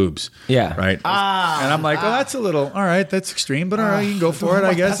boobs. Yeah. Right. And I'm like, oh, that's a little. All right, that's extreme, but all right, you can go for it.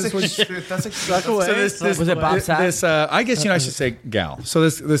 I guess that's what. That's exactly So this Was it Bob Sapp? This I guess I should say gal. So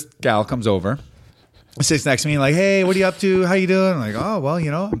this gal comes over, sits next to me, like, "Hey, what are you up to? How you doing?" I'm like, "Oh, well,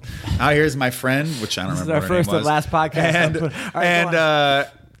 out here's my friend," which I don't This is remember. our what her first name and was. last podcast. All right, go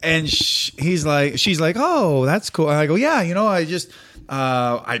And she's like, "Oh, that's cool." And I go, "Yeah, I just."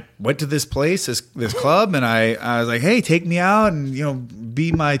 I went to this place, this club, and I was like, "Hey, take me out and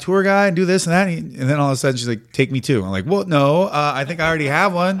be my tour guide and do this and that." And then all of a sudden, she's like, "Take me too." I'm like, "Well, no, I think I already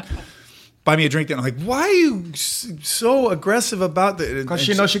have one. Buy me a drink." Then I'm like, "Why are you so aggressive about the?" Because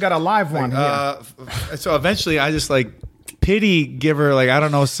she knows she got a live one here. So eventually, I just like pity give her like I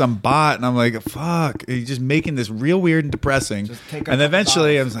don't know some bot, and I'm like, "Fuck!" You're just making this real weird and depressing. Just take a And then couple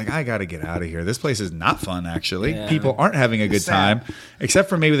eventually, I bottles. was like, "I got to get out of here. This place is not fun. Actually, Yeah. people aren't having a good sad. time, except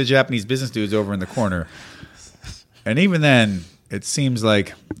for maybe the Japanese business dudes over in the corner." And even then, It seems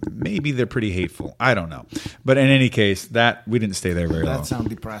like maybe they're pretty hateful. I don't know. But in any case, that we didn't stay there very long. That sounds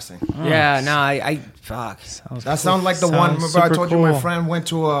depressing. Yeah, no, I fuck. That sounds like the one. Remember I told you my friend went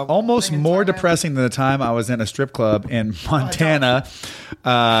to a Almost more depressing than the time I was in a strip club in Montana,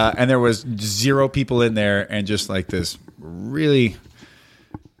 and there was 0 people in there, and just like this really,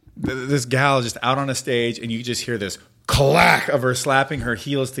 this gal just out on a stage, and you just hear this clack of her slapping her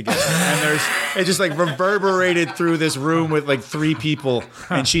heels together, and it just like reverberated through this room with like 3 people,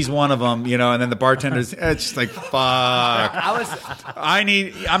 and she's one of them, you know. And then the bartender's, it's just like fuck.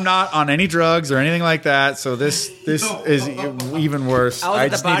 I'm not on any drugs or anything like that, so this is even worse. I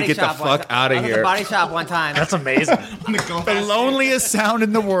just need to get the fuck out of I was here. at the body shop one time. That's amazing. The loneliest sound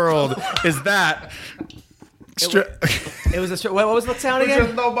in the world is that. It was a strip. What was the sound again?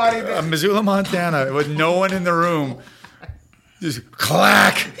 There's nobody there. Missoula, Montana, with no one in the room. Just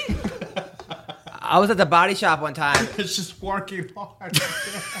clack. I was at the body shop one time. It's just working hard.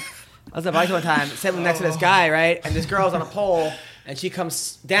 I was at the body shop one time, sitting next to this guy, right? And this girl's on a pole, and she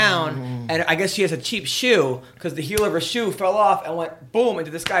comes down, and I guess she has a cheap shoe because the heel of her shoe fell off and went boom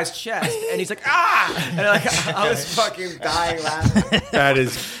into this guy's chest, and he's like, ah! And like, I was fucking dying laughing. That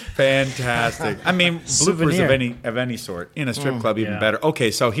is fantastic. I mean, bloopers of any sort in a strip club, even better. Okay,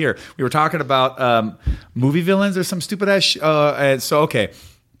 so here we were talking about movie villains or some stupid ass. And so okay,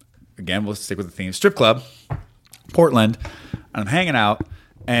 again, we'll stick with the theme. Strip club, Portland. I'm hanging out,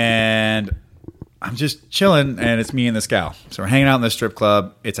 and I'm just chilling, and it's me and this gal. So we're hanging out in this strip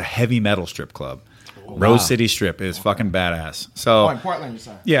club. It's a heavy metal strip club. Wow. Rose City Strip is fucking badass. So in Portland, you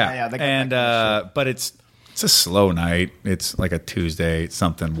said. Yeah, they got and but it's a slow night. It's like a Tuesday,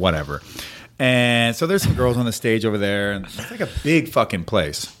 something, whatever. And so there's some girls on the stage over there, and it's like a big fucking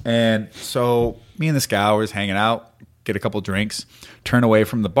place. And so me and this gal were just hanging out, get a couple drinks, turn away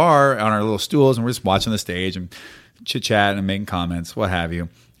from the bar on our little stools, and we're just watching the stage and chit-chatting and making comments, what have you.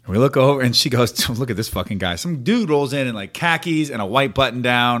 And we look over, and she goes, look at this fucking guy. Some dude rolls in like khakis and a white button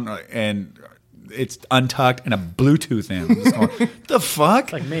down, and it's untucked and a Bluetooth in. I'm just going, the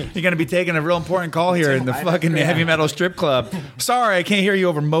fuck? Like me. You're going to be taking a real important call here in the fucking heavy metal strip club. Sorry, I can't hear you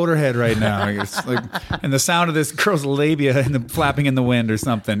over Motorhead right now. It's like, and the sound of this girl's labia and the flapping in the wind or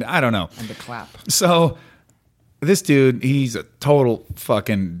something. I don't know. And the clap. So this dude, he's a total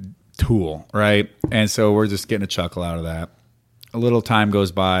fucking tool, right? And so we're just getting a chuckle out of that. A little time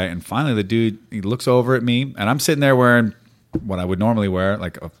goes by, and finally the dude, he looks over at me, and I'm sitting there wearing what I would normally wear,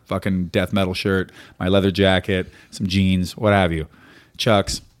 like a fucking death metal shirt, my leather jacket, some jeans, what have you,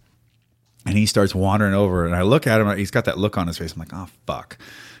 Chucks. And he starts wandering over, and I look at him, he's got that look on his face. I'm like, oh, fuck.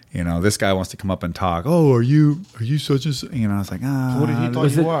 You know, this guy wants to come up and talk. Oh, are you such and such? You know, I was like, What did he thought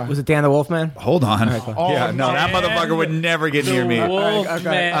you were? Was it Dan the Wolfman? hold on. Right, cool. That motherfucker would never get near me. Wolf, Okay.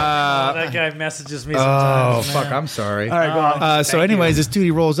 man. that guy messages me Oh, sometimes. fuck, I'm sorry. All right, go on. So anyways, this dude,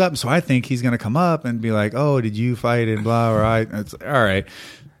 he rolls up. So I think he's going to come up and be like, oh, did you fight and blah, or it's all right.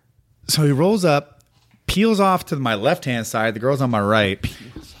 So he rolls up, peels off to my left-hand side. The girl's on my right.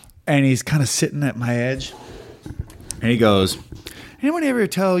 And he's kind of sitting at my edge. And he goes, anyone ever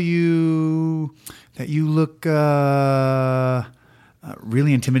tell you that you look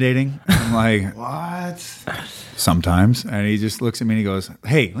really intimidating? I'm like, What? sometimes. And he just looks at me and he goes,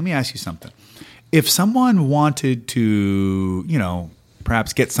 hey, let me ask you something. If someone wanted to, you know,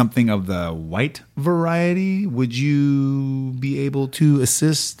 perhaps get something of the white variety, would you be able to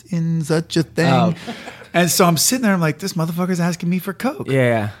assist in such a thing? Oh. And so I'm sitting there, I'm like, this motherfucker's asking me for Coke.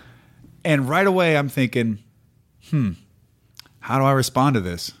 Yeah. And right away I'm thinking, how do I respond to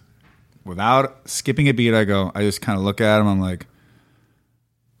this? Without skipping a beat, I just kind of look at him. I'm like,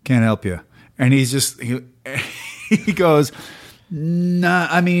 can't help you. And he's just, he goes, nah,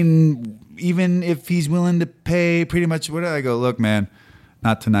 I mean, even if he's willing to pay pretty much what I go, look, man,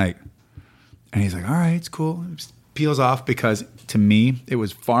 not tonight. And he's like, all right, it's cool. Just peels off, because to me, it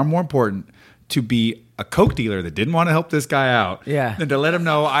was far more important to be a Coke dealer that didn't want to help this guy out, than to let him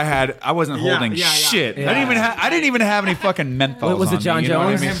know I wasn't holding shit. Yeah. I didn't even have any fucking menthol. Was it on John me, you know what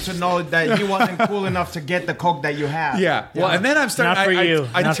I Jones? mean? Him to know that he wasn't cool enough to get the Coke that you have. Yeah. Well, and then I'm starting. Not for you.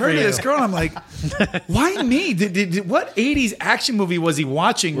 I Not turn for to you. this girl and I'm like, why me? What 80s action movie was he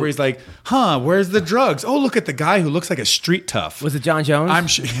watching where he's like, where's the drugs? Oh, look at the guy who looks like a street tough. Was it John Jones? I'm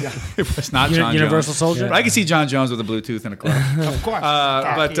sure it was not John Universal Jones. Soldier? But I can see John Jones with a Bluetooth in a club. Of course.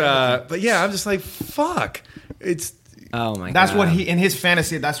 But yeah, I'm just like, fuck. It's Oh my god. That's what he in his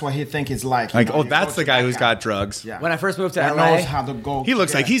fantasy. That's what he think is like. Like, You know, oh, you that's go the to guy that who's got drugs. Yeah. When I first moved to That LA, knows how to go. He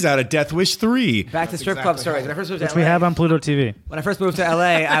looks like he's out of Death Wish 3. back to strip club stories. When I first moved to Which LA, we have on Pluto TV. when I first moved to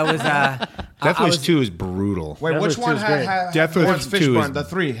LA, I was Death I Wish was- 2 is brutal. Wait, Death which Wish one 2 is great. had Death Wish Lawrence 2 is- Fishburne? The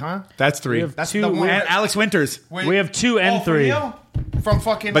 3, huh? That's 3. That's Two- the one. And Alex Winters. Wait, We have 2 and for 3. real? From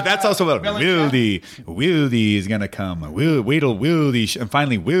fucking. But that's also about Bill and Ted? Wildy is gonna come. Wait till Wildy, and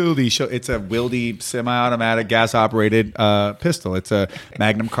finally Wildy. It's a Wildy semi-automatic gas-operated pistol. It's a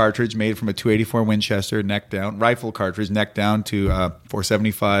Magnum cartridge made from a .284 Winchester neck down rifle cartridge, neck down to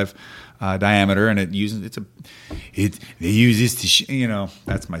 475 diameter, and they use this to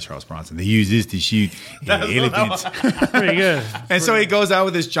that's my Charles Bronson. They use this to shoot elephants. Pretty good. And so he goes out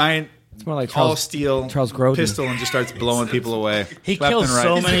with this giant. It's more like all Charles, steel Charles Grodin. pistol and just starts blowing people away. He left kills and right.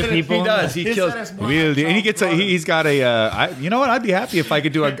 so many people. He does. He kills. Really, and he gets he's got a. You know what? I'd be happy if I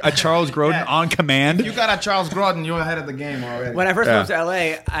could do a Charles Grodin on command. You got a Charles Grodin. You're ahead of the game already. when I first Yeah. moved to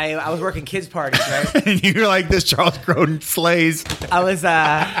LA, I was working kids parties, right? And you're like, this Charles Grodin slays. I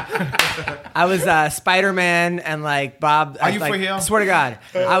was Spider-Man and like Bob. Are you like, for real? Swear to God,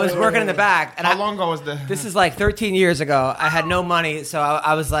 I was working in the back. And How long ago was the? This is like 13 years ago. I had no money, so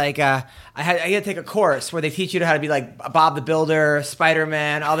I was like, I had to take a course where they teach you how to be like Bob the Builder,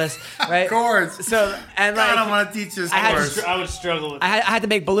 Spider-Man, all this, right? Course. So and like, I don't want to teach this I had course. to- I would struggle with I had to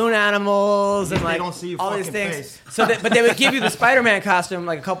make balloon animals and They like don't see your all these fucking things. face. So, but they would give you the Spider-Man costume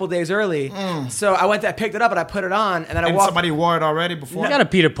like a couple days early. So I went, I picked it up and I put it on, and then I And walked. somebody wore it already before. You got a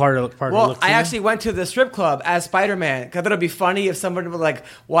Peter Parker Well, look to I you. actually went to the strip club as Spider-Man because I thought it'd be funny if somebody was like,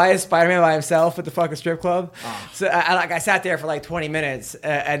 "Why is Spider-Man by himself at the fucking strip club?" So I sat there for like 20 minutes,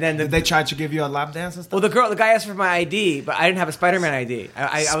 and then Did they try to give you a lap dance and stuff? well, the guy asked for my ID, but I didn't have a Spider-Man ID.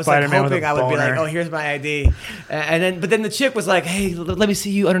 I was like Spider-Man with hoping a I would be like, boner. "Oh, here's my ID," but then the chick was like, "Hey, let me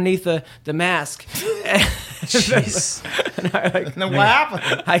see you underneath the mask." Jeez. And I, like, And then what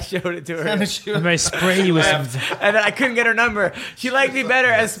happened? I showed it to her, And and she- I may spray you with some. then I couldn't get her number. She liked me better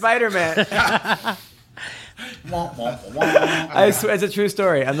as Spider-Man. I swear, it's a true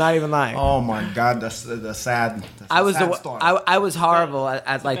story. I'm not even lying. Oh my God, that's the sad. That's I was sad the story. I was horrible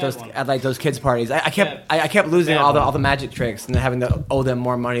at like those kids parties. I kept losing Bad all one. the magic tricks and having to owe them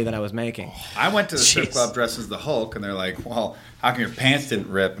more money than I was making. I went to the strip Jeez. club dressed as the Hulk, and they're like, "Well, how come your pants didn't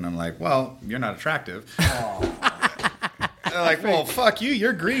rip?" And I'm like, "Well, you're not attractive." They're like, "Well, fuck you,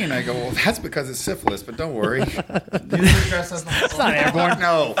 you're green." I go, "Well, that's because it's syphilis, but don't worry." It's not airborne.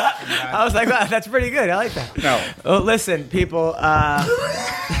 No, I was like, wow, that's pretty good. I like that. no. Oh, listen, people.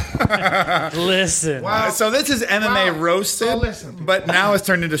 Listen. So this is MMA Wow. roasted, So listen. but now it's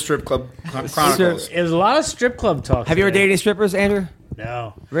turned into strip club chronicles. There's a lot of strip club talk. Have you ever today. dated any strippers, Andrew?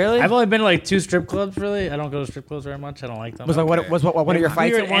 No. Really? I've only been to like 2 strip clubs, really. I don't go to strip clubs very much. I don't like them. Was like what one of your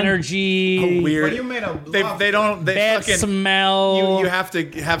fights Weird at one? energy. Weird. But you made a They don't. They Bad fucking. smell. You have to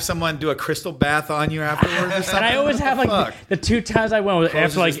have someone do a crystal bath on you afterwards or something. and I always have like Fuck. the 2 times I went was Closes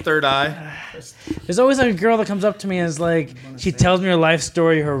after like his third eye. there's always like a girl that comes up to me and is like she tells me her life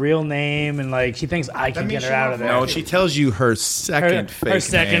story, her real name, and like she thinks I can means get her she out not of there. No, she tells you her second fake her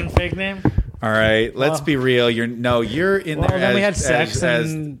second name. fake name. All right, let's Well- be real. You're in Well, there then as, we had sex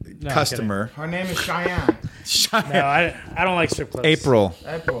as and- no, I'm customer. Her name is Cheyenne. No, I don't like strip clubs. April.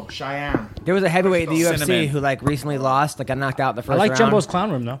 April. Cheyenne. There was a heavyweight in the UFC Cinnamon. who like recently lost, like got knocked out in the first I like round. Jumbo's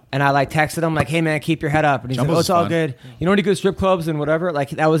Clown Room though. And I like texted him like, "Hey man, keep your head up." And he's Jumbo's like, "Oh, it's all fun. good. You know any good strip clubs and whatever?"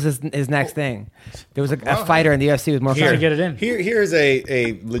 Like that was his next thing. There was a fighter in the UFC with more Here. fun. to get it in. Here's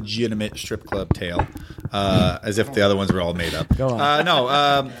a legitimate strip club tale, as if the other ones were all made up. Go on.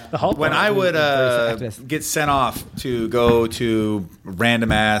 The Hulk When one. I would After this. get sent off to go to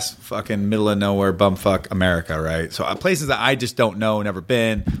random ass fucking middle of nowhere bumfuck America, right? So places that I just don't know, never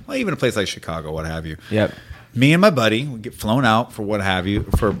been. Well, even a place like Chicago, what have you. Yep. Me and my buddy would get flown out for what have you,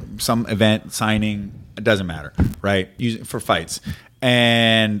 for some event, signing, it doesn't matter, right? For fights.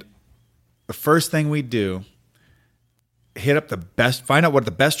 And the first thing we do, hit up find out what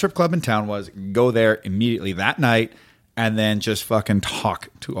the best strip club in town was, go there immediately that night, and then just fucking talk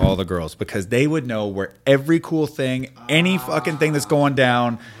to all the girls because they would know where every cool thing, any fucking thing that's going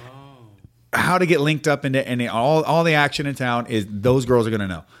down, how to get linked up into any all the action in town is those girls are gonna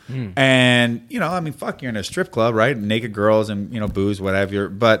know. And I mean, fuck, you're in a strip club, right? Naked girls and booze, whatever.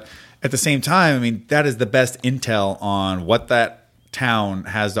 But at the same time, I mean, that is the best intel on what that town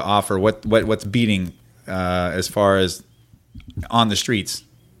has to offer, what's beating as far as on the streets.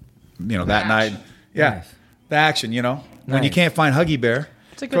 That night, Nice. the action. When you Nice. can't find Huggy Bear,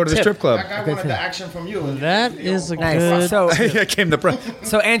 a go good to the tip. strip club. That guy wanted the action from you. That is a Nice. good. So Came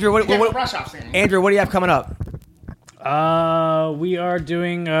the Andrew, what do you have coming up? We are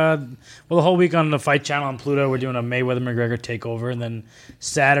doing the whole week on the Fight Channel on Pluto. We're doing a Mayweather McGregor takeover, and then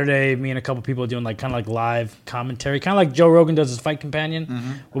Saturday, me and a couple people are doing kind of live commentary, kind of like Joe Rogan does his Fight Companion.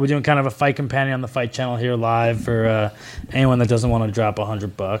 Mm-hmm. We'll be doing kind of a Fight Companion on the Fight Channel here live for anyone that doesn't want to drop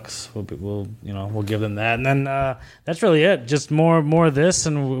 $100. We'll give them that, and then that's really it. Just more of this,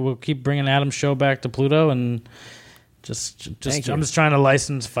 and we'll keep bringing Adam's show back to Pluto and. Just I'm just trying to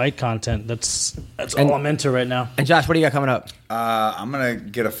license fight content. That's all I'm into right now. And Josh, what do you got coming up? I'm gonna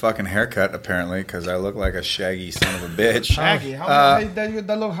get a fucking haircut apparently because I look like a shaggy son of a bitch. Shaggy? How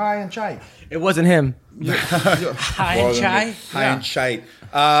that look high and chai? It wasn't him. High and chai? High and chai.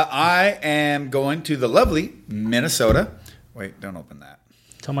 I am going to the lovely Minnesota. Wait, don't open that.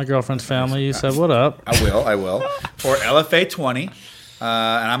 Tell my girlfriend's family you said what up. I will. For LFA 20. And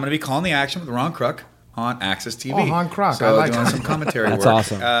I'm going to be calling the action with Ron Kruk on Access TV. Oh, Ron Kruk. So I like doing that. some commentary That's work.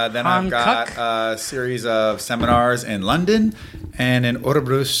 awesome. Then I've got a series of seminars in London and in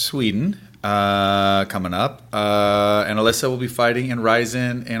Örebro, Sweden coming up. And Alyssa will be fighting in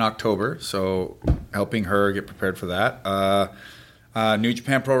Ryzen in October. So helping her get prepared for that. New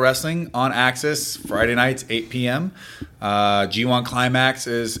Japan Pro Wrestling on Access Friday nights 8 p.m. G1 Climax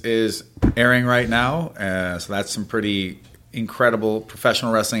is airing right now, so that's some pretty incredible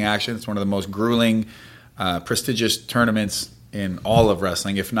professional wrestling action. It's one of the most grueling, prestigious tournaments in all of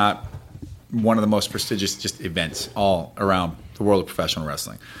wrestling, if not one of the most prestigious just events all around the world of professional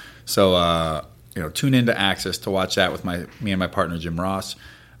wrestling. So tune into Access to watch that with me and my partner Jim Ross.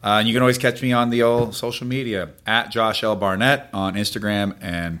 And you can always catch me on the old social media at Josh L. Barnett on Instagram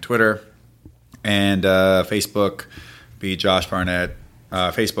and Twitter and Facebook. Be Josh Barnett,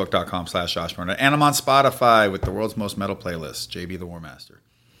 Facebook.com/Josh Barnett. And I'm on Spotify with the world's most metal playlist, JB the War Master.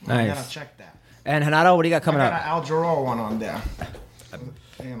 I Nice. gotta check that. And Renato, what do you got coming I got up? an Al Jarreau one on there.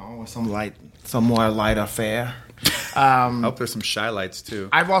 With some more lighter fare. I hope there's some shy lights too.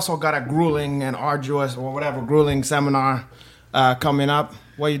 I've also got a grueling and arduous or whatever grueling seminar coming up.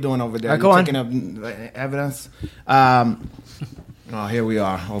 What are you doing over there? Go on. Taking up evidence. Here we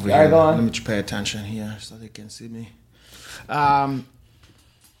are over here. Go on. Let me just pay attention here so they can see me. I'm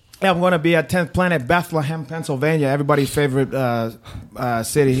going to be at 10th Planet, Bethlehem, Pennsylvania, everybody's favorite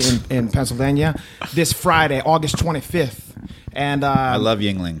city in Pennsylvania, this Friday, August 25th. And I love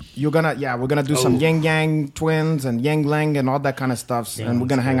Yingling. We're gonna do some Yin Yang twins and Yang Lang and all that kind of stuff, and we're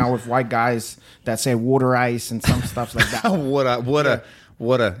gonna hang out with white guys that say water ice and some stuff like that.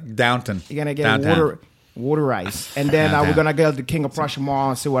 what a Downton. You're gonna get Downtown. water ice, and then we're gonna go to the King of Prussia Mall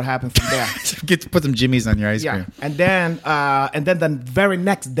and see what happens from there. Get to put some jimmies on your ice cream. And then the very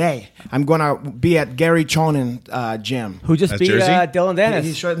next day, I'm gonna be at Gary Chonin gym. Who just That's beat Jersey? Dylan Dennis?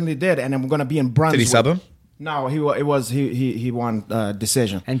 He certainly did, and then we're gonna be in Brunswick. Did he sub him? No, he won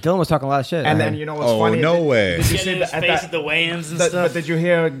decision. And Dylan was talking a lot of shit. And then you know what's funny? No way. Did you Getting see in his face at the weigh-ins and But stuff. did you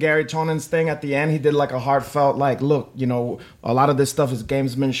hear Gary Chonin's thing at the end? He did like a heartfelt, look, a lot of this stuff is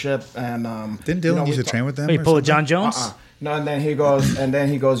gamesmanship, and Didn't Dylan used to train with them? Wait, or pull a something? John Jones? No, and then he goes,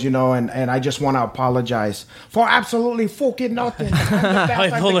 and I just want to apologize for absolutely fucking nothing.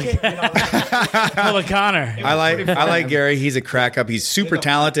 Pull a Connor. I like Gary. He's a crack up. He's super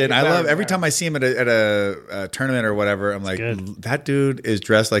talented. I love every time I see him at a tournament or whatever. I'm like, that dude is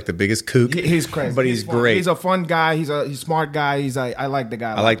dressed like the biggest kook. He's crazy, but he's great. He's a fun guy. He's a smart guy. I like the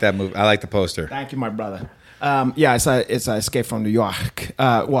guy. I like that move. I like the poster. Thank you, my brother. It's a Escape from New York.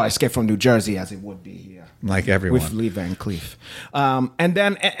 Escape from New Jersey, as it would be here. Like everyone. With Lee Van Cleef. And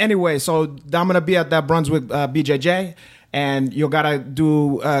then, anyway, so I'm going to be at that Brunswick BJJ, and you got to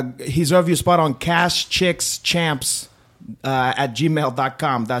do his review spot on cashchickschamps at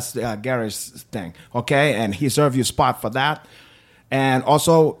gmail.com. That's Gary's thing, okay? And his review spot for that. And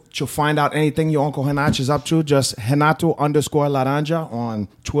also, to find out anything your Uncle Renato is up to, just Renato_Laranja on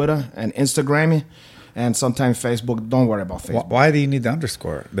Twitter and Instagram. And sometimes Facebook. Don't worry about Facebook. Why do you need the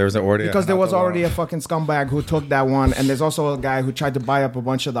underscore? There was already Because there was already a fucking scumbag who took that one, and there's also a guy who tried to buy up a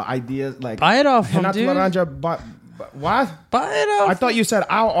bunch of the ideas. Buy it off him, Renato dude. Laranja, what? Buy it off. I thought you said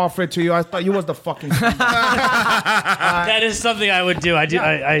I'll offer it to you. I thought you was the fucking scumbag. That is something I would do. I do.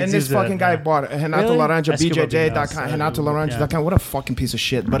 I And do this that, fucking guy bought it. Renato Really? Laranja, I scoop up the house. BJJ.com, Renato Laranja.com. What a fucking piece of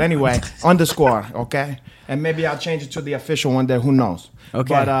shit. But anyway, underscore, okay? And maybe I'll change it to the official one there. Who knows?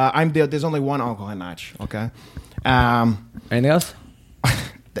 Okay. But I'm there. There's only one Uncle Renato, okay? Anything else?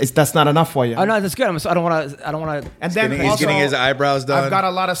 That's not enough for you. Oh no, that's good. I don't want to. And then He's getting his eyebrows done. I've got a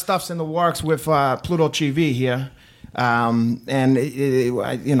lot of stuffs in the works with Pluto TV here. And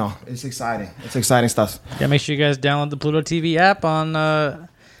it's exciting. It's exciting stuff. Yeah, make sure you guys download the Pluto TV app on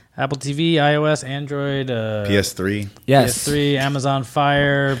Apple TV, iOS, Android, PS3. Yes. PS3, Amazon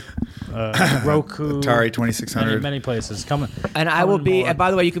Fire, Roku, Atari 2600. many places. Coming. And I will be. more. And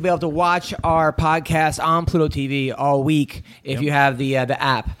by the way, you can be able to watch our podcast on Pluto TV all week if you have the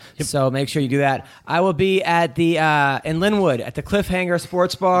app. So make sure you do that. I will be at the in Linwood at the Cliffhanger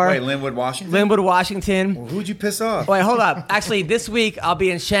Sports Bar. Wait, Linwood, Washington? Linwood, Washington. Who'd you piss off? Wait, hold up. Actually, this week I'll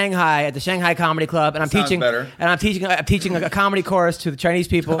be in Shanghai at the Shanghai Comedy Club, and I'm Sounds teaching. better. And I'm teaching a comedy course to the Chinese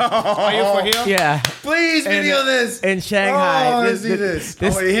people. Are you for real? Yeah, Please video this. in Shanghai. Oh, let's do this.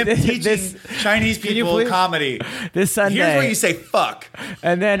 Him teaching Chinese people please? comedy. This Sunday. Here's where you say fuck.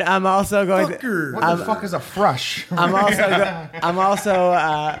 And then I'm also going. Fucker. What the fuck is a frush? I'm also.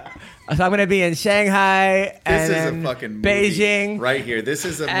 So I'm going to be in Shanghai This and is then a fucking movie. Beijing. Right here. This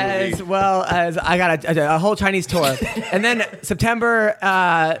is a movie. As well as I got a whole Chinese tour. And then September.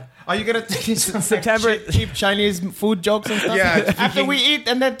 Are you gonna teach some September- cheap Chinese food jokes and stuff? Yeah, After we eat,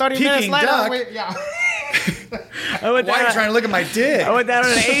 and then 30 minutes Peking later, duck. yeah. I went Why are you down- trying to look at my dick? I went down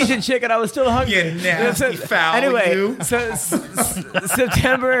on an Asian chick and I was still hungry. You nasty foul, Anyway, you. so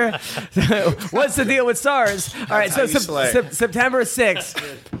September. What's the deal with SARS? All right, so how you slay. September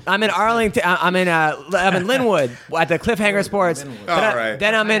 6th, I'm in Arlington. I'm in Linwood at the Cliffhanger Sports. right.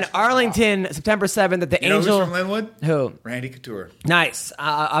 Then I'm in Arlington, September 7th at the You know Angel. who's from Linwood? Who? Randy Couture. Nice.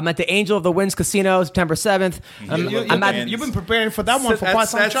 I'm at the Angel of the Winds Casino, September 7th. I'm at You've been preparing for that one for quite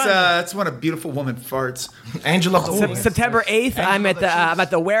That's, some time. that's when a beautiful woman farts. Angel of the Winds. September 8th, I'm at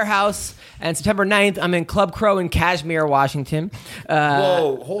the Warehouse, and September 9th, I'm in Club Crow in Kashmir, Washington.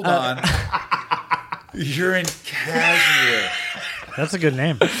 Whoa, hold on. You're in Kashmir. That's a good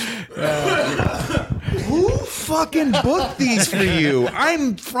name. Who fucking booked these for you?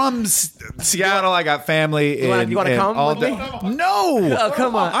 I'm from Seattle. I got family in. You wanna come all with me? No. Oh,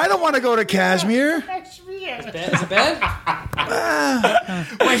 come on. I don't want to go to Kashmir. Is it bad?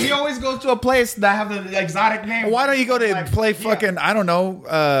 Wait, he always goes to a place that have the exotic name. Why don't you go to Like, play yeah. fucking, I don't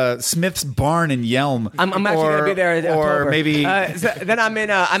know, Smith's Barn in Yelm? I'm actually going to be there in Or October. maybe. Then I'm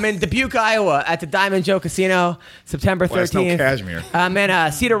in Dubuque, Iowa at the Diamond Joe Casino, September 13th. Well, that's no Kashmir. I'm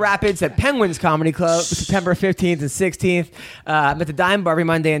in Cedar Rapids at Penguins Comedy Club, September 15th and 16th. I'm at the Dime Bar every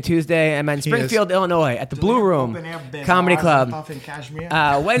Monday and Tuesday. I'm in Springfield, Illinois at the Blue Room Open air bins, Comedy bars Club. and stuff in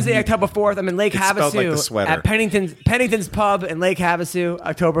Kashmir. Wednesday, October 4th, I'm in Lake It spelled like the Havasu sweater. at Pennington's Pub in Lake Havasu,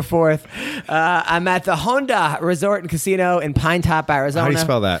 October 4th. I'm at the Honda Resort and Casino in Pine Top, Arizona. How do you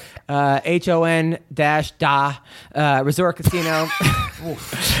spell that? HON-DA Resort Casino.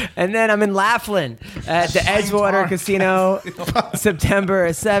 And then I'm in Laughlin at the Edgewater Casino, September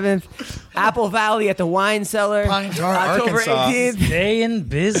 7th. Apple Valley at the Wine Cellar, Pine Tar, October Arkansas. 18th. Staying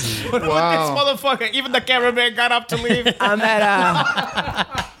busy. Wow. This motherfucker, even the cameraman got up to leave.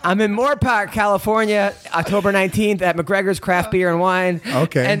 I'm in Moorpark, California, October 19th at McGregor's Craft Beer and Wine.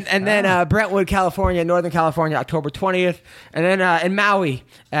 Okay. And then Brentwood, California, Northern California, October 20th. And then in Maui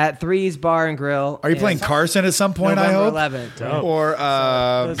at Three's Bar and Grill. Are you playing Carson at some point, I November hope? 11th. Dope. Or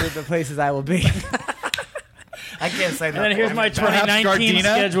Those are the places I will be. I can't say that. And then here's my Perhaps 2019 Gardena?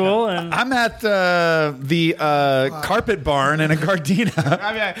 schedule. And I'm at the Carpet Barn in a Gardena.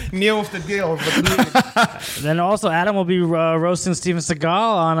 I mean, Neil with the deal. then also Adam will be roasting Steven Seagal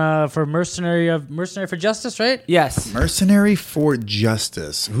on for Mercenary for Justice, right? Yes. Mercenary for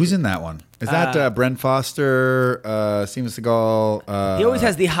Justice. Who's in that one? Is that Bren Foster, Steven Seagal? He always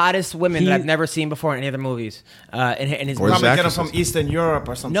has the hottest women he- that I've never seen before in any other movies. In his Where's movies. that? Probably get them from Eastern Europe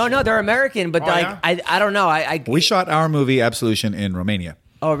or something. No, they're American, but Oh, like yeah? I don't know. We shot our movie Absolution in Romania.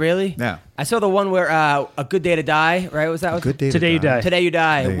 Oh, really? Yeah. I saw the one where A Good Day to Die, right? Was that Good day. Today to You Die. Today You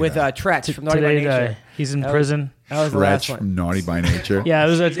Die Today You with Die. Tretch from Naughty by Today Nature. He's in That prison. That was the last Wretch one. from Naughty by Nature. Yeah, it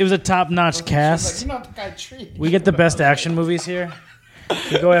was a top-notch cast. You know the guy tree. We get the best action movies here.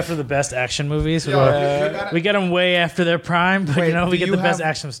 We go after the best action movies. We get them way after their prime, but Wait, we do get you the best have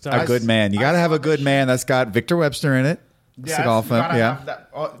action stars. A good man. You got to have a good man that's got Victor Webster in it. Yeah, Seagal you film, gotta yeah. have that.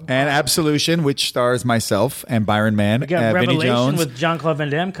 Oh, And Absolution, which stars myself and Byron Mann, We got Vinnie Revelation Jones. with Jean-Claude Van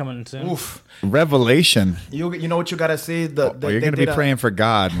Damme coming soon. oof. Revelation. You know what you gotta see? Well, you're going to be praying for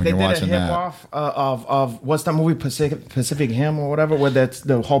God when They you're did a watching hip that. off of what's that movie Pacific Him or whatever where that's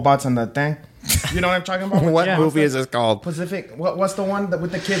the robots and the thing. You know what I'm talking about? What Yeah. movie is this called? Pacific? What's the one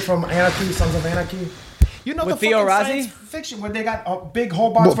with the kid from Anarchy, Sons of Anarchy? You know With the Theo fucking Rossi? science fiction where they got big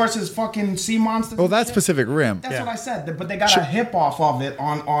robots versus fucking sea monsters. Oh, and that's shit? Pacific Rim. That's what I said. But they got a hip off of it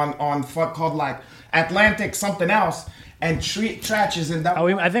on fuck called like Atlantic something else and Trash is in that. Oh,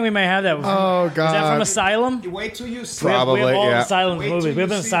 I think we may have that. Oh, Is that from God. Asylum? Wait till you see. Probably. We have all yeah. the Asylum Wait till movies. We have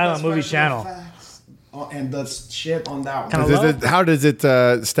you an see Asylum the movie special channel. effects. Oh, and the shit on that one. Kinda low. How does it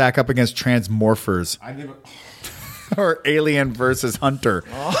stack up against Transmorphers? I give it. or Alien versus Hunter,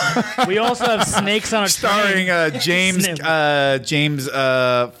 We also have Snakes on a starring Train. James fucking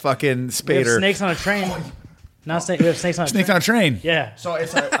We have Spader. Snakes on a Train. Not snake. We have Snakes on a Snakes Train. on a Train. Yeah. So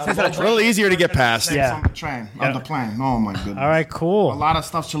it's a little easier to get past. Snakes Yeah. on the train, on the plane. Oh my goodness. All right. A Cool. lot of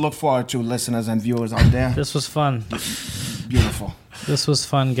stuff to look forward to, listeners and viewers out there. This was fun. Beautiful. This was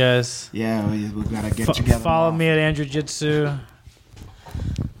fun, guys. Yeah, we gotta get together. Follow more. me at Andrew Jitsu.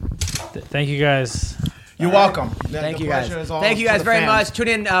 Thank you guys. You're welcome. Thank The you guys. pleasure is all Thank you to guys the very fans. much. Tune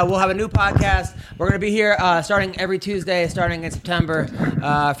in. We'll have a new podcast. We're going to be here starting every Tuesday, starting in September,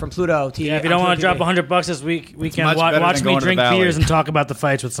 from Pluto TV. Yeah, if you don't want to drop $100 this weekend, much better watch than me going to the drink Valley. beers and talk about the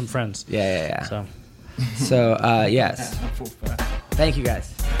fights with some friends. Yeah. So. So, yes. Thank you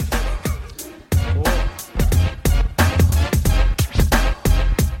guys.